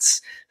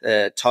performance.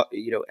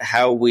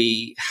 How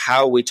we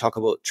talk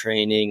about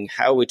training,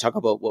 how we talk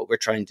about what we're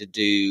trying to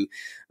do,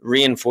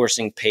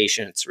 reinforcing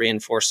patience,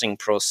 reinforcing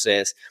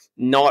process,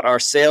 not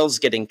ourselves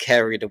getting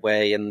carried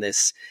away in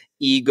this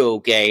ego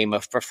game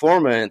of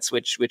performance,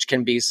 which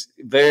can be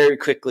very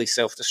quickly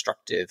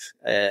self-destructive.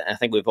 I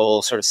think we've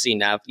all sort of seen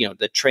now,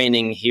 the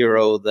training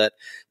hero that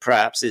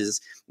perhaps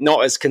is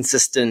not as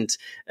consistent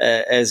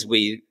as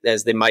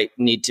they might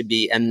need to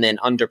be, and then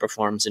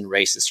underperforms in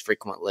races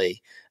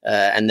frequently,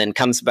 and then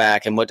comes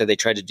back. And what do they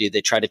try to do?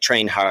 They try to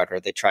train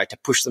harder. They try to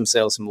push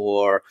themselves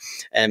more,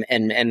 and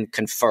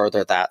can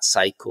further that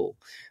cycle.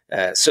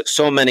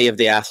 So many of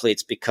the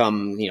athletes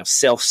become,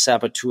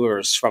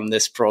 self-saboteurs from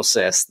this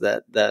process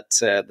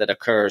that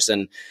occurs.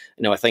 And,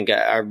 I think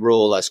our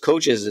role as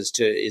coaches is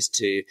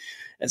to,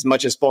 as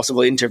much as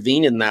possible,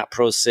 intervene in that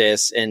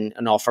process and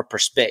offer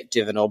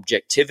perspective and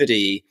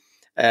objectivity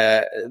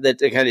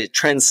that kind of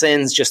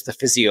transcends just the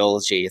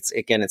physiology.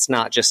 It's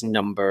not just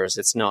numbers.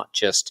 It's not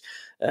just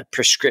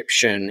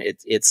prescription.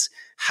 It's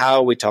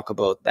how we talk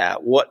about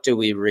that. What do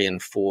we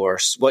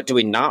reinforce? What do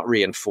we not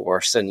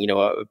reinforce? And,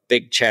 a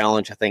big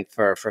challenge, I think,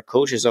 for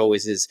coaches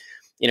always is,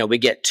 we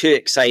get too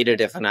excited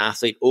if an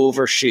athlete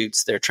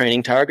overshoots their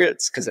training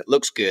targets because it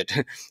looks good.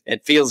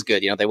 It feels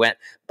good. They went,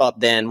 but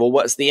then, well,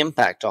 what's the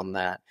impact on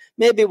that?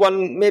 Maybe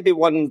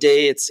one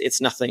day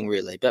it's nothing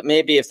really, but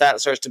maybe if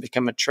that starts to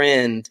become a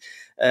trend,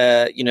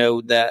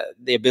 the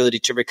ability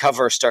to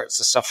recover starts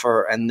to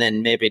suffer, and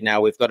then maybe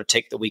now we've got to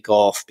take the week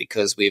off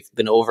because we've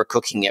been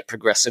overcooking it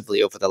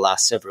progressively over the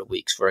last several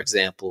weeks, for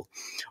example.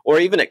 Or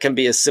even it can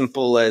be as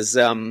simple as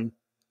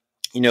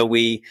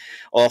we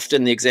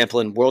often, the example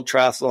in world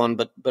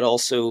triathlon, but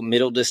also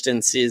middle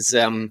distance, is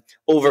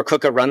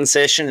overcook a run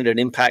session, and it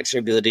impacts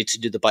your ability to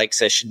do the bike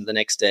session the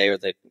next day or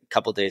the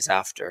couple of days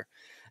after.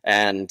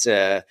 And,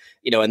 and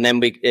then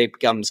it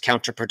becomes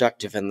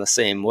counterproductive in the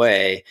same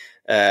way.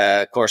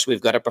 Of course, we've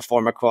got to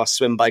perform across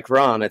swim, bike,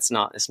 run. It's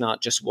not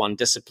just one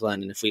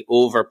discipline. And if we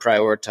over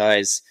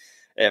prioritize,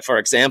 for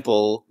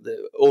example,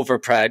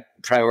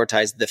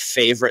 prioritize the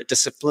favorite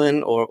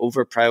discipline, or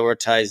over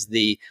prioritize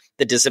the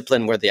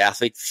discipline where the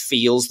athlete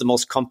feels the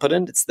most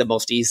competent, it's the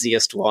most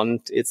easiest one.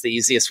 It's the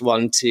easiest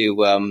one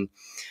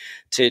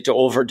to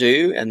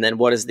overdo, and then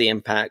what is the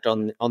impact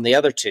on the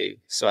other two?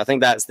 So I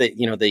think that's the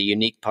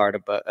unique part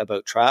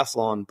about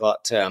triathlon,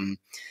 but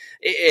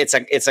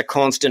it's a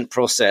constant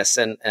process,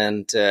 and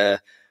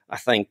I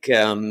think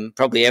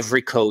probably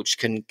every coach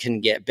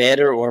can get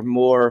better or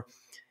more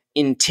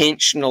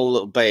intentional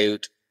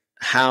about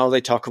how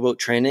they talk about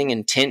training,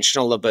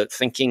 intentional about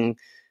thinking,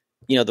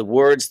 the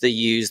words they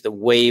use, the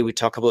way we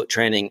talk about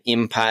training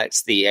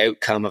impacts the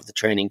outcome of the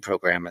training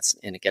program.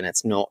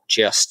 It's not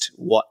just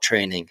what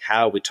training,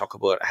 how we talk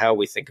about it, how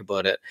we think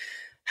about it,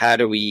 how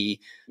do we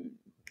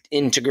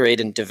integrate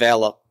and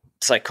develop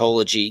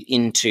psychology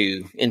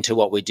into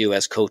what we do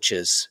as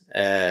coaches.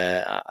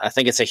 I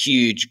think it's a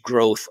huge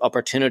growth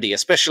opportunity,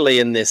 especially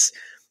in this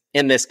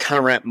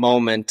current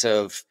moment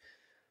of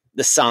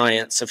the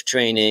science of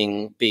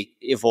training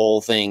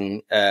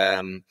evolving.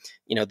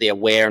 The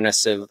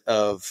awareness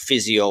of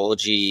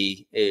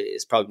physiology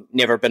is probably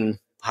never been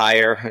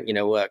higher,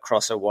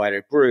 across a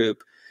wider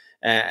group.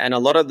 And a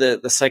lot of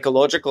the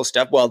psychological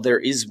stuff, while there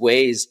are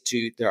ways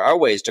to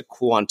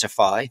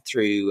quantify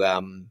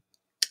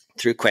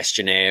through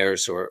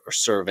questionnaires or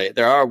survey,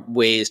 there are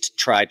ways to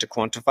try to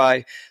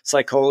quantify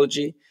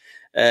psychology.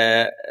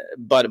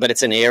 But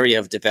it's an area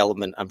of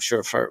development, I'm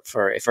sure,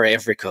 for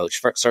every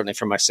coach. Certainly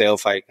for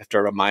myself, I have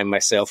to remind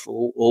myself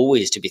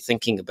always to be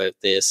thinking about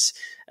this,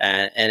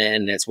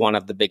 and it's one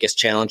of the biggest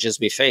challenges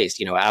we face.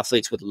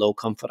 Athletes with low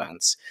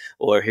confidence,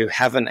 or who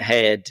haven't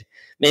had,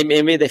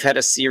 maybe they've had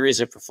a series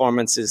of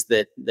performances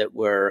that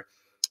were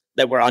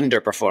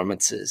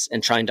underperformances,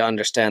 and trying to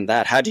understand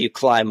that. How do you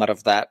climb out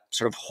of that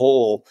sort of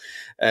hole?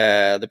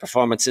 The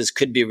performances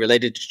could be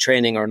related to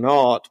training or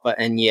not,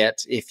 and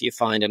yet if you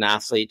find an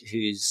athlete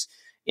who's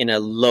in a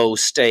low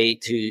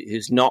state,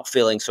 who's not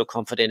feeling so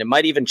confident, it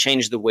might even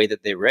change the way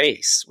that they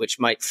race, which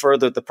might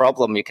further the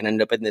problem. You can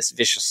end up in this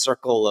vicious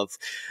circle of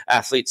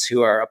athletes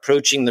who are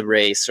approaching the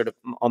race sort of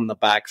on the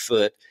back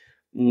foot,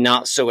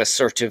 not so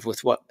assertive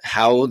with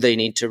how they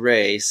need to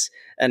race.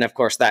 And of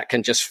course, that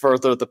can just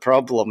further the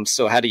problem.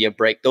 So how do you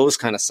break those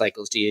kind of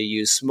cycles? Do you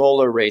use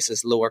smaller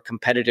races, lower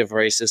competitive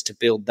races to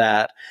build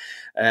that?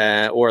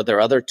 Or are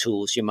there other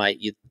tools you might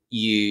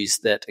use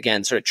that,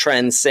 again, sort of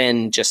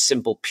transcend just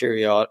simple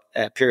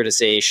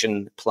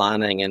periodization,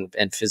 planning,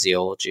 and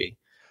physiology?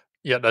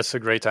 Yeah, that's a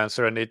great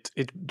answer. And it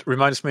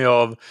reminds me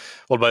of,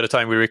 well, by the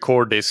time we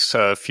record this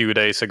a few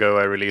days ago,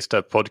 I released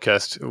a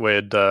podcast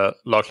with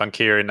Lachlan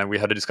Kieran, and we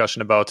had a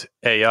discussion about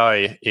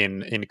AI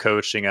in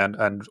coaching,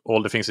 and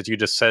all the things that you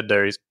just said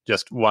there is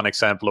just one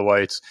example of why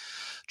it's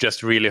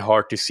just really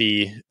hard to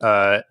see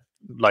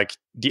like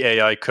the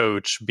AI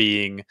coach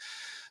being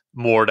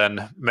more than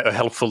a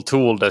helpful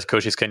tool that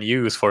coaches can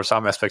use for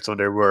some aspects of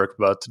their work,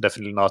 but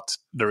definitely not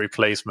the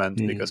replacement,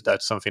 because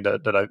that's something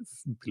that I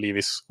believe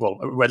is, well,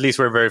 at least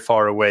we're very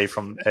far away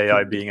from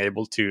AI being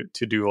able to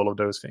do all of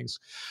those things.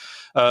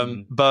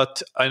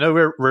 But I know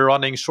we're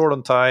running short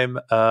on time.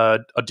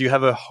 Do you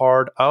have a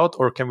hard out,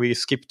 or can we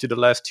skip to the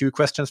last two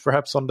questions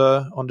perhaps on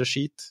the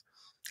sheet?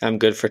 I'm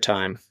good for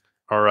time.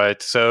 All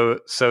right. So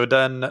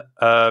then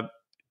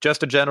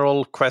just a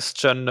general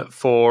question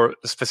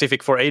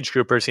specific for age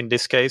groupers in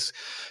this case.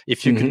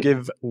 If you could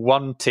give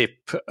one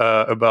tip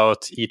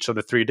about each of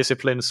the three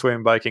disciplines,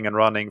 swimming, biking, and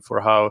running, for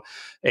how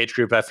age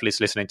group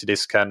athletes listening to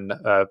this can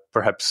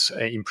perhaps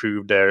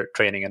improve their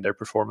training and their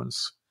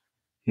performance.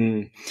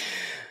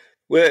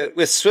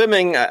 With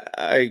swimming,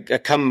 I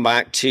come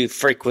back to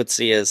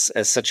frequency as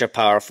such a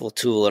powerful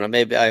tool, and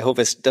I hope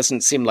it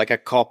doesn't seem like a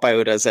cop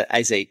out as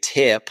a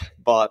tip,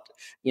 but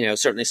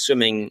certainly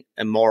swimming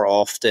more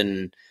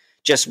often,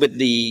 just with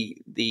the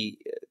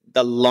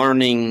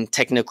learning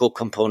technical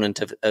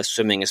component of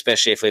swimming,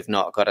 especially if we've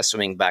not got a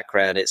swimming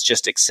background, it's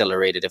just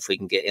accelerated if we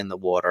can get in the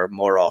water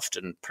more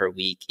often per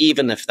week,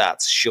 even if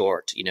that's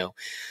short,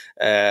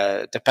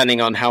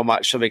 depending on how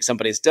much swimming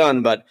somebody's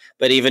done. But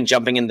even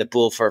jumping in the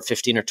pool for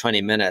 15 or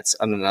 20 minutes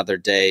on another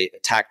day,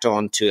 tacked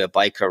on to a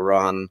bike or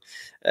run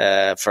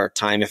for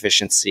time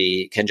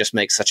efficiency, can just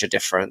make such a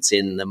difference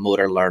in the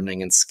motor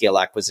learning and skill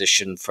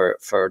acquisition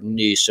for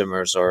new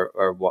swimmers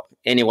or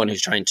anyone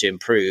who's trying to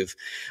improve.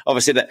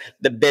 Obviously,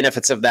 the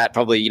benefits of that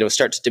probably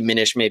start to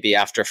diminish maybe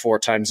after 4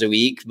 times a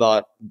week,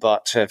 but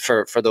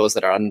for those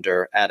that are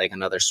under, adding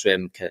another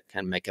swim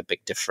can make a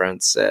big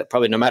difference.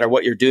 Probably no matter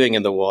what you're doing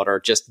in the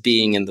water, just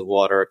being in the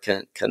water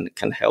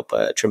can help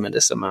a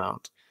tremendous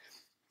amount.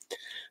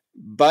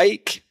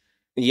 Bike,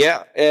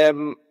 yeah.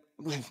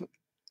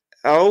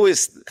 I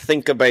always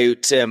think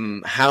about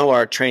how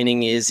our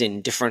training is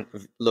in different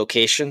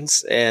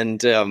locations,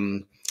 and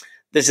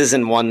this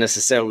isn't one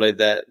necessarily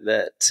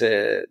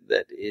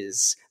that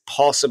is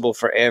possible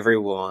for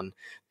everyone.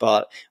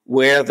 But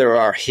where there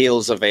are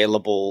hills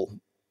available,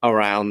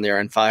 around their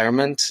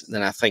environment,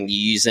 then I think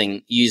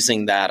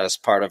using that as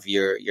part of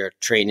your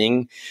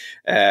training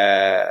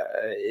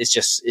is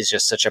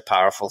just such a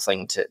powerful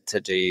thing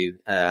to do.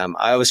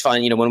 I always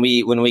find, when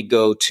we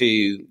go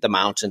to the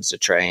mountains to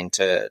train,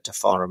 to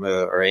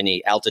Font-Romeu or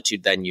any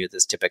altitude venue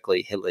that's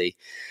typically hilly,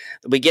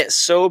 we get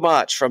so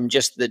much from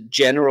just the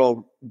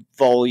general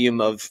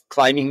volume of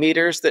climbing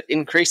meters that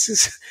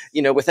increases,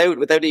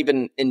 without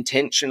even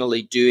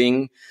intentionally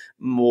doing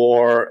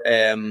more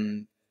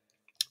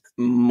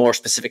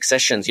specific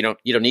sessions. You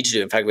don't need to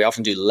do. In fact, we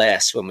often do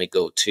less when we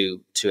go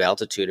to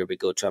altitude or we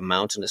go to a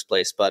mountainous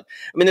place. But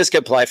I mean, this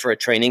could apply for a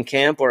training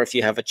camp, or if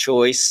you have a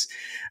choice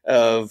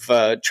of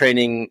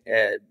training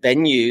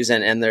venues,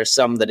 and there's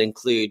some that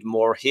include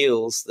more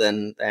hills,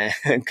 then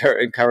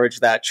encourage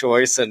that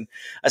choice. And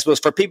I suppose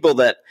for people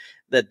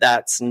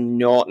that's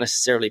not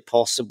necessarily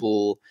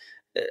possible,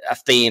 a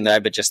theme that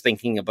I've been just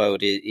thinking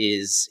about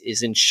is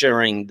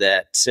ensuring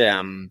that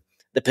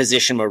the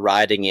position we're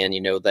riding in,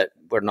 that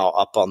we're not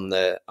up on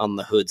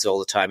the hoods all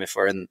the time. If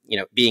we're in,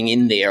 being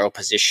in the aero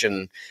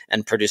position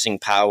and producing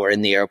power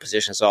in the aero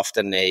position is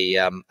often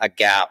a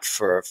gap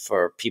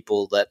for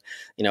people that,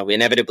 we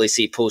inevitably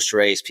see post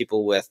race,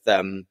 people with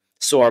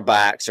sore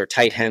backs or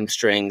tight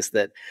hamstrings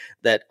that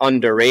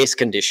under race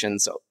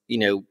conditions,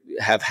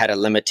 have had a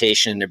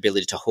limitation in their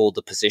ability to hold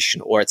the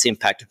position, or it's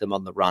impacted them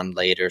on the run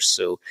later.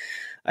 So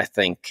I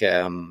think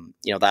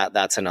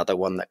that's another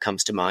one that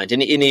comes to mind.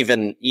 And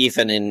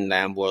even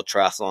in World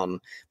Triathlon,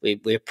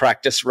 we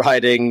practice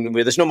riding.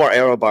 There's no more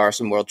aero bars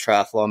in World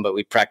Triathlon, but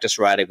we practice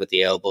riding with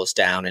the elbows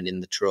down and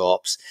in the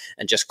drops,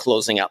 and just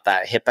closing up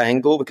that hip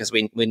angle, because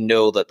we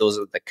know that those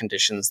are the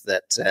conditions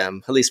that,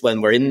 at least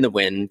when we're in the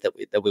wind,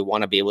 that we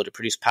want to be able to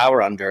produce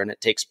power under, and it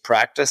takes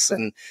practice.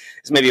 And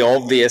it's maybe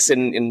obvious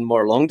in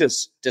more long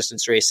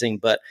distance racing,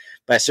 but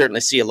I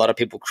certainly see a lot of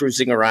people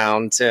cruising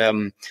around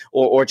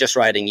or just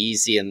riding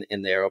easy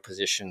in the aero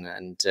position,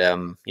 and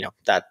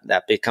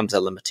that becomes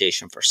a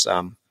limitation for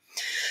some.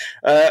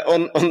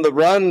 On the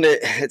run,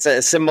 it's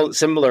a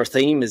similar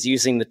theme as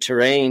using the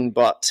terrain,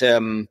 but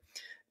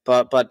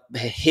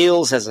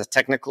hills as a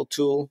technical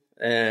tool.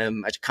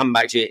 I come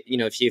back to,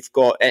 if you've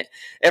got,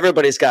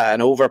 everybody's got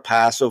an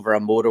overpass over a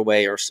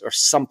motorway or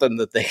something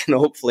that they can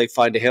hopefully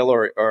find a hill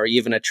or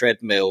even a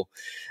treadmill.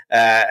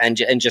 And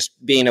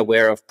just being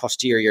aware of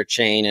posterior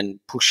chain and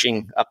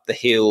pushing up the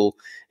hill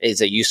is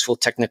a useful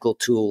technical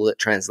tool that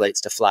translates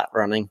to flat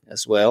running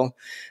as well.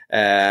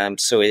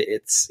 So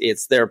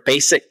it's their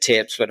basic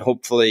tips, but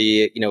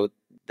hopefully,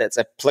 that's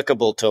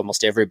applicable to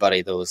almost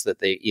everybody, those that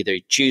they either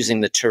choosing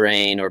the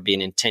terrain or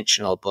being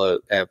intentional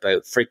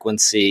about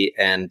frequency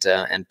and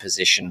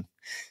position.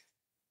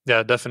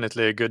 Yeah,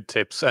 definitely good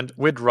tips. And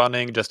with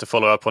running, just to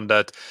follow up on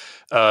that,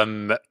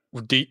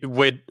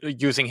 with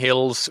using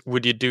hills,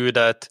 would you do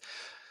that?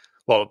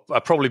 Well,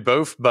 probably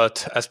both,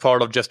 but as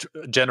part of just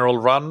general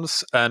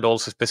runs and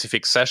also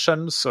specific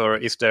sessions, or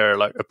is there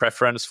like a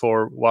preference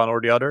for one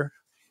or the other?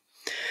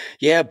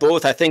 Yeah,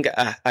 both. I think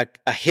a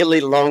hilly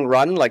long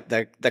run, like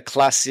the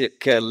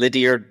classic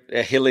Lydiard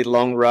hilly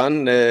long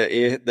run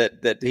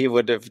that he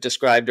would have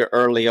described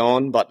early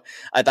on, but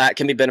that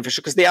can be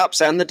beneficial because the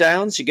ups and the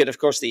downs. You get, of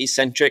course, the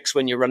eccentrics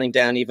when you're running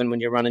down, even when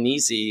you're running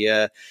easy.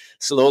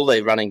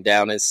 Slowly running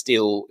down is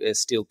still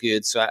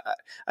good. So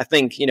I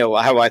think,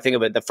 how I think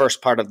about the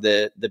first part of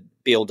the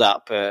build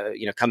up,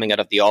 coming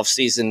out of the off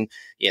season,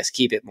 yes,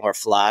 keep it more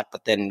flat,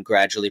 but then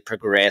gradually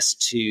progress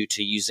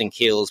to using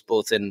hills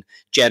both in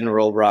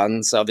general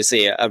runs.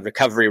 Obviously, a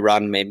recovery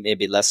run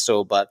maybe less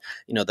so, but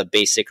the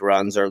basic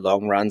runs or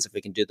long runs if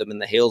we can do them in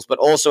the hills, but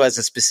also as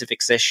a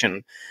specific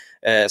session.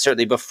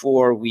 Certainly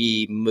before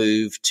we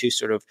move to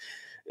sort of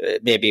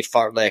maybe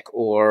fartlek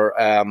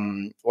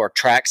or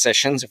track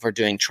sessions. If we're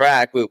doing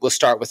track, we'll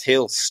start with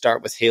hills.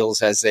 Start with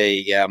hills as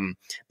a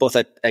both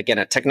a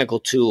technical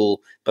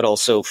tool, but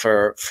also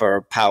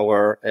for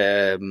power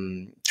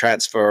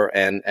transfer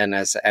and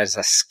as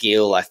a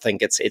skill. I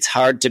think it's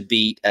hard to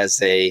beat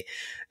as a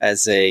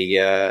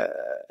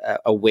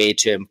way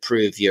to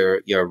improve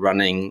your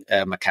running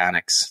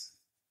mechanics.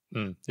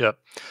 Yeah,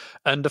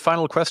 and the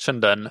final question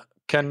then.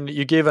 Can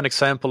you give an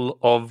example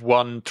of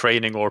one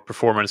training or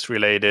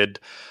performance-related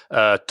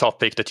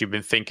topic that you've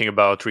been thinking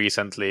about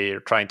recently, or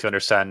trying to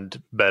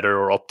understand better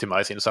or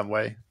optimize in some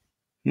way?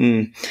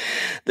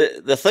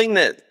 The thing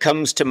that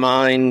comes to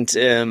mind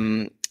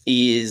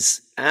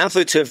is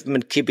athletes who have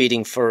been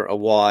competing for a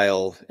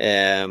while,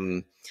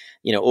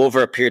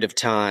 over a period of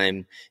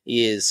time,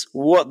 is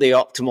what the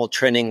optimal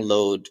training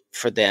load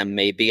for them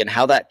may be and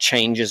how that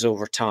changes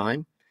over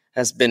time.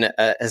 Has been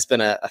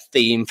a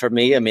theme for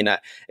me. I mean,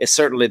 it's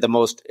certainly the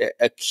most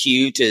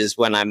acute is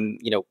when I'm,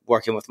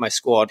 working with my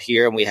squad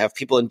here, and we have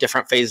people in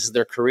different phases of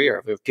their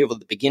career. We have people at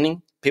the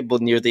beginning, people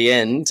near the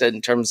end,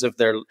 in terms of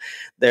their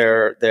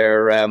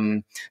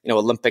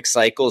Olympic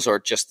cycles or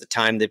just the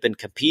time they've been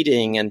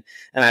competing, and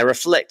I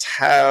reflect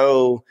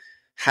how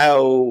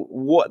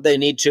what they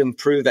need to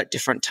improve at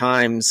different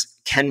times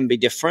can be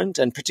different,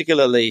 and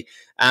particularly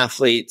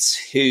athletes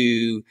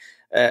who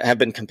have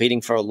been competing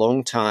for a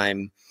long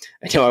time.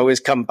 I always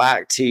come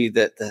back to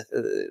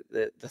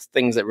the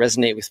things that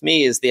resonate with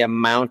me is the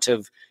amount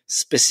of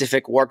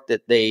specific work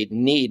that they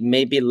need,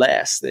 maybe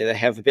less. They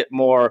have a bit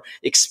more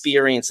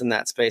experience in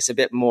that space, a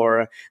bit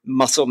more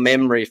muscle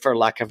memory, for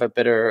lack of a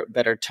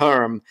better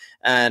term,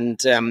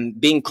 and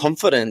being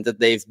confident that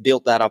they've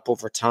built that up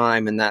over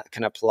time and that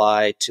can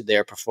apply to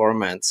their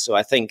performance. So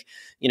I think,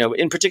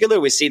 in particular,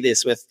 we see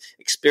this with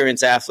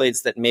experienced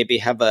athletes that maybe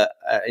have an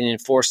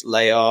enforced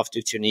layoff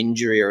due to an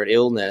injury or an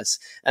illness,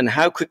 and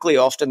how quickly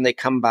often they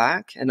come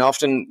back. And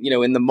often,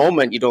 in the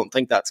moment, you don't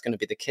think that's going to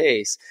be the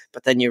case,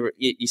 but then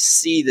you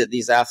see that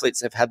these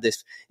athletes have had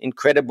this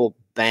incredible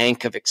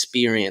bank of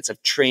experience,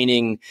 of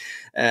training,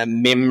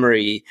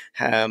 memory,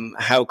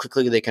 how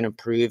quickly they can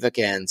improve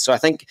again. So I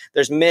think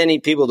there's many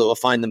people that will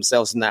find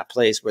themselves in that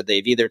place where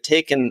they've either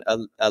taken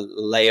a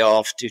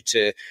layoff due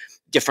to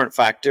different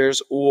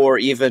factors, or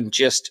even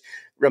just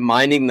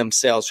reminding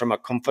themselves from a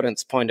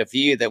confidence point of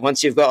view that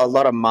once you've got a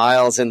lot of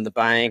miles in the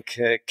bank,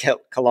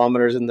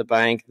 kilometers in the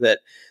bank,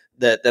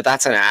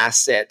 that's an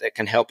asset that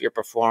can help your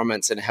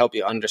performance and help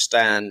you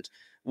understand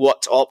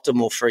what's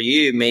optimal for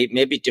you may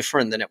be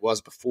different than it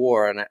was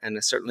before.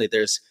 And certainly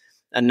there's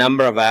a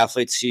number of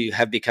athletes who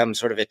have become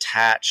sort of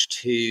attached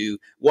to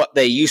what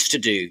they used to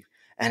do.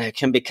 And it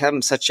can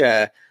become such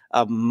a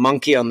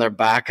monkey on their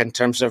back in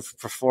terms of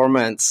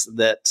performance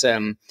that,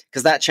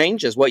 because that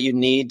changes what you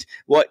need,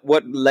 what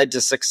led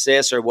to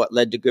success or what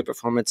led to good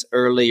performance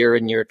earlier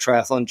in your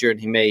triathlon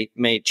journey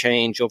may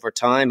change over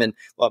time. And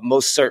what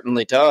most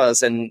certainly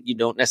does. And you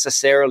don't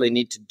necessarily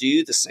need to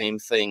do the same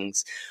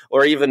things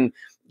or even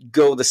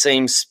go the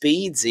same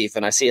speeds.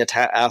 Even I see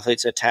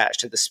athletes attached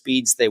to the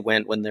speeds they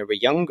went when they were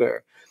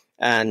younger.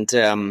 And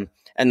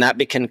that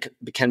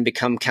can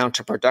become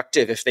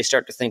counterproductive if they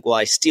start to think, well,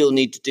 I still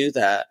need to do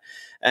that.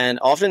 And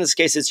often in these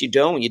cases, you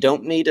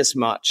don't need as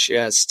much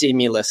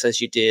stimulus as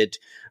you did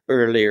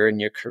earlier in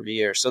your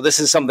career. So this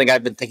is something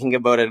I've been thinking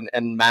about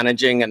and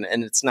managing, and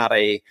it's not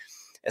a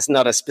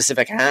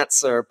specific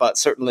answer, but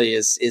certainly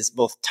is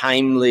both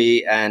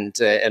timely and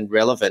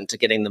relevant to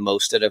getting the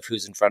most out of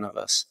who's in front of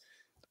us.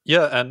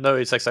 Yeah, and no,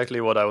 it's exactly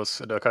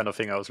the kind of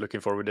thing I was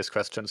looking for with this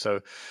question. So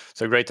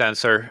great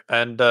answer.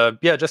 And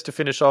just to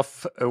finish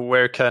off,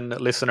 where can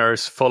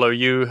listeners follow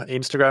you?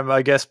 Instagram,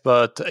 I guess,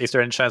 but is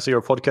there any chance of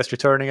your podcast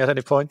returning at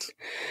any point?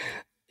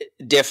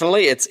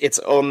 Definitely, it's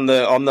on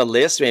the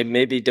list.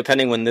 Maybe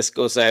depending when this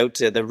goes out,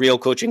 the Real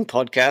Coaching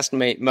Podcast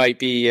might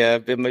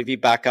be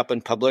back up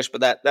and published.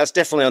 But that's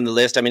definitely on the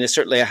list. I mean,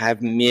 certainly I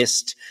have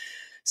missed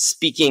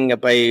speaking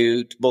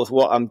about both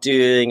what I'm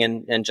doing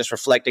and just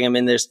reflecting. I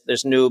mean,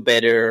 there's no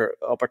better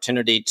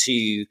opportunity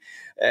to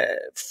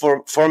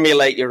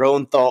formulate your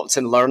own thoughts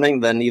and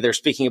learning than either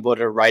speaking about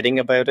it or writing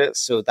about it.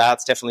 So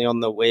that's definitely on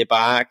the way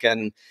back.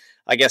 And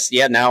I guess,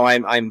 now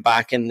I'm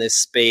back in this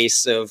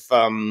space of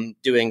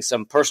doing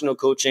some personal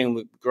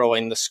coaching,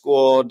 growing the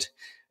squad.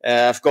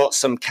 I've got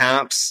some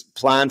camps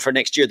planned for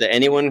next year that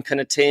anyone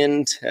can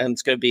attend.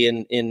 It's going to be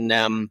in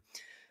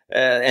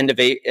end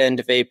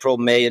of April,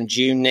 May, and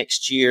June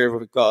next year.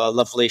 We've got a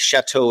lovely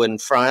chateau in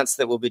France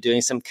that we'll be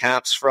doing some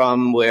camps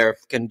from, where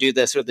we can do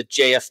the sort of the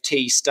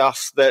JFT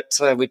stuff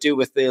that we do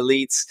with the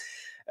elites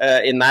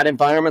in that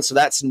environment. So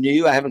that's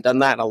new. I haven't done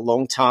that in a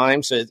long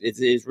time. So it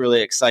is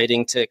really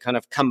exciting to kind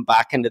of come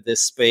back into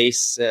this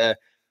space.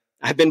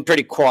 I've been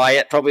pretty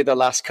quiet probably the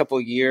last couple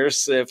of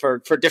years for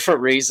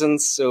different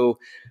reasons. So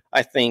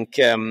I think,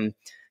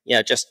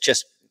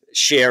 just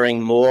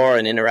sharing more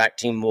and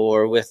interacting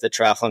more with the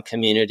triathlon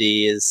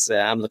community is,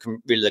 I'm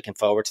really looking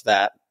forward to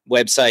that.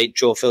 Website,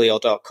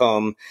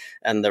 joelfilliol.com,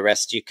 and the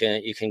rest you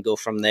can go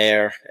from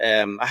there.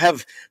 I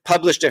have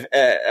published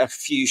a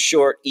few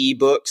short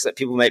ebooks that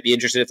people might be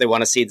interested if they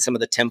want to see some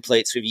of the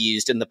templates we've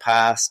used in the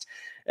past.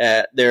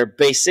 They're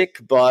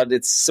basic, but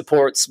it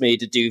supports me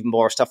to do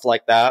more stuff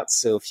like that.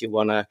 So if you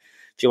want to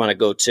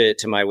go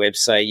to my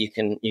website,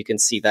 you can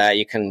see that.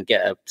 You can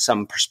get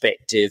some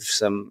perspective,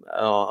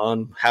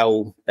 on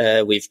how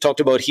we've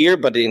talked about here,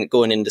 but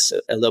going into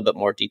a little bit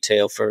more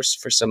detail for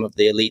some of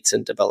the elites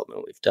and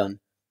development we've done.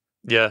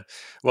 Yeah,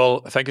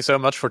 well, thank you so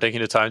much for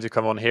taking the time to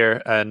come on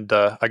here, and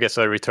I guess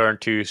I return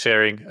to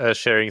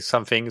sharing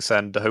some things,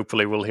 and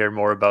hopefully we'll hear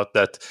more about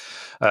that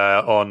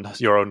on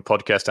your own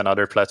podcast and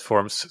other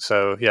platforms.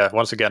 So yeah,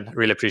 once again,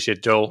 really appreciate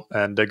it, Joel,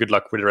 and good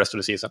luck with the rest of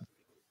the season.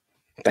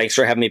 Thanks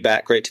for having me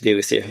back. Great to be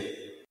with you.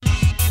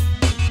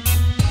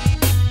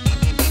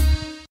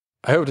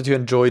 I hope that you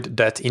enjoyed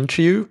that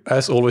interview.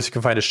 As always, you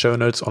can find the show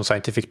notes on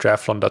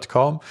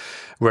scientifictriathlon.com,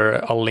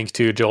 where I'll link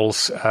to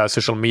Joel's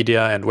social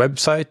media and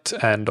website,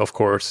 and of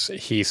course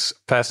his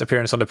past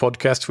appearance on the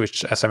podcast,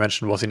 which, as I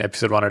mentioned, was in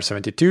episode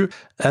 172,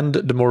 and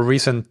the more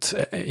recent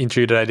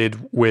interview that I did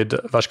with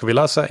Vasco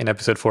Vilaça in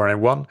episode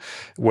 401,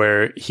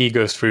 where he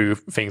goes through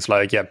things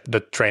like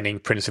the training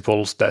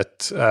principles,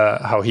 that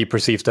how he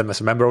perceives them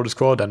as a member of the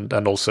squad,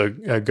 and also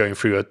going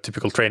through a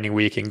typical training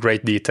week in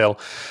great detail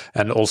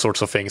and all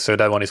sorts of things. So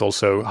that one is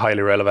also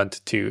highly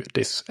relevant to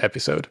this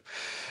episode.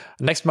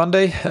 Next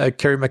Monday,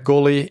 Kerry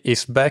McGauley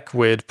is back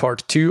with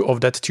part 2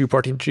 of that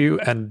 2-part interview.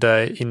 And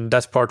in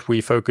that part,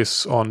 we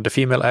focus on the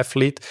female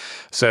athlete.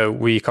 So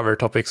we cover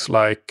topics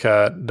like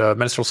the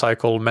menstrual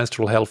cycle,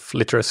 menstrual health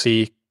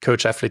literacy,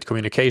 coach-athlete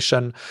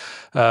communication,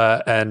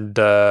 and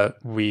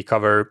we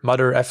cover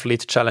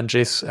mother-athlete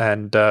challenges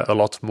and a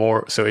lot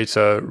more. So it's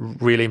a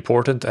really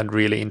important and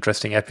really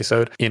interesting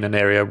episode in an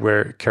area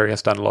where Kerry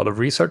has done a lot of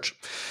research.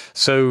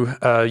 So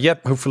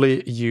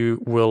hopefully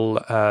you will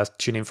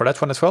tune in for that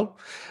one as well.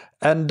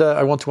 And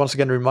I want to once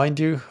again remind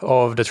you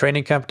of the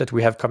training camp that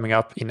we have coming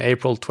up in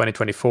April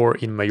 2024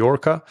 in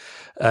Mallorca.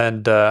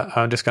 And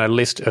I'm just going to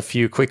list a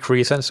few quick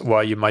reasons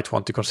why you might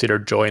want to consider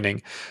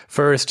joining.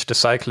 First, the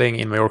cycling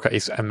in Mallorca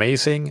is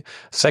amazing.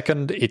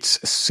 Second, it's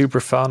super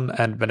fun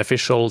and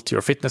beneficial to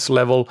your fitness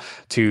level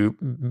to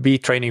be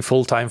training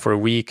full-time for a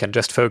week and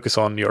just focus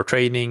on your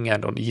training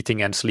and on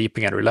eating and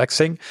sleeping and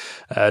relaxing.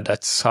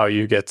 That's how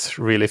you get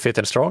really fit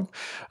and strong.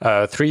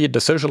 3,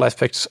 the social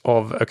aspects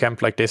of a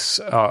camp like this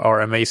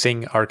are amazing.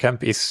 Our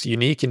camp is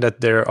unique in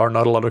that there are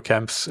not a lot of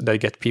camps that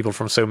get people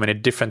from so many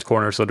different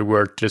corners of the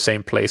world to the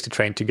same place to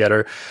train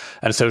together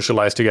and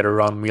socialize together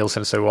around meals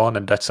and so on.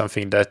 And that's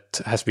something that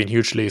has been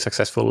hugely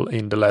successful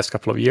in the last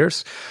couple of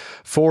years.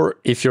 4,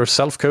 if you're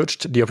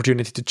self-coached, the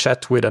opportunity to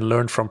chat with and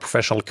learn from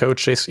professional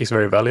coaches is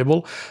very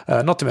valuable.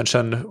 Not to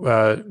mention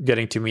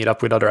getting to meet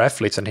up with other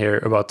athletes and hear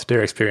about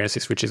their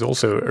experiences, which is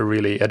also a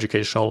really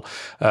educational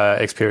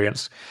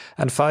experience.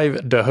 And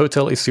 5, the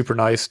hotel is super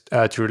nice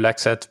to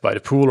relax at by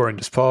the pool or in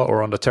the spa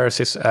or on the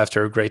terraces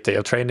after a great day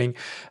of training.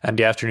 And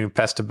the afternoon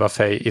pasta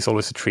buffet is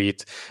always a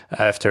treat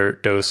after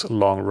those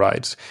long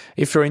rides.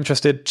 If you're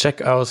interested, check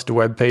out the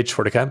webpage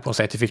for the camp on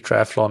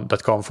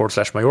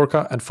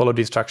scientifictriathlon.com/Mallorca and follow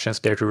the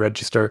instructions there to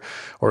register,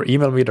 or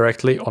email me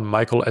directly on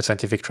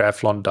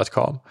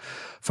michael@scientifictriathlon.com.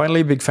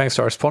 Finally, big thanks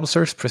to our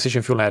sponsors,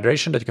 Precision Fuel and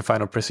Hydration, that you can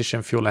find on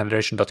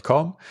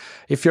precisionfuelandhydration.com.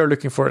 If you're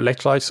looking for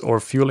electrolytes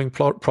or fueling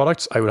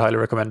products, I would highly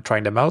recommend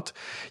trying them out.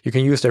 You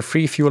can use their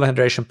free fuel and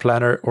hydration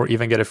planner or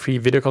even get a free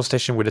video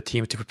consultation with a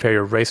team to prepare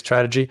your race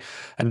strategy.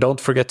 And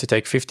don't forget to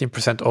take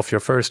 15% off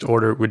your first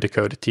order with the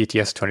code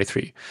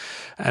TTS23.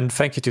 And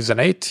thank you to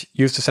Zen8.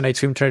 Use the Zen8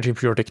 swim trainer to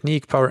improve your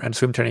technique, power, and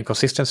swim training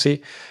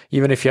consistency.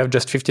 Even if you have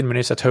just 15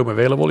 minutes at home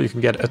available, you can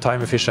get a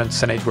time-efficient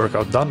Zen8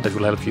 workout done that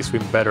will help you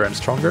swim better and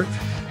stronger.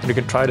 And you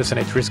can try the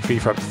Zen8 risk-free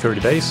for up to 30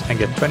 days and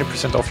get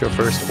 20% off your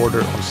first order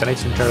on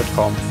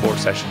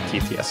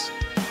zen8swimtrainer.com/TTS.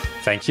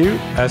 Thank you,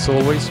 as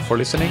always, for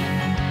listening.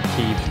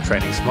 Keep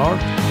training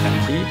smart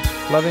and keep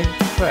loving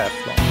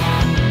triathlon.